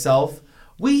for myself.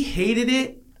 We hated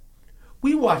it.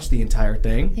 We watched the entire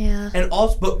thing. Yeah. And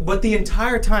also, but the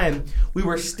entire time we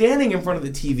were standing in front of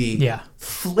the TV. Yeah.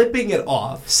 Flipping it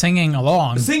off. Singing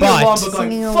along. But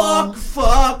going,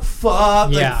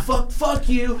 fuck. Yeah. Like, fuck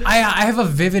you. I have a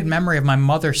vivid memory of my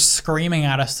mother screaming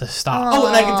at us to stop. Oh,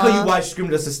 and I can tell you why she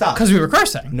screamed at us to stop. Because we were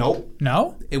cursing. Nope.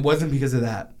 No? It wasn't because of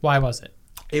that. Why was it?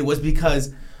 It was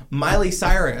because Miley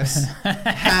Cyrus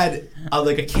had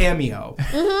a cameo.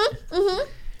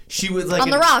 She was like on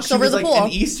the rocks over the pool. An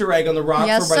Easter egg on the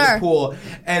rocks over by the pool,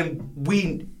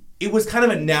 and it was kind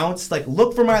of announced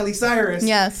look for Miley Cyrus.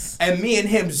 Yes. And me and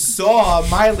him saw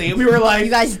Miley, and we were like,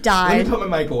 you guys died. Let me put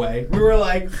my mic away. We were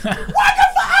like, what the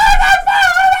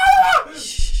fuck?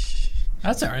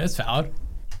 That's alright. That's valid.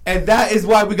 And that is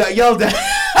why we got yelled at.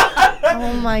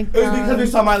 Oh my god. It was because we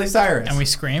saw Miley Cyrus. And we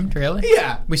screamed, really?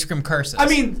 Yeah. We screamed curses. I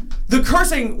mean, the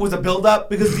cursing was a build-up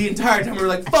because the entire time we were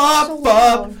like,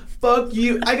 fuck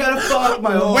you. I gotta fuck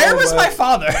my whole Where was my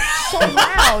father? So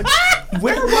loud.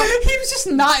 Where was he? Was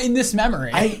just not in this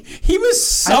memory. He was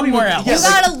somewhere else.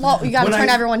 You gotta turn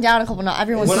everyone down a couple.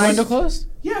 Everyone's was the window closed?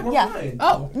 Yeah, we're fine.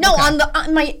 Oh. No, okay.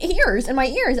 on my ears. In my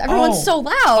ears. Everyone's so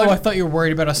loud. Oh, I thought you were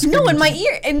worried about us screaming. No, in my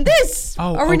ear. In this.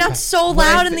 Oh, are we not so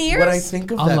loud in the ears? When I think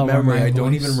of that memory, I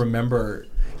don't even remember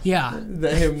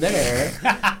him there.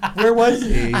 Where was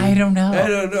he? I don't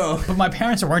know. But my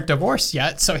parents weren't divorced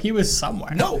yet, so he was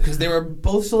somewhere. No, because they were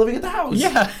both still living at the house.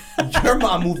 Yeah. Your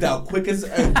mom moved out quick as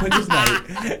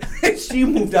night. She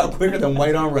moved out quicker than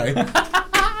white on right.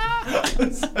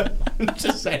 I'm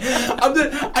just saying.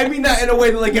 I mean that in a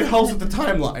way that like it helps with the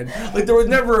timeline. Like there was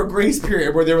never a grace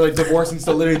period where they were like divorced and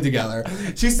still living together.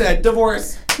 She said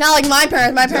divorce. Not like my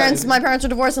parents. My parents were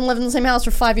divorced and lived in the same house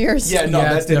for 5 years. Yeah, no,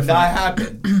 that did not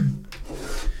happen.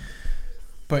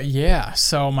 But yeah,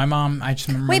 so my mom, I just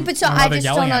remember. Wait, but so I just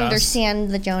don't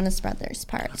understand the Jonas Brothers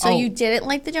part. So you didn't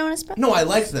like the Jonas Brothers? No, I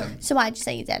liked them. So why'd you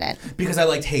say you didn't? Because I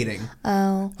liked hating.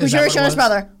 Oh. Who's your Jonas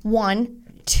brother?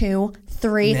 1, 2,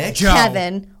 3. Nick?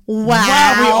 Kevin. Wow.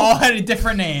 Wow, we all had a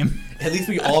different name. At least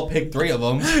we all picked 3 of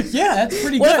them. Yeah, that's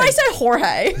pretty good. What if I said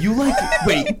Jorge? You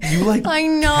like I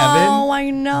know, Kevin? I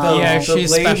know. Yeah,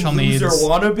 she's special needs.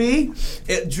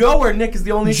 Wannabe? Joe or Nick is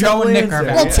the only Joe and Nick are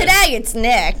Well, today it's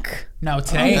Nick. No,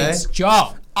 today it's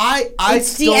Joe.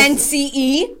 It's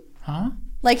DNCE. Huh?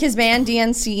 Like his band,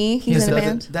 DNCE. He's in a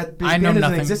band. That band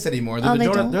doesn't exist anymore. They're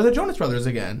the Jonas Brothers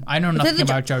again. I know nothing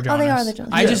about Joe Jonas. Oh, they are the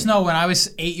Jonas I just know when I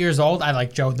was 8 years old, I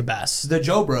liked Joe the best. The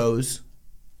Joe Bros.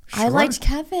 Sure. I liked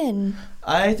Kevin.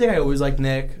 I think I always liked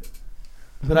Nick.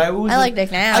 But I like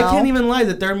Nick now. I can't even lie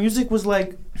that their music was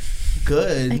like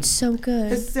good. It's so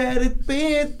good. I said it's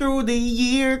been through the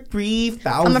year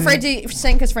 3000. I'm afraid to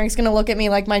sing because Frank's going to look at me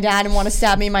like my dad and want to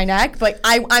stab me in my neck, but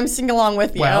I'm singing along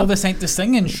with you. Well, this ain't the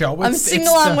singing show. I'm singing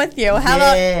along with you. How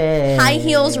about High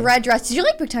Heels, Red Dress? Did you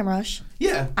like Big Time Rush?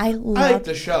 Yeah. I like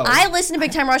the show. I listened to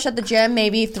Big Time Rush at the gym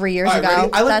maybe 3 years ago.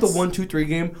 Ready? I like the 1, 2, 3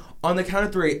 game. On the count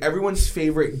of 3, everyone's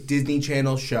favorite Disney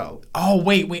Channel show. Oh,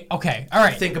 wait. Okay. All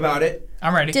right. Think about it.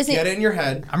 I'm ready. Disney. Get it in your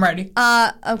head. I'm ready.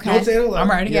 Okay. Don't say it aloud. I'm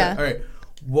ready. Yeah. All right.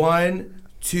 1,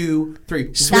 2, 3.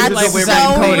 That's so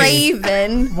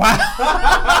Raven.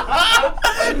 Wow.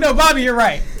 No, Bobby, you're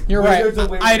right. You're right.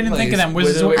 I didn't think of them.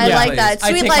 I like that.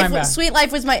 Sweet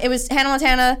Life was it was Hannah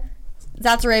Montana,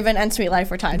 That's Raven, and Sweet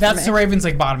Life were tied. That's the Raven's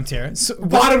like bottom tier.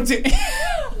 Bottom tier.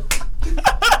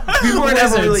 We weren't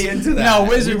ever really into that. No,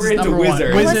 Wizards. We were into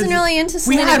Wizards. I wasn't really into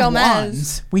Selena Gomez.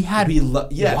 Wands. We had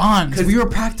wands. We were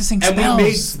practicing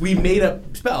spells. And we made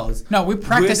up spells. No, we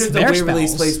practiced their spells. Wizards of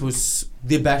Waverly Place was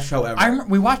the best show ever.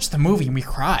 We watched the movie and we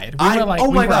cried. We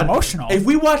were emotional. If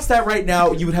we watched that right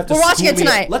now, you would have to. We're watching it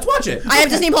tonight. Let's watch it. I have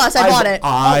Disney Plus. I bought it.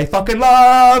 I fucking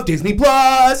love Disney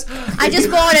Plus. I just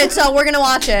bought it, so we're gonna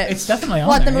watch it. It's definitely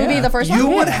on the movie, the first one? You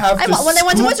would have to. When they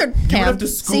went to Wizard Camp. You would have to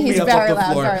scoop me up very off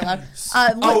the floor. Very loud.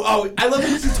 I love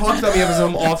when she talks about me as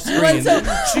I'm off screen.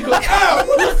 She goes, "Ow!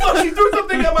 What the fuck? She threw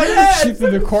something at my head." She threw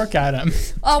the cork at him.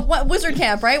 What Wizard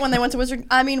Camp, right? When they went to Wizard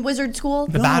School.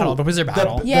 The Wizard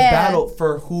battle. The battle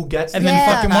for who gets and then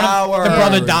fucking the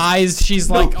brother dies. She's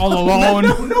like all alone.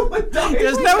 No one dies.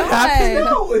 There's no happy.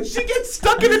 No, she gets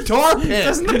stuck in a tar pit.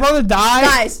 Doesn't the brother die?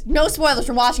 Guys, no spoilers.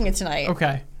 We're watching it tonight.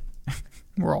 Okay.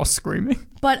 We're all screaming.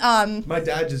 But my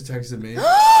dad just texted me.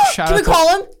 Can we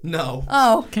call him? No.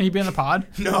 Oh. Can he be in the pod?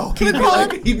 No. Can we call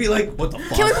him? He'd be like, "What the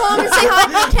fuck?" Can we call him and say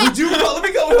hi? Would you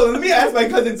call? Let me ask my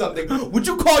cousin something. Would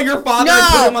you call your father and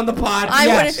put him on the pod? I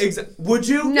wouldn't. Would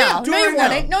you? No. No, you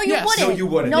wouldn't. No, you wouldn't. No, you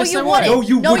wouldn't. No, you wouldn't. No,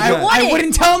 you wouldn't. I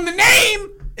wouldn't tell him the name.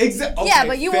 Exactly. Yeah,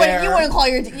 but you wouldn't call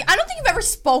your. I don't think you've ever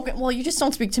spoken. Well, you just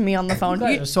don't speak to me on the phone. You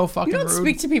guys are so fucking rude. You don't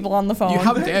speak to people on the phone.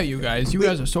 How dare you guys? You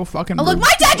guys are so fucking rude. Oh, look,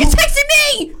 my dad just texted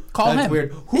me. Call That's him.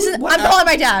 Weird. I'm calling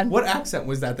my dad. What accent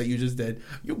was that you just did?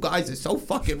 You guys are so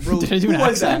fucking rude. Did I do an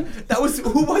accent?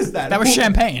 Who was that? That was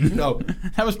Champagne. No.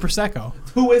 That was Prosecco.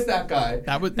 Who is that guy?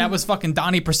 That was fucking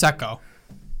Donnie Prosecco.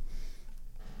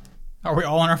 Are we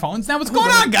all on our phones now? What's going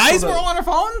on, guys? We're all on our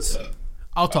phones?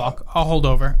 I'll talk. I'll hold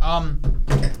over.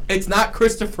 It's not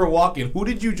Christopher Walken. Who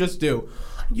did you just do?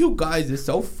 You guys are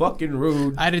so fucking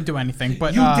rude. I didn't do anything,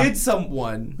 but you did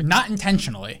someone. Not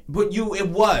intentionally. But it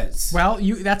was. Well,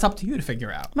 that's up to you to figure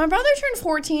out. My brother turned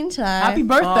 14 today. Happy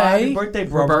birthday. Happy birthday,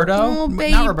 bro. Roberto. Oh,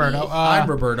 baby. Not Roberto. I'm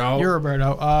Roberto. You're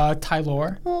Roberto.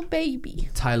 Tyler. Oh, baby.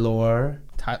 Tyler.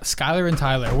 Skylar and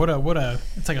Tyler. What a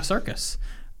it's like a circus.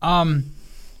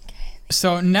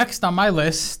 So next on my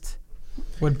list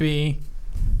would be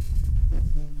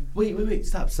Wait,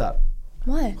 stop.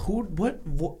 What? What?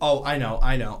 Oh, I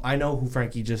know who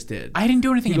Frankie just did. I didn't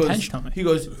do anything intentionally. He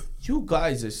goes, "You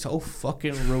guys are so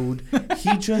fucking rude."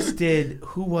 He just did.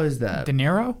 Who was that? De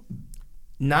Niro?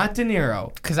 Not De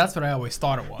Niro. Because that's what I always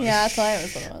thought it was. Yeah, that's what I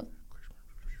always thought it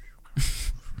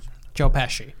was. Joe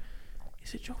Pesci.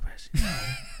 Is it Joe Pesci?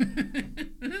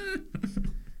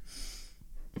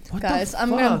 What Guys,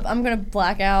 I'm gonna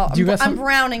black out. I'm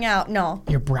browning out. No.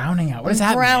 You're browning out. What does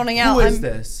that mean? Browning out. Who is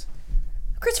this?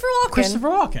 Christopher Walken. Christopher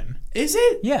Walken. Is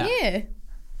it? Yeah. Yeah.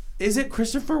 Is it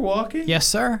Christopher Walken? Yes,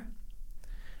 sir.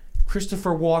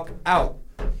 Christopher Walk out.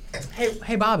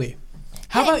 Hey, Bobby.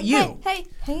 How about you?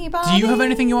 Hey, Bobby. Do you have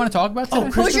anything you want to talk about today?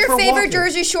 Who's your favorite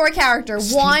Jersey Shore character?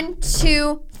 1,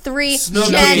 2, 3. Snooki.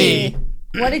 Jenny.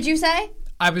 What did you say?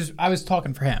 I was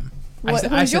talking for him. Who's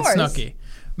I said yours? Snooki.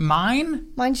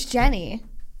 Mine's Jenny.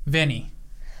 Vinny.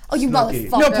 Oh, you Snooki.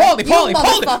 motherfucker. No, Paulie. You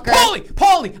motherfucker.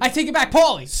 Paulie. I take it back,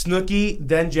 Paulie. Snooki,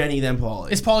 then Jenny, then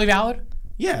Paulie. Is Paulie valid?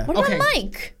 Yeah. What Okay. about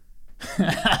Mike?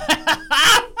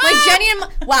 Like Jenny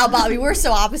and wow, Bobby, we're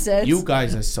so opposites. You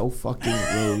guys are so fucking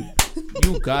rude.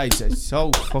 You guys are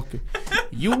so fucking.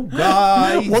 You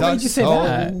guys What are made you say so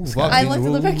that? fucking I looked at the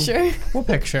rude. picture. What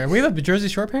picture? We have the Jersey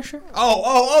Shore picture?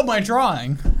 Oh, my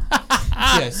drawing.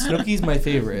 Yeah, Snooki's my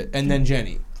favorite, and then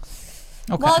Jenny.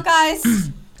 Okay. Well, guys,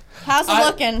 how's it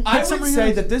looking? I would something say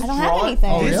else. that this I don't have drawing.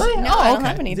 anything. Oh, really? No, Oh, I don't okay.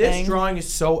 have anything. This drawing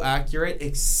is so accurate,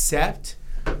 except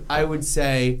I would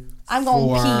say I'm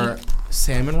going for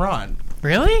Sam and Ron.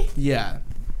 Really? Yeah.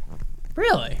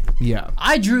 Really? Yeah.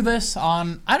 I drew this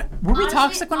on. Were we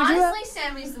toxic when I drew that?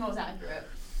 Sammy's the most accurate.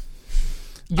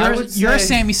 You're a say-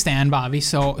 Sammy stan, Bobby.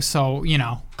 So you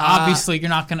know, obviously you're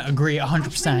not gonna agree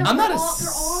 100%. I'm not a They're all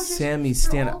just- Sammy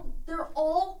stan. They're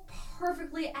all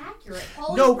perfectly accurate.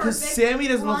 No, because Sammy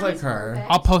doesn't look like her.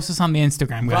 I'll post this on the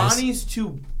Instagram, guys. Ronnie's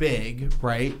too big,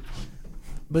 right?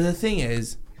 But the thing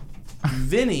is,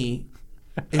 Vinny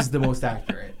is the most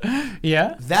accurate.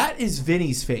 Yeah. That is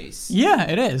Vinny's face. Yeah,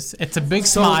 it is. It's a big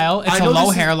So, smile. It's I a know low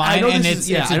this is- I hairline, know and this it's is-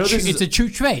 yeah, I know this it's is- a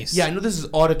chooch face. Yeah, I know this is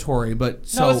auditory, but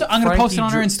so No, I'm gonna post it on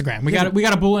our Frankie Instagram. Yeah, We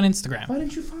got a bull on Instagram. Why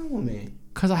didn't you follow me?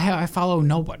 Cause I follow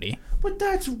nobody. But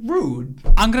that's rude.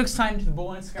 I'm gonna sign into the bull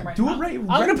on Instagram right Do now. it right- I'm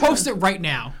right gonna post now. it right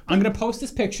now. I'm gonna post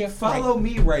this picture. Follow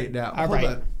me right now. All Hold right.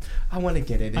 on. I want to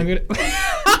get in it. I'm gonna.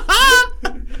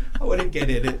 I want to get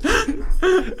in it.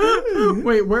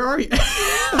 Wait, where are you?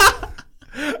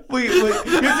 Wait. You have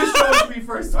to show it to me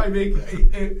first so I make.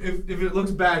 If it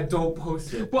looks bad, don't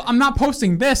post it. Well, I'm not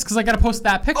posting this because I gotta post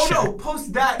that picture. Oh no,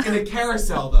 post that in a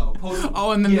carousel though. Post.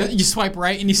 Oh, and then yeah. you swipe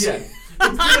right and you see. Yeah.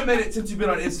 It's been a minute since you've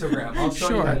been on Instagram. I'll show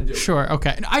you how to do it. Sure.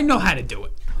 Okay. I know how to do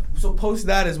it. So post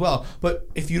that as well. But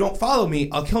if you don't follow me,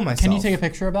 I'll kill myself. Can you take a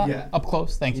picture of that? Yeah. Up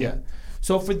close. Thank you. Yeah.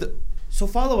 So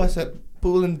follow us at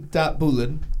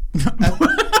boolin.boolin. Follow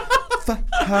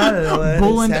us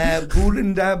Boolin- at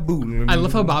boolin.boolin. I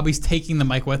love how Bobby's taking the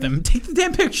mic with him. Take the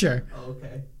damn picture. Oh,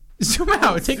 okay. Zoom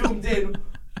out. Take Zoomed in.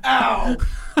 Ow.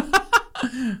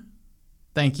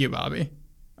 Thank you, Bobby.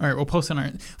 All right, we'll post it on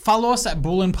our. Follow us at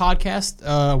Boolin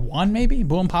Podcast 1, maybe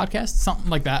Boolin Podcast, something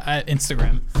like that at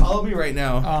Instagram. Follow me right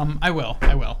now. I will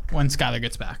when Skylar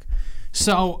gets back.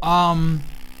 So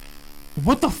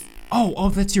what the? Oh,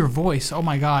 that's your voice. Oh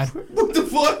my god. What the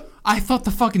fuck? I thought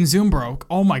the fucking Zoom broke.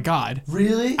 Oh my god.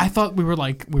 Really? I thought we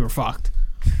were fucked.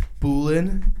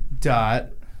 Boolin. Dot.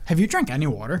 Have you drank any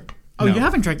water? Oh, No. you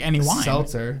haven't drank any wine.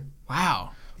 Seltzer.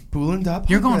 Wow. Boolin.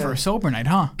 Dot. You're going for a sober night,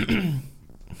 huh?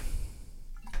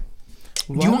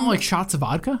 Do you want like shots of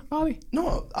vodka, Bobby?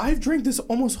 No, I've drank this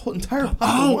almost whole entire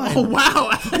bottle of wine. Oh wow.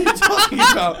 What are you talking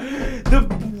about?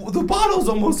 The bottle's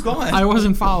almost gone. I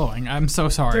wasn't following. I'm so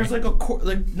sorry. There's like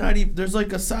there's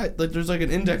like a side, like there's like an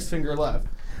index finger left.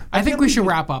 I think we should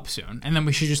wrap up soon, and then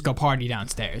we should just go party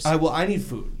downstairs. I need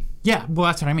food. Yeah, well,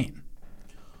 that's what I mean.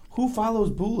 Who follows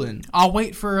Boolin? I'll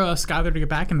wait for Skylar to get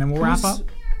back, and then we'll wrap up.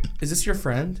 Is this your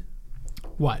friend?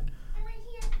 What?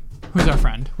 Who's our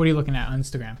friend? What are you looking at on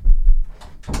Instagram?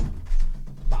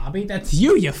 Bobby? That's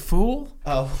you fool.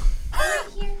 Oh.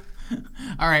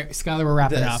 All right, Skylar, we're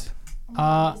wrapping up. This.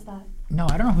 What is that? No,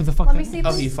 I don't know who the fuck Let that me is. see. Oh,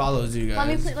 Please. he follows you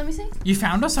guys. Let me see. You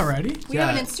found us already? We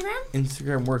have an Instagram?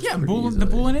 Instagram works Yeah, pretty the easily.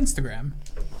 Bull and Instagram.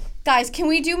 Guys, can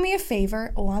we do me a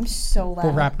favor? Oh, I'm so loud.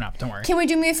 We're wrapping up, don't worry. Can we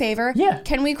do me a favor? Yeah.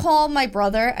 Can we call my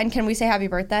brother and can we say happy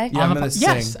birthday? Yeah, I'm the gonna po-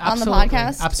 Yes, sing. On the absolutely.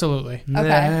 podcast? Absolutely.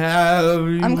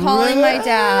 Okay. I'm calling my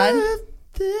dad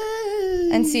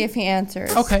and see if he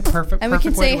answers. Okay, perfect. And we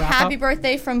can perfect way say to wrap happy up.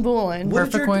 birthday from Boolin.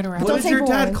 Perfect way to wrap What Don't did say your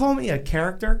dad Boolin. call me? A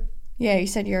character? Yeah, you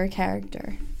said you're a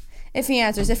character. If he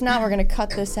answers. If not, we're going to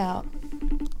cut this out.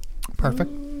 Perfect.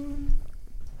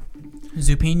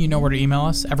 Zupine, you know where to email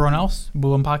us. Everyone else,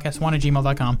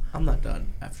 boolinpodcast1@gmail.com. I'm not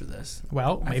done after this.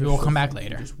 Well, I have maybe to we'll show come back Frankie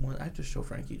later. I have to show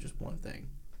Frankie just one thing.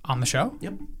 On the show?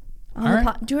 Yep. On All the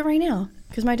right. do it right now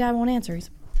because my dad won't answer. He's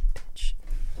a bitch.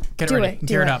 Get Do ready. it, do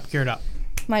Gear it it. up. Gear it up.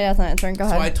 My dad's not answering. Go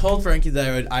So I ahead. told Frankie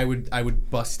that I would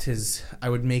bust his. I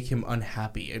would make him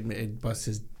unhappy. I'd bust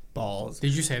his balls.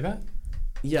 Did you say that?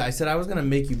 Yeah, I said I was gonna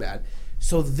make you mad.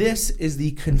 So this is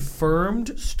the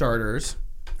confirmed starters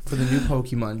for the new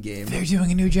Pokemon game, They're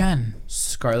doing a new gen.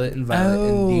 Scarlet and Violet,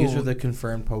 and these Oh. are the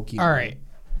confirmed Pokemon. All right.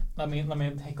 Let me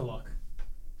take a look.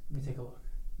 Let me take a look.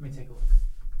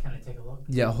 Can I take a look?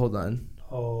 Yeah, hold on.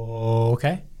 Oh,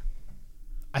 okay.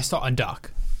 I saw a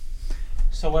duck.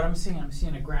 So what I'm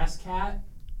seeing a grass cat,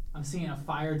 I'm seeing a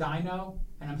fire dino,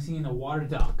 and I'm seeing a water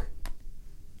duck.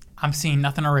 I'm seeing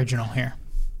nothing original here.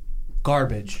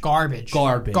 Garbage.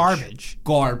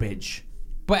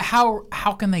 But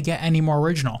how can they get any more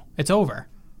original? It's over.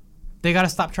 They got to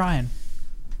stop trying.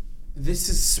 This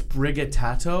is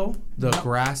Sprigatito, the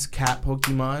grass cat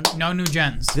Pokemon. No new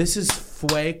gens. This is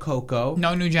Fuecoco.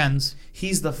 No new gens.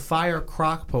 He's the Fire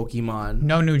Croc Pokemon.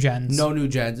 No new gens. No new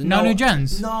gens. No new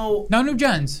gens. No. No new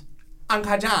gens.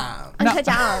 Ankajam.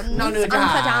 No new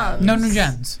gens. No new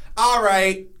gens. All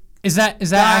right. Is that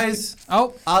guys?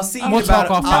 I'll see you we'll about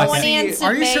talk off podcast.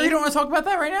 Are you sure you don't want to talk about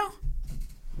that right now?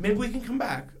 Maybe we can come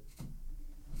back.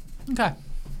 Okay.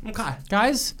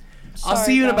 Guys, I'll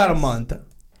see you in about a month.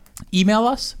 Email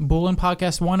us,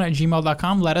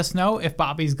 boolinpodcast1@gmail.com. Let us know if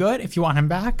Bobby's good, if you want him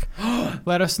back.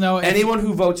 Let us know. Anyone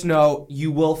who votes no,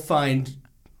 you will find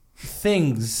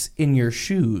things in your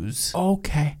shoes.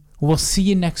 Okay. We'll see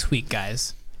you next week,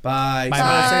 guys. Bye. Bye. Say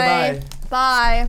bye. Bye.